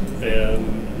fees and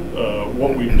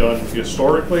what we've done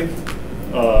historically.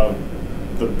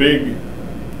 The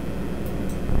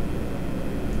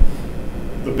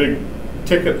big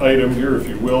ticket item here, if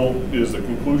you will, is the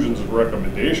conclusions and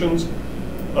recommendations.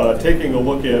 Taking a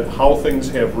look at how things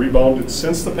have rebounded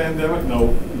since the pandemic.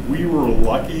 Now, we were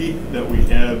lucky that we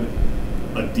had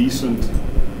a decent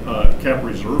cap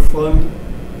reserve fund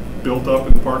built up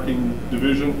in the parking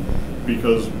division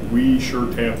because we sure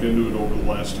tapped into it over the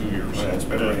last 2 years. Yeah, it's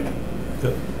been raining.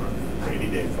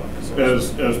 Rainy day fund.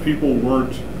 As people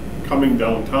weren't coming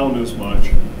downtown as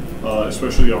much,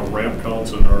 especially our ramp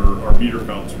counts and our meter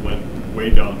counts went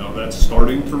way down. Now that's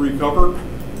starting to recover,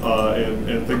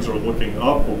 and things are looking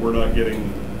up, but we're not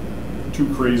getting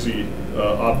too crazy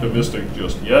optimistic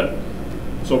just yet.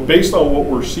 So based on what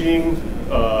we're seeing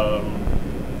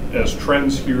as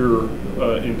trends here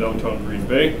in downtown Green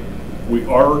Bay, we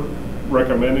are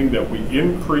recommending that we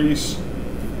increase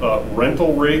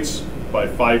rental rates by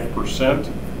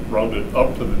 5%, rounded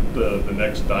up to the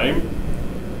next dime.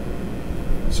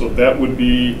 So that would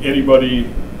be anybody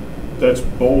that's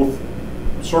both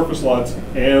surface lots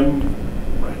and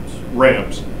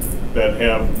ramps that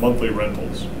have monthly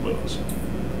rentals with us.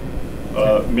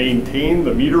 Maintain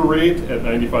the meter rate at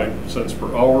 95 cents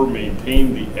per hour,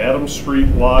 maintain the Adams Street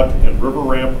lot and River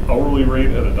Ramp hourly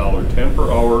rate at $1.10 per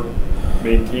hour,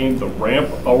 maintain the ramp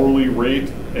hourly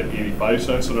rate at 85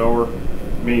 cents an hour,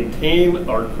 maintain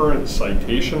our current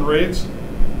citation rates,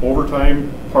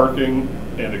 overtime, parking,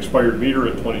 and expired meter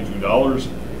at $22,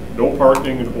 no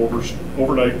parking and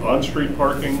overnight on-street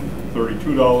parking,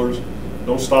 $32,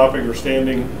 no stopping or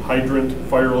standing hydrant,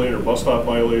 fire lane, or bus stop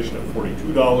violation at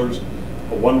 $42,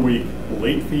 a 1-week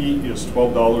late fee is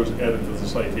 $12 added to the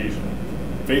citation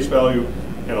face value,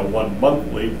 and a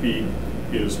 1-month late fee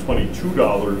is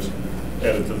 $22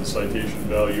 added to the citation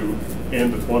value,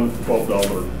 and the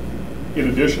 $12 in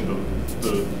addition to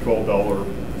the $12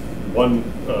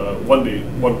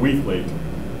 1 week late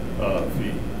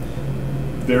fee.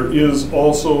 There is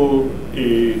also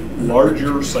a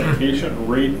larger citation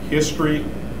rate history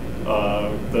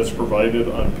that's provided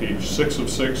on page 6 of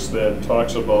 6 that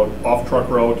talks about off-truck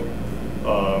route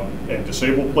and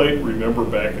disabled plate. Remember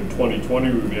back in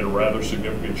 2020 we made a rather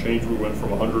significant change. We went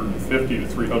from 150 to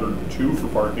 302 for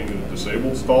parking in a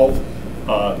disabled stall.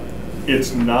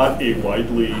 It's not a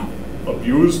widely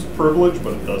abused privilege,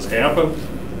 but it does happen.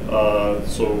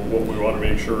 So what we want to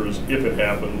make sure is if it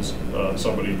happens,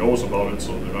 somebody knows about it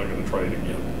so they're not going to try it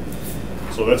again.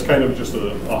 So that's kind of just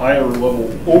a higher level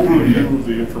overview of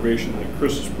the information that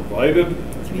Chris has provided.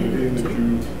 Anything that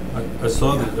you...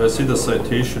 I see the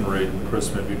citation rate,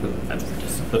 Chris, maybe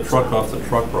because the truck off the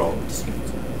truck route,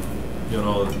 you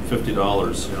know, $50,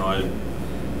 you know,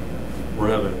 we're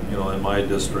having, you know, in my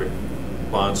district,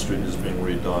 Bond Street is being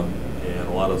redone, and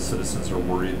a lot of citizens are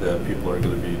worried that people are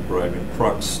going to be driving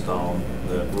trucks down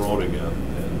that road again.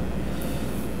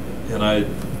 And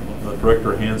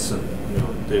Director Hanson, you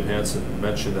know, Dave Hanson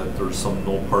mentioned that there's some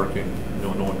no parking, you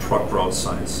know, no truck route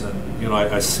signs, and you know,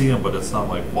 I see them, but it's not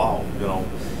like wow, you know.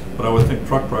 But I would think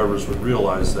truck drivers would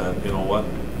realize that, you know what,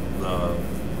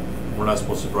 we're not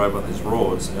supposed to drive on these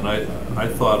roads. And I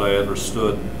thought I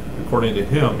understood, according to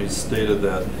him, he stated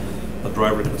that a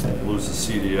driver could lose a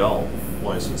CDL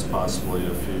license possibly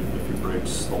if he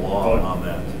breaks the law on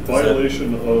that.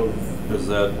 Violation is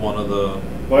that one of the...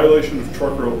 Violation of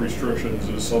truck route restrictions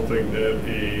is something that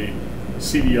a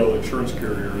CDL insurance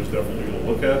carrier is definitely going to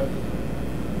look at.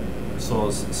 So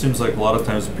it seems like a lot of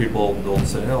times people, they'll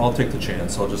say, hey, I'll take the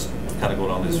chance. I'll just kind of go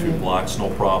down these few blocks, no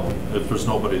problem. If there's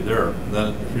nobody there,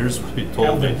 then here's what he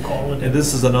told me. And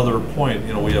this is another point.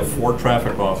 You know, we have 4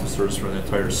 traffic officers for the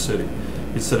entire city.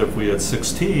 He said if we had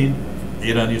 16,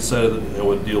 8 on each side of it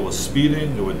would deal with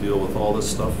speeding, it would deal with all this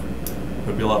stuff. It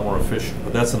would be a lot more efficient.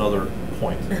 But that's another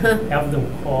point. Have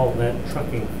them call that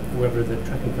trucking, whoever the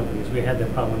trucking company is. We had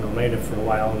that problem in Oneida for a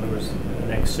while, and there was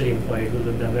an ex-city employee who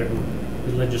lived down there who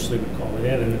religiously would call it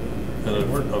in, and it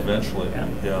worked. Eventually, yeah.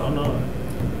 Oh, no.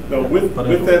 Now, with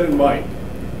that in mind,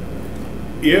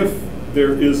 if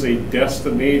there is a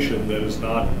destination that is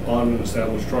not on an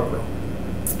established truck route,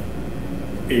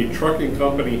 a trucking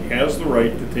company has the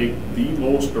right to take the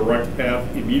most direct path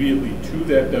immediately to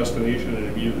that destination and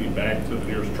immediately back to the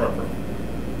nearest truck route.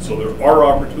 So there are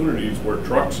opportunities where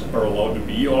trucks are allowed to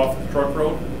be off the truck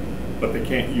route, but they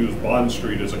can't use Bond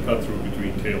Street as a cut through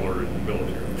between Taylor and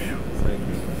Military. Thank you.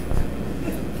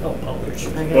 Oh, publish.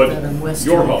 I got But that on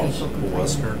Western. your house, people complaining.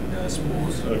 Western, I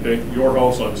suppose. okay, your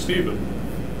house on Stephen,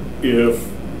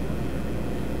 if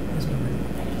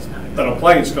an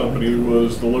appliance company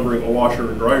was delivering a washer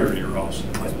and dryer to your house,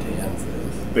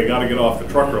 they got to get off the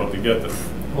truck route to get them.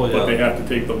 Oh, yeah. But they have to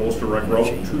take the most direct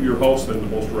route to your house, then the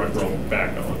most direct route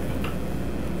back on.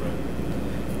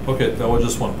 Okay, that was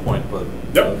just one point, but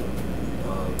Yep.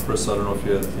 Chris, I don't know if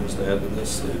you had things to add to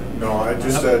this. No, I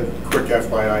just a quick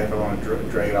FYI, I don't want to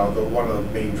drag it out. One of the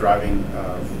main driving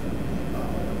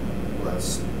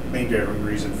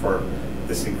reason for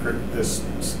this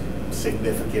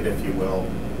significant, if you will,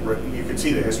 you can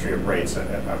see the history of rates that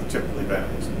have typically been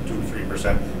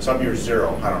 2-3%. Some years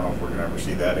 0. I don't know if we're going to ever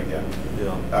see that again.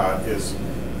 Yeah. Is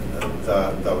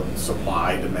the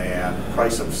supply, demand,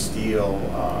 price of steel,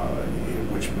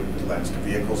 which lends to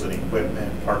vehicles and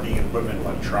equipment, parking equipment,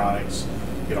 electronics.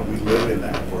 You know, we live in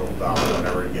that world now. We'll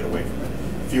never get away from it.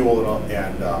 Fuel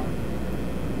and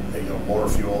motor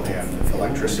fuel and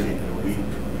electricity. We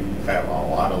have a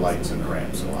lot of lights in the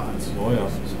ramps and lots. Oh, yeah.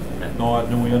 No,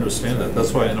 we understand that.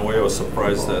 That's why, in a way, I was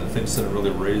surprised that things didn't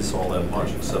really raise all that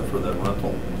much, except for that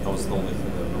rental. That was the only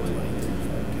thing that really.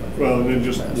 Well, and then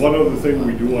just one other thing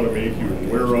we do want to make you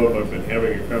aware of. I've been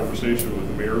having a conversation with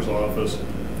the mayor's office.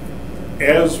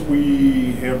 As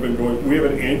we have been going, we have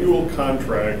an annual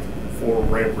contract for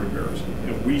ramp repairs,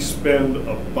 and we spend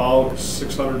about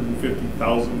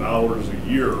 $650,000 a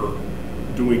year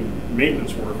doing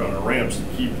maintenance work on our ramps to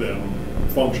keep them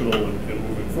functional and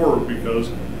moving forward,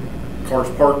 because cars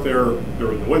park there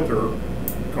during the winter,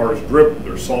 cars drip,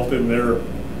 there's salt in there,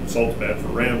 salt's bad for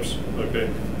ramps, okay?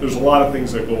 There's a lot of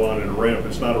things that go on in a ramp.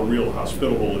 It's not a real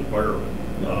hospitable environment.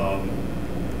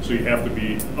 So you have to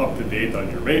be up to date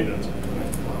on your maintenance.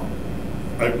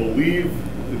 I believe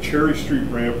the Cherry Street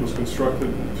ramp was constructed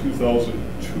in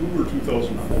 2002 or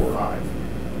 2004.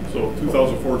 So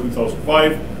 2004,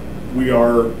 2005, we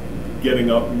are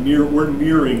getting up we're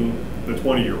nearing the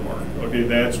 20-year mark. Okay,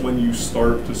 that's when you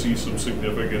start to see some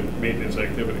significant maintenance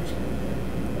activities.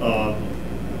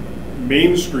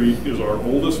 Main Street is our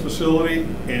oldest facility,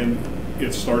 and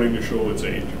it's starting to show its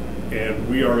age. And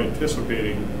we are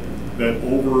anticipating that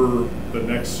over the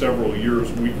next several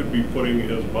years, we could be putting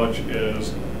as much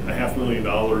as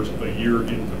 $500,000 a year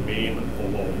into Main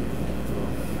alone.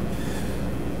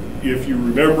 If you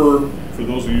remember, for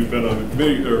those of you who've been on the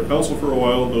committee or council for a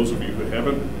while, those of you who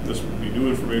haven't, this would be new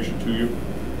information to you.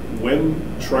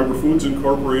 When Schreiber Foods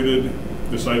Incorporated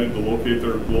decided to locate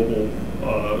their global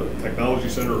technology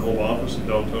center and home office in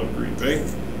downtown Green Bay,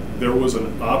 there was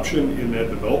an option in that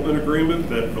development agreement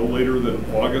that no later than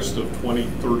August of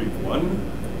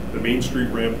 2031, the Main Street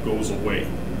ramp goes away.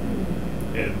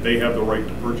 And they have the right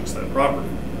to purchase that property.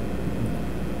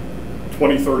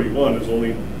 2031 is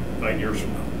only 9 years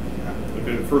from now.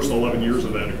 Okay, the first 11 years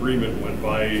of that agreement went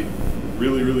by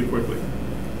really, really quickly.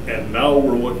 And now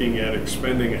we're looking at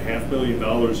expending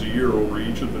 $500,000 a year over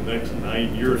each of the next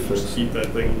 9 years just to keep that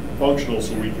thing functional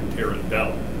so we can tear it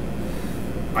down.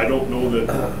 I don't know that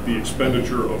the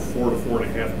expenditure of $4 to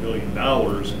 $4.5 million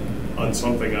on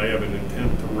something I have an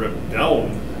intent to rip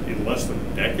down in less than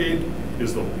a decade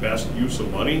is the best use of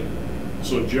money.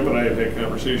 So Jim and I have had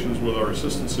conversations with our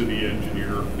assistant city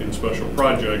engineer in special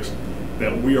projects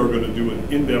that we are going to do an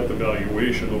in-depth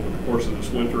evaluation over the course of this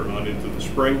winter and on into the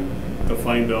spring to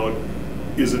find out,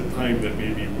 is it time that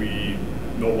maybe we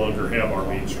no longer have our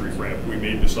Main Street ramp? We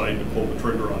may decide to pull the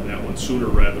trigger on that one sooner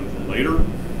rather than later.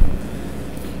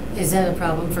 Is that a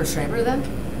problem for Schreiber then?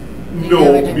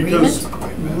 No, because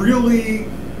really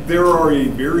there are a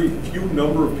very few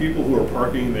number of people who are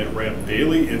parking in that ramp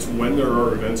daily. It's when there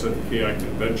are events at the KI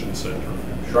Convention Center.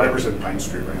 Schreiber's at Pine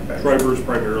Street ramp. Schreiber is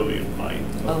primarily in Pine.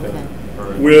 Okay.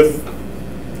 Right. With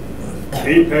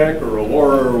APAC or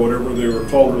Allura or whatever they were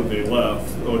called when they left,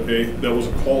 okay, that was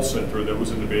a call center that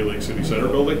was in the Bay Lake City Center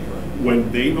building. When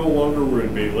they no longer were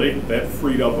in Bay Lake, that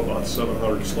freed up about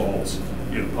 700 stalls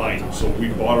in Pine. So we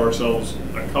bought ourselves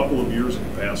a couple of years of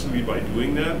capacity by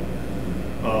doing that.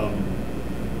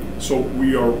 So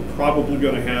we are probably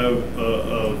going to have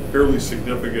a fairly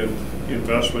significant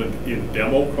investment in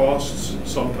demo costs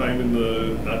sometime in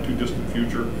the not too distant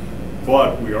future,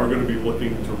 but we are going to be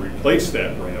looking to replace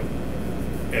that ramp.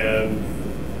 And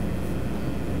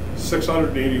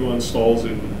 681 stalls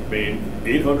in Maine,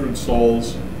 800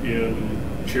 stalls in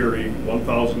Cherry,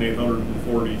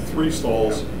 1,843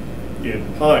 stalls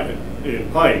in Pine.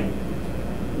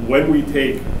 When we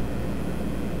take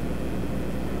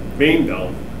Maine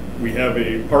down, we have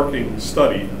a parking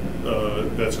study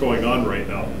that's going on right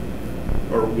now,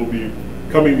 or we'll be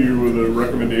coming to you with a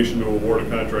recommendation to award a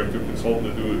contract to a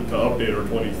consultant to update our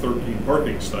 2013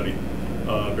 parking study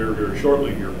very, very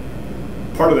shortly here.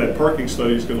 Part of that parking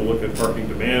study is going to look at parking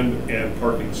demand and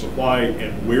parking supply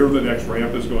and where the next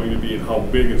ramp is going to be and how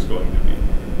big it's going to be.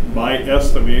 My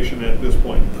estimation at this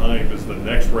point in time is the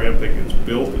next ramp that gets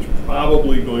built is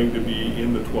probably going to be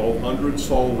in the 1,200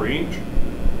 stall range.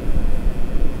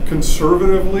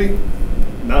 Conservatively,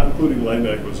 not including land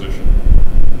acquisition,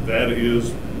 that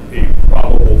is a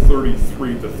probable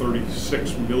 $33 to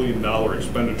 $36 million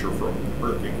expenditure for a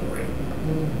parking ramp.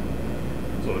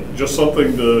 So just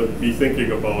something to be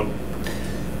thinking about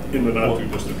in the not too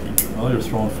distant future. Well, you're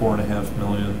throwing $4.5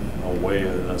 million away in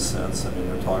a sense. I mean,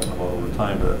 you're talking about over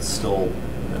time, but it's still,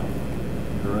 you know,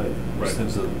 you're right. Right.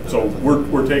 Things that, so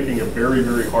we're taking a very,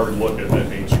 very hard look at that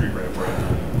Main Street ramp right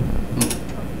now.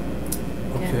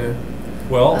 Okay.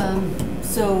 Well,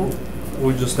 so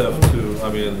we just have to,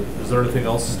 I mean, is there anything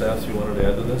else, staff, you wanted to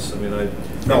add to this? I mean, I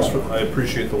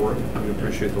appreciate the work. We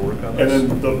appreciate the work on this. And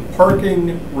then the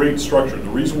parking rate structure, the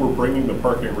reason we're bringing the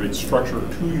parking rate structure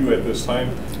to you at this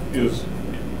time is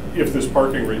if this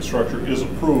parking rate structure is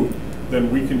approved,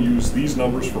 then we can use these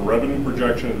numbers for revenue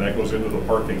projection, and that goes into the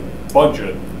parking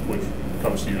budget, which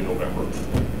comes to you in November.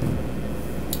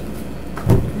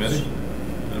 Committee?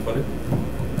 Anybody?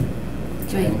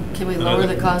 Can we lower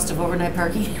the cost of overnight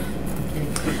parking?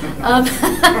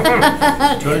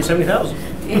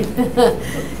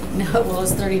 $270,000. No, well,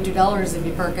 it's $32 if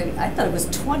you park. I thought it was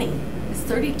 20. It's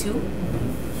 32.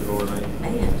 Overnight.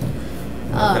 Man.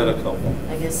 I've had a couple.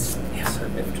 I guess. Yes, I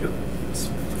have too.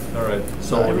 All right.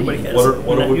 So everybody has.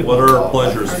 what are our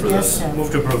pleasures for this? Move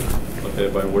to approve. Okay,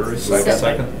 by Weary.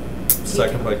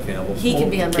 Second by Campbell. He can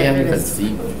be on Can't record even as.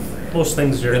 see. Most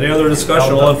things are. Any other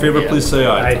discussion? All in favor, please say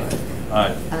aye. Aye.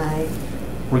 Aye. Aye.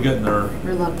 We're getting there.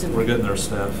 Reluctant. We're getting there,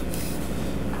 staff.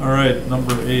 All right,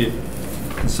 number 8.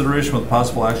 Consideration with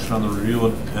possible action on the review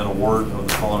and award of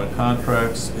the following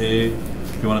contracts. A, do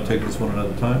you want to take this one at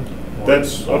a time?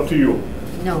 That's up to you.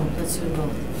 No, let's do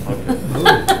both. Okay.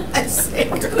 I say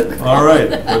All right,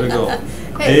 way to go.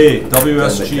 Hey. A,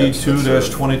 WSG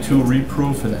 2-22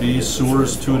 reproof, and B,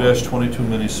 sewers 2-22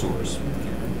 mini sewers.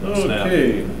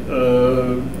 Okay.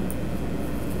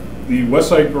 The West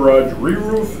Side Garage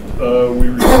re-roof, we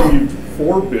received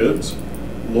 4 bids.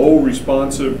 Low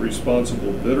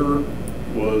responsible bidder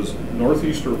was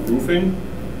Northeastern Roofing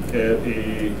at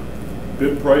a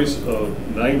bid price of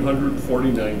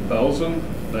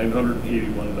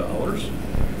 $949,981.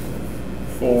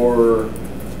 For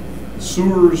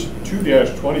sewers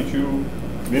 2-22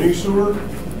 mini sewer,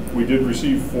 we did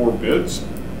receive 4 bids.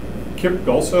 Kip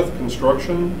Gulseth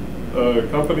Construction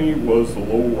Company was the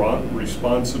low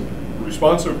responsible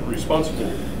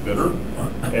bidder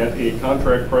at a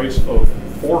contract price of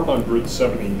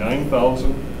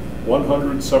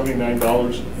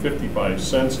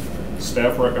 $479,179.55.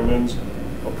 Staff recommends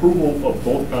approval of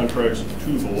both contracts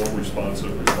to the low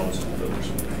responsible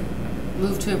bidders.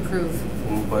 Move to approve.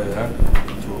 Moved by Eck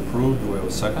to approve. Do we have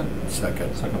a second?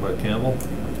 Second. Second by Campbell.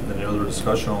 Any other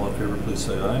discussion? All in favor, please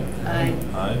say aye. Aye.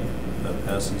 Aye. That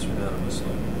passes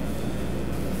unanimously.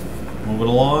 Moving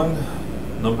along,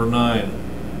 number 9.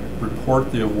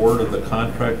 Report the award of the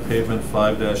contract pavement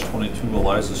 5-22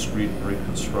 Eliza Street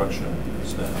reconstruction.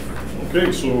 Staff.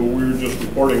 Okay, so we were just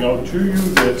reporting out to you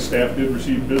that staff did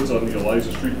receive bids on the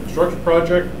Eliza Street construction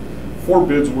project. 4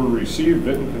 bids were received,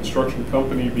 Vinton Construction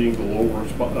Company being the low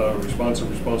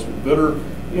responsible bidder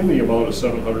in the amount of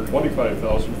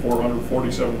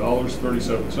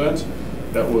 $725,447.37.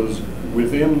 That was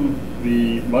within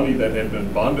the money that had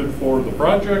been bonded for the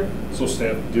project, so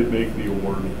staff did make the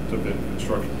award to Vinton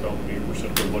Construction Company. We're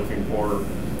simply looking for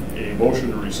a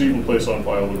motion to receive and place on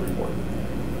file the report.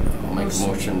 I'll make a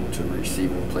motion to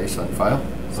receive and place on file.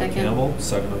 Second. Campbell,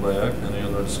 seconded by Eck. Any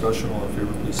other discussion? All in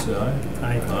favor, please say aye.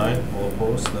 Aye. Aye. All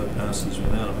opposed? That passes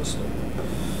unanimously.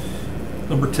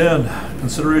 Number 10,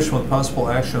 consideration with possible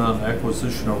action on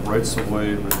acquisition of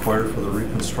rights-of-way required for the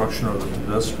reconstruction of the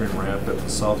pedestrian ramp at the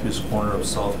southeast corner of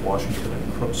South Washington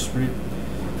and Crook Street.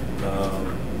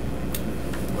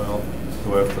 Well,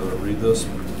 do I have to read this?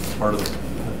 Part of the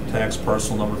tax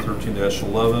parcel number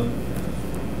 13-11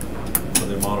 for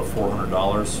the amount of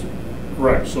 $400.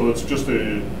 Correct, so it's just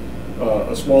a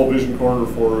small vision corner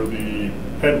for the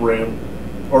head ramp,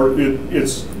 or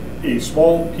it's a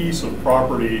small piece of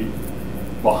property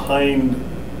behind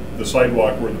the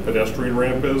sidewalk where the pedestrian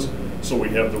ramp is, so we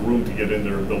have the room to get in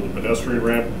there and build a pedestrian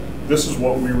ramp. This is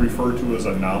what we refer to as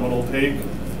a nominal take,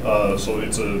 so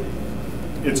it's a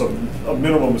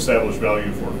minimum established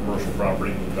value for commercial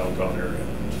property in the downtown area,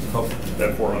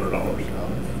 at $400.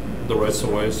 The rights of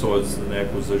way, so it's an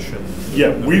acquisition.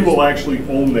 Yeah, we will actually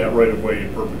own that right of way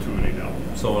in perpetuity now.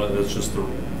 So it's just the,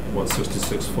 what,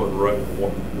 66 foot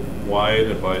wide,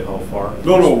 and by how far?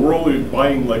 No, we're only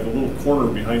buying like a little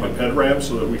corner behind the ped ramp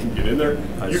so that we can get in there.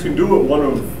 You can do it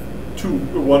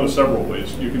one of several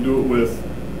ways. You can do it with,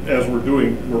 as we're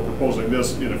proposing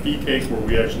this in a fee take where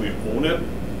we actually own it.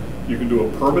 You can do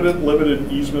a permanent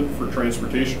limited easement for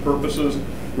transportation purposes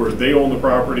where they own the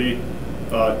property.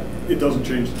 It doesn't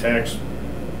change the tax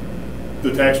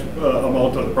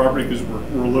amount on the property because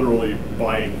we're literally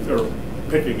buying or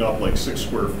picking up like 6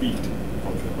 square feet.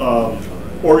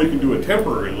 Or you can do a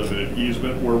temporary limited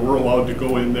easement where we're allowed to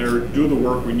go in there, do the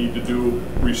work we need to do,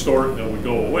 restore it, and then we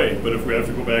go away. But if we have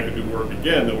to go back and do work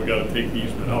again, then we got to take the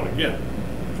easement out again.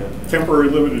 Temporary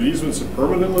limited easements and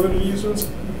permanent limited easements,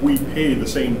 we pay the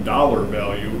same dollar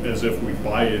value as if we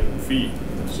buy it in fee.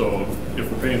 So if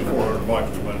we're paying the $400, we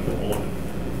might as well own it.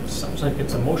 Sounds like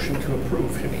it's a motion to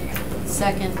approve to me.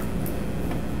 Second.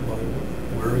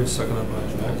 Where is seconded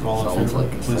by Jack? All in favor,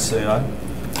 like please say aye.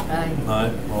 Aye.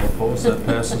 Aye. All opposed, that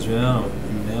passes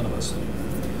unanimously.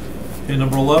 Okay,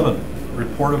 number 11,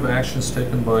 report of actions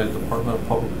taken by Department of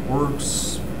Public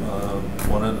Works,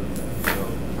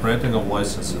 granting of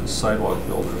licenses, sidewalk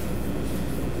builder.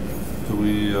 Do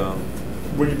we...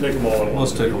 we can take them all at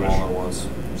once. Let's take them all at once.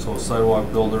 So sidewalk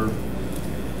builder,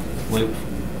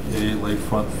 A,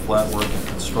 lakefront flat work and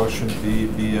construction, B,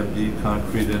 BMD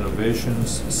Concrete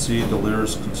Innovations, C,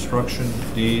 Delirious Construction,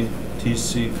 D,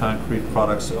 TC Concrete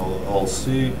Products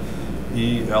LLC,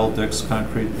 E, L Dix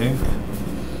Concrete Inc.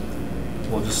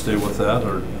 We'll just stay with that,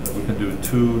 or we can do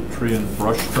 2, tree and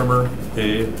brush trimmer,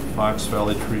 A, Fox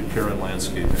Valley Tree Care and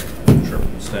Landscaping. Sure.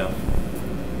 Stan.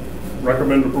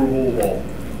 Recommend approval of all.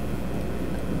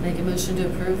 Make a motion to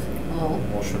approve all.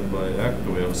 Motion by Eck.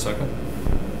 Do we have a second?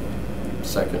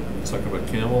 Second. Second by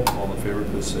Campbell. All in favor,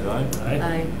 please say aye.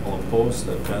 Aye. All opposed,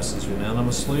 that passes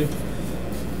unanimously.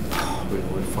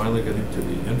 We're finally getting to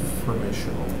the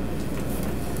informational.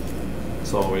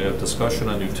 So we have discussion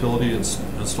on utility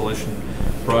installation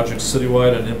projects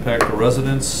citywide and impact to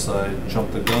residents. I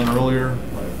jumped the gun earlier.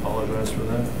 I apologize for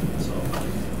that. So.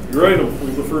 You're right,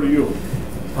 we defer to you.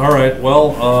 All right,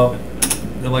 well,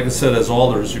 and like I said, as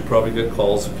alders, you probably get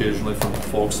calls occasionally from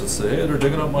folks that say, hey, they're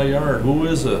digging up my yard. Who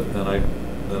is it? And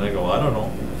then I go, I don't know.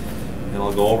 And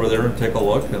I'll go over there and take a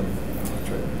look, and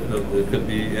it could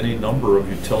be any number of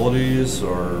utilities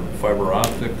or fiber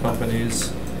optic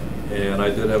companies. And I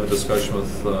did have a discussion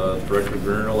with Director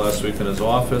Griner last week in his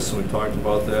office, and we talked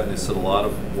about that. And he said a lot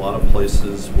of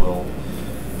places will,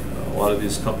 a lot of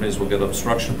these companies will get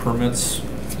obstruction permits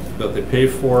that they pay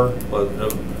for, but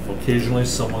occasionally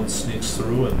someone sneaks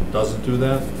through and doesn't do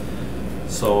that.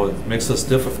 So it makes it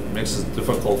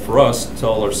difficult for us to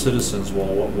tell our citizens,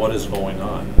 well, what is going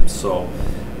on. So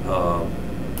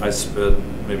I spent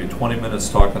maybe 20 minutes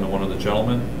talking to one of the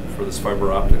gentlemen for this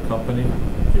fiber optic company.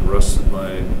 He rested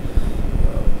my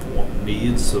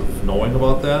needs of knowing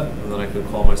about that, and then I could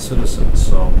call my citizens.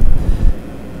 So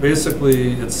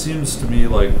basically, it seems to me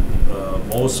like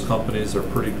most companies are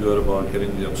pretty good about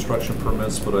getting the obstruction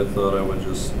permits, but I thought I would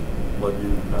just let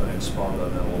you kind of expound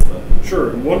on that a little bit.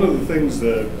 Sure. And one of the things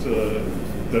that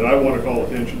that I want to call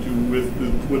attention to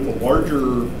with the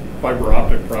larger fiber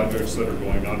optic projects that are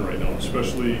going on right now,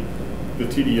 especially the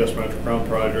TDS Metro Crown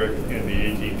project and the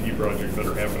AT&T project that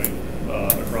are happening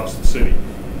across the city.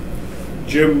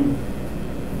 Jim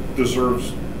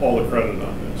deserves all the credit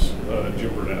on this,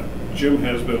 Jim Burnett. Jim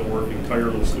has been working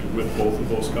tirelessly with both of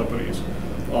those companies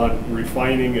on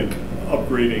refining and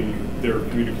upgrading their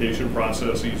communication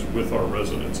processes with our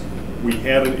residents. We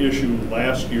had an issue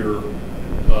last year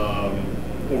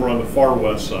over on the far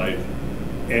west side,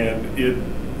 and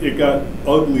it got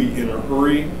ugly in a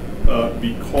hurry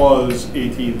because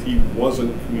AT&T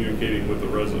wasn't communicating with the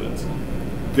residents.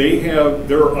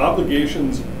 There are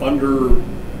obligations under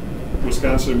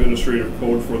Wisconsin Administrative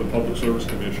Code for the Public Service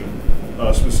Commission,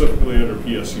 specifically under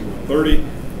PSC 130,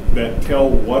 that tell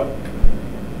what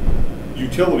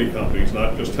utility companies,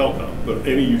 not just telecom, but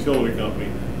any utility company,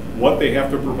 what they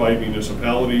have to provide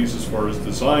municipalities as far as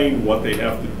design, what they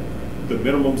have to, the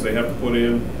minimums they have to put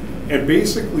in, and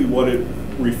basically what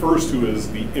refers to as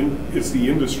it's the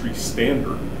industry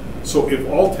standard. So if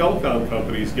all telecom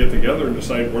companies get together and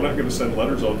decide we're not going to send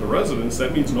letters out to residents,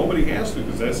 that means nobody has to,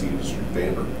 because that's the industry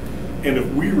standard. And if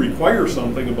we require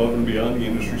something above and beyond the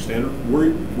industry standard,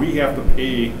 we have to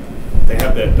pay to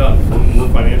have that done.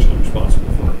 We're financially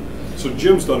responsible for it. So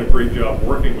Jim's done a great job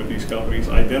working with these companies,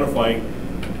 identifying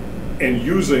and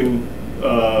using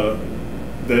that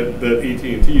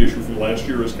AT&T issue from last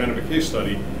year as kind of a case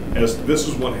study, as this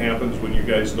is what happens when you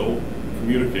guys don't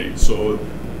communicate. So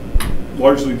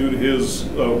largely due to his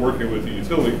working with the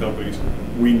utility companies,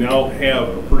 we now have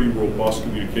a pretty robust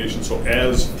communication. So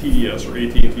as TDS or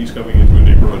AT&T is coming into a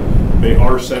neighborhood, they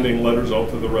are sending letters out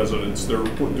to the residents. They're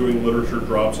doing literature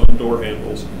drops on door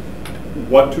handles,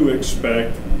 what to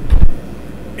expect.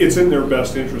 It's in their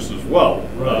best interest as well,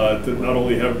 to not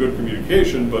only have good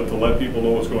communication, but to let people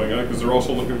know what's going on, because they're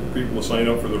also looking for people to sign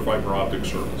up for their fiber optic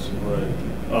service.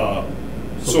 Right.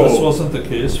 So this wasn't the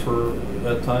case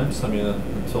at times? I mean,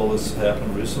 until this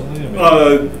happened recently?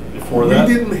 I mean, before that?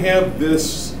 We didn't have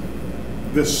this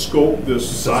scope,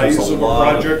 this size of a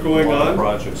project going on.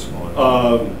 Projects going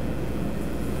on.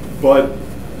 But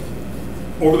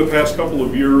over the past couple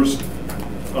of years,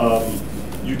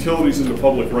 utilities in the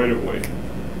public right-of-way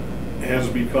has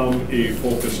become a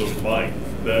focus of mine.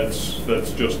 That's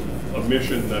just a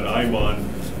mission that I'm on,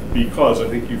 because I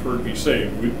think you've heard me say,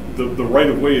 the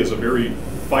right-of-way is a very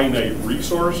finite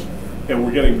resource, and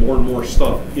we're getting more and more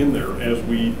stuff in there as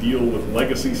we deal with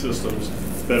legacy systems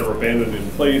that are abandoned in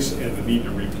place, and the need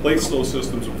to replace those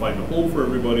systems and find a home for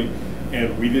everybody.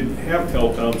 And we didn't have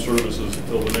telecom services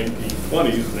until the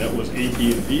 1920s, and that was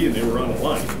AT&T, and they were on a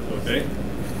line, okay?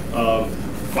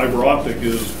 Fiber optic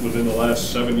is within the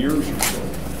last 7 years or so.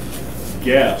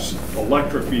 Gas,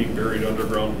 electric being buried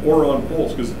underground or on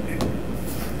poles, because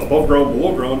above ground,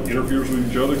 below ground interferes with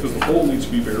each other, because the pole needs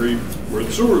to be buried where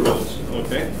the sewer goes,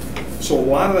 okay? So a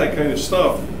lot of that kind of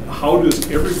stuff, how does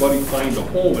everybody find a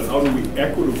home, and how do we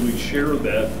equitably share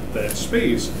that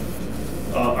space?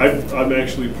 I'm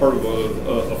actually part of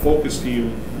a focus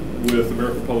team with the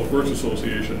American Public Works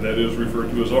Association that is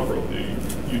referred to as UPRO,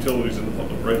 the Utilities in the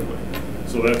Public Right-of-Way.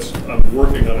 So I'm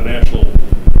working on a national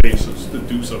basis to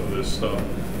do some of this stuff.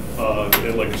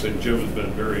 And like I said, Jim has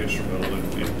been very instrumental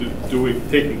in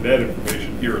taking that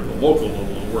information here at the local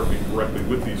level and working directly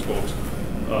with these folks.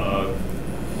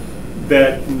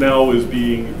 That now is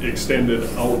being extended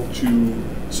out to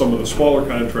some of the smaller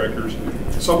contractors.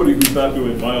 Somebody who's not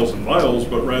doing miles and miles,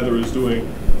 but rather is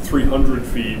doing 300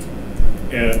 feet,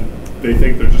 and they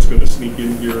think they're just going to sneak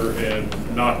in here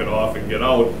and knock it off and get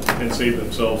out and save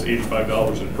themselves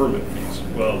 $85 in permit fees.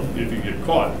 Well, if you get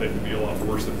caught, that could be a lot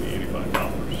worse than the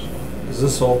 $85. Is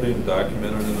this all being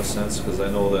documented in a sense? Because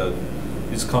I know that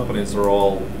these companies are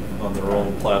all on their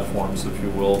own platforms, if you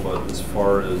will, but as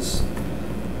far as,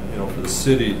 for the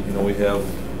city, we have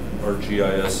our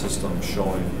GIS system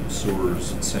showing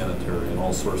sewers and sanitary and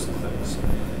all sorts of things.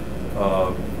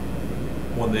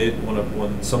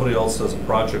 When somebody else does a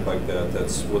project like that,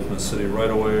 that's within the city right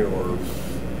away or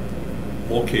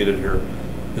located here,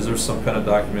 is there some kind of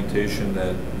documentation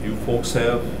that you folks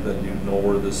have that you know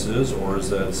where this is, or is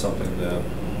that something that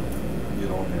you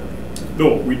don't have?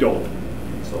 No, we don't.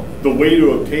 So the way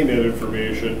to obtain that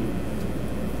information,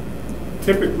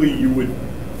 typically you would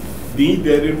need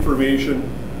that information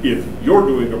if you're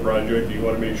doing a project and you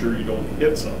want to make sure you don't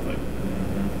hit something.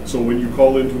 So when you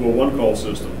call into a one-call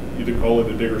system, you can call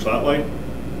into Digger's hotline.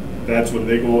 That's when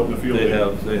they go out in the field. They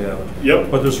have.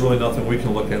 Yep. But there's really nothing we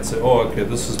can look at and say, oh, okay,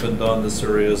 this has been done, this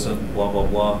area isn't, blah, blah,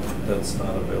 blah. That's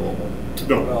not available.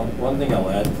 No. Well, one thing I'll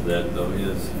add to that, though,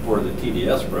 is for the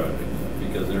TDS project,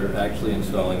 because they're actually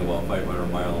installing about 500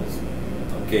 miles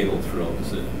of cable throughout the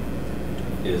city.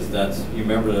 You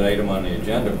remember that item on the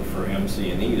agenda for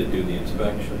MC&E to do the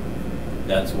inspection.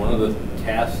 That's one of the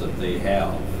tasks that they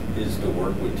have, is to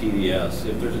work with TDS.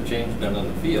 If there's a change done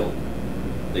in the field,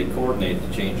 they coordinate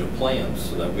the change of plans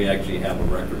so that we actually have a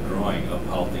record drawing of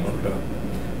how things are done.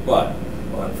 But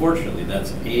unfortunately,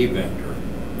 that's a vendor.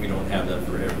 We don't have that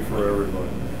for everybody.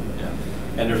 Yeah.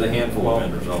 And there's a handful of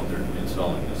vendors out there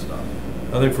installing this stuff.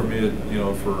 I think for me,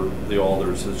 for the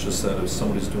alders, it's just that if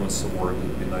somebody's doing some work,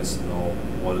 it'd be nice to know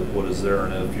what is there.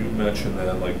 And if you mention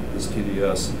that, like this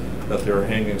TDS, that they're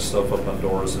hanging stuff up on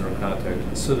doors and they're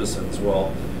contacting citizens,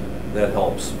 well, that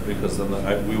helps, because then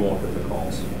we won't get the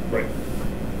calls. Right.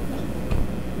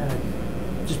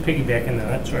 Just piggybacking on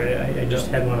that, sorry, I just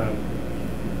had one on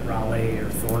Raleigh or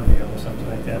Thorndale or something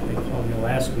like that. They called me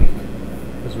last week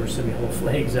because we were sending little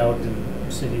flags out and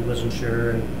the city wasn't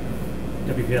sure and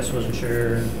WPS wasn't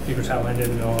sure and Digger's Hotline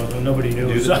didn't know, so nobody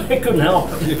knew, so I couldn't help.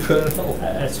 You couldn't help.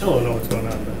 I still don't know what's going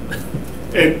on. But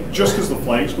And just because the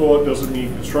flags go out doesn't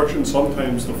mean construction.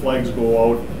 Sometimes the flags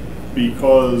go out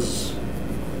because,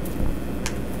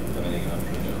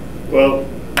 well,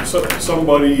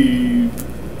 somebody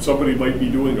might be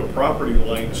doing a property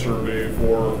line survey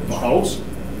for a house,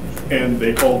 and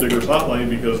they call Digger's Hotline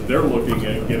because they're looking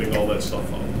at getting all that stuff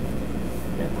out.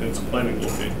 It's a planning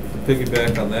location.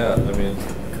 Piggyback on that, I mean,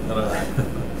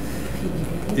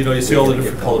 you know, you see all the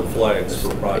different colored flags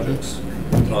for projects.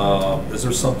 Is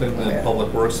there something in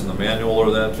Public Works in the manual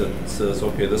or that says,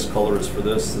 okay, this color is for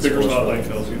this? Digger's Hotline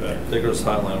tells you that. Digger's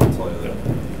Hotline will tell you that.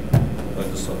 I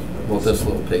just thought. Well, this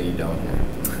little piggy down here.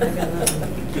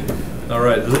 All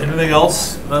right, is there anything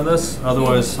else on this?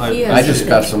 Otherwise, I just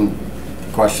got some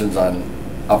questions on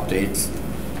updates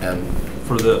and.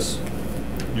 For this?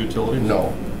 Utilities?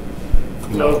 No.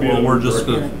 No, well, we're just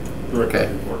good. Okay.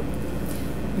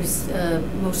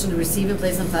 Motion to receive and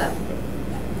place on file.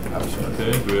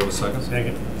 Okay, do we have a second?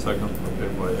 Second. Second, okay,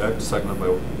 by Eck, seconded by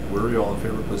Weary. All in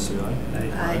favor, please say aye.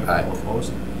 Aye. All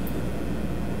opposed?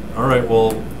 All right,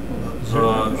 well,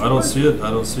 I don't see it,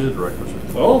 Director's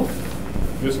report. Oh,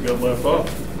 guess it got left off.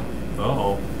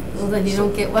 Uh-oh. Well, then you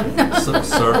don't get one.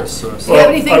 Sorry. Do you have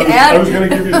anything to add? I was going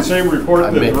to give you the same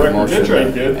report that Director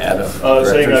Ditchite did,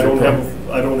 saying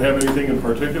I don't have anything in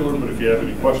particular, but if you have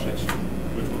any questions,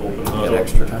 which would open it up.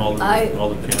 Extra time.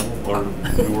 Alder Campbell, or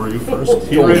who were you first?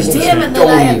 He raised his hand, and then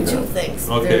I have two things.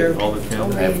 Okay, Alder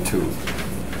Campbell. I have two.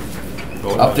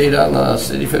 Update on the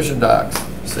city fishing docks,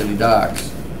 city docks.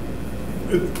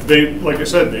 They, like I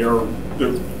said, they were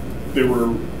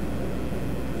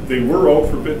out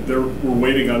for bid. We're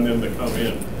waiting on them to come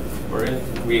in.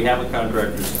 We have a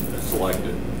contractor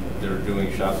selected. They're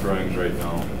doing shop drawings right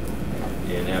now.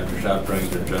 And after shop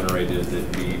drawings are generated,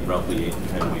 it'd be roughly 8 to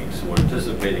 10 weeks. We're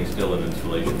anticipating still an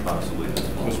installation possibly this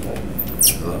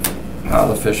fall. How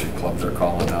the fishing clubs are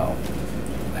calling now.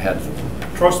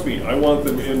 Trust me, I want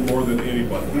them in more than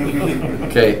anybody.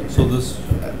 Okay. So this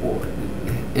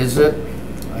is it?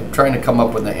 I'm trying to come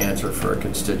up with an answer for a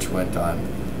constituent on.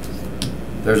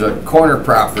 There's a corner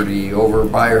property over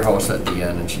by her house at the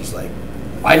end, and she's like,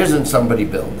 "Why doesn't somebody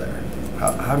build there?"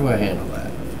 How do I handle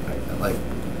that? Like,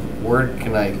 where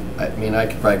can I mean, I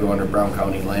could probably go under Brown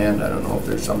County land. I don't know if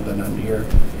there's something on here.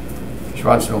 She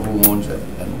wants to know who owns it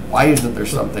and why isn't there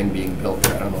something being built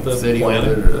there? I don't know if the city owns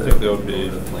it or. I think that would be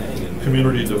the planning and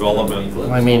community development.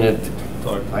 I mean,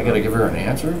 I got to give her an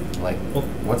answer. Like,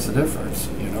 what's the difference?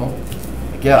 You know?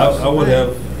 I guess. I would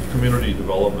have community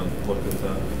development look at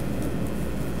that.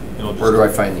 You know, where do I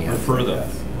find the answer?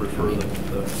 Refer them.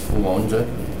 Who owns it?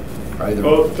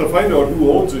 Well, to find out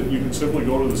who owns it, you can simply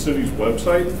go to the city's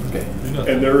website. Okay.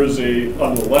 And there is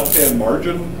on the left-hand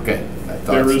margin. Okay.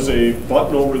 There is a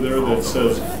button over there that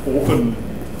says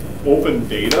open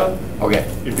data. Okay.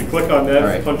 If you click on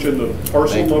that, punch in the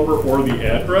parcel number or the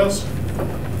address,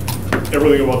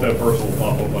 everything about that parcel will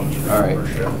pop up on the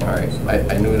screen. All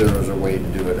right. I knew there was a way to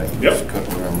do it. I just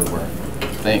couldn't remember where.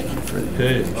 Thank you for the.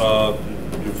 Okay.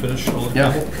 You finished?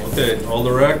 Yeah. Okay.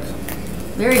 Alder Eck?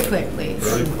 Very quickly,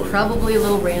 probably a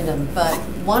little random, but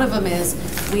one of them is,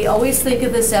 we always think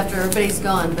of this after everybody's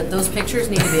gone, but those pictures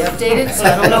need to be updated, so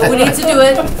I don't know who needs to do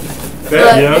it. But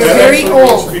they're very old.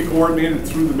 Needs to be coordinated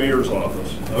through the mayor's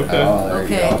office. Okay.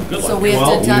 Okay, so we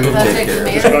have to contact the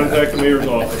mayor? Contact the mayor's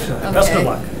office. Best of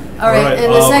luck. All right,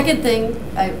 and the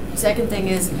second thing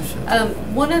is,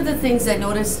 one of the things I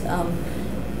noticed,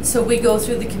 so we go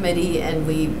through the committee and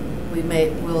we'll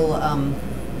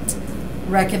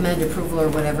recommend approval or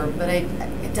whatever, but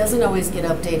it doesn't always get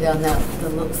updated on the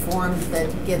little form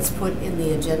that gets put in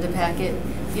the agenda packet.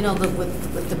 You know,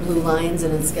 with the blue lines,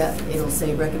 and it'll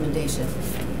say recommendation.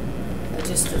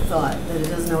 Just a thought that it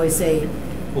doesn't always say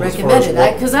recommended.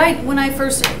 Because when I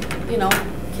first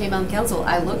came on council,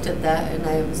 I looked at that and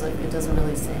I was like, it doesn't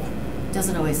really say. It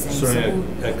doesn't always say. So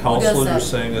at council, you're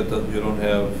saying that you don't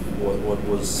have what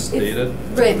was stated?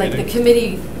 Right, like the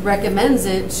committee recommends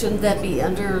it, shouldn't that be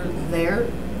under there?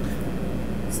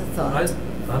 It's a thought.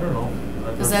 I don't know.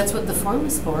 Because that's what the form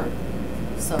is for.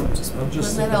 So just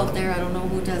putting that out there. I don't know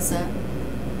who does that.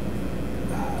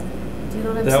 Do you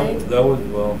know what I'm saying? That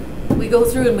would, well. We go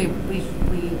through and we.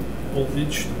 Well,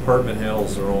 each department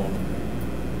handles their own.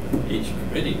 Each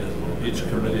committee does. Each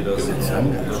committee does its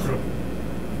own different.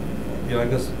 Yeah, I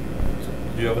guess.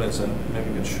 Do you have an example? Maybe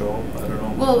you can show. I don't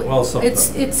know. Well,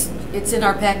 it's in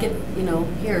our packet,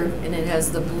 here, and it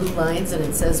has the blue lines and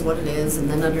it says what it is, and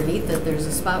then underneath it there's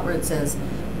a spot where it says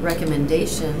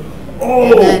recommendation.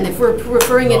 Oh. And then if we're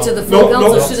referring it to the full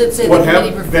council, should it say the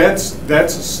committee preferred?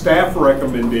 That's a staff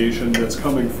recommendation that's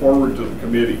coming forward to the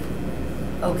committee.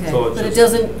 Okay, but it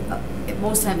doesn't. It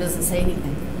most time doesn't say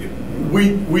anything.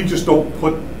 We just don't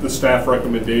put the staff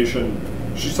recommendation,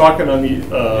 she's talking on the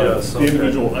Yes, the okay.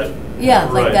 individual. Yeah,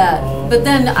 like Right. that. But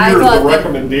then I Here, thought the that,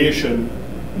 recommendation,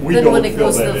 we then don't when it fill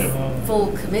goes to that the in. full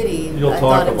committee, You'll I talk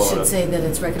thought it about should it. say that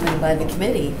it's recommended by the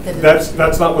committee. That it-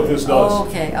 That's not what this does. Oh,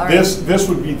 okay, all right. This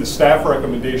would be the staff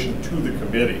recommendation to the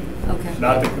committee, Okay.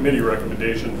 not the committee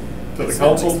recommendation to the That's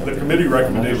council. not The committee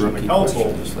recommendation to the rookie council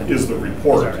question, just like- is the Is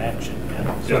report. our action,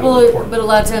 yeah. Yeah. Well, but a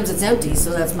lot of times it's empty,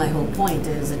 so that's my whole point,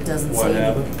 is it doesn't Why say.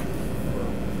 have it?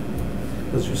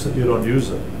 Because you said you don't use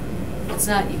it. It's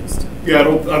not used. Yeah, I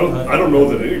don't know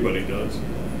that anybody does.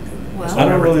 Well, I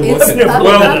don't really look it's- at.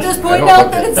 I'm just pointing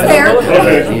out that it's there.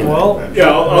 Okay. Well, Yeah,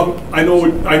 I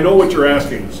know what you're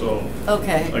asking, so.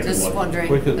 Okay, I can just look.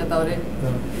 wondering We could- about it.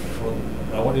 well,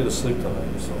 I want you to sleep tonight,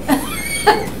 so.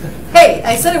 Hey,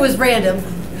 I said it was random,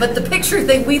 but the picture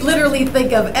thing, we literally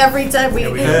think of every time we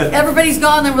do. everybody's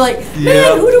gone, then we're like, man,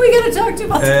 Yeah. who do we gotta talk to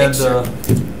about the And, picture?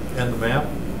 and the map?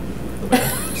 The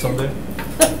map, someday?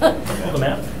 The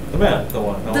map, The map, the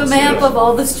one. I The wanna see map it. of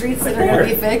all the streets that are gonna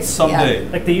be fixed? Yeah. Someday.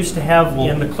 like they used to have Well-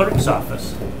 in the clerk's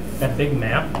office, that big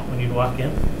map when you'd walk in.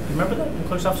 You remember that? In the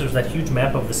clerk's office, there was that huge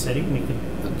map of the city, and you could,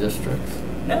 The districts.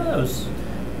 yeah, it was.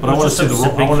 But I it want was to see just the,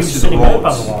 a I big, want to huge see the city map on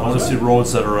roads. the wall, I want to see wasn't it?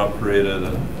 roads that are upgraded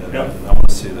and Yep. I want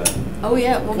to see that. Oh,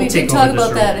 yeah, well, we We'll can take talk over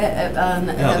this about that on,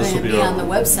 this having will it be be our- on the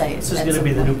website. This is at gonna some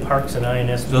be the new point. parks and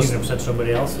INS, Just- meeting, said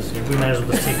somebody else is here. We might as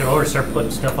well just take it over, start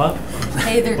putting stuff up.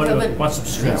 Hey, they're What, coming. want some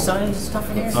street signs and stuff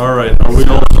in here? All right, are we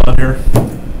all done here?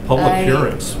 Public I-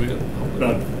 hearings. We got public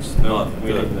Done. hearings. No, None.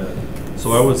 we Good. didn't.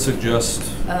 So I would suggest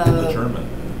Uh, adjournment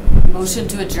Motion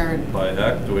to adjourn. by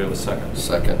Eck. Do we have a second?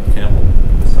 Second. Campbell.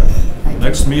 Second.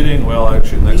 Next meeting, well,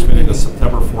 actually, next meeting is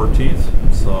September 14th.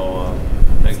 So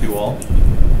thank you all.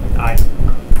 Aye.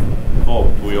 Oh,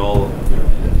 we all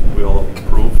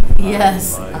approve?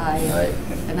 Yes, Aye. I, Aye.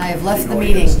 and I have left the You know,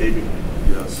 meeting. Stevie.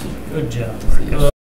 Yes. Good job. See ya.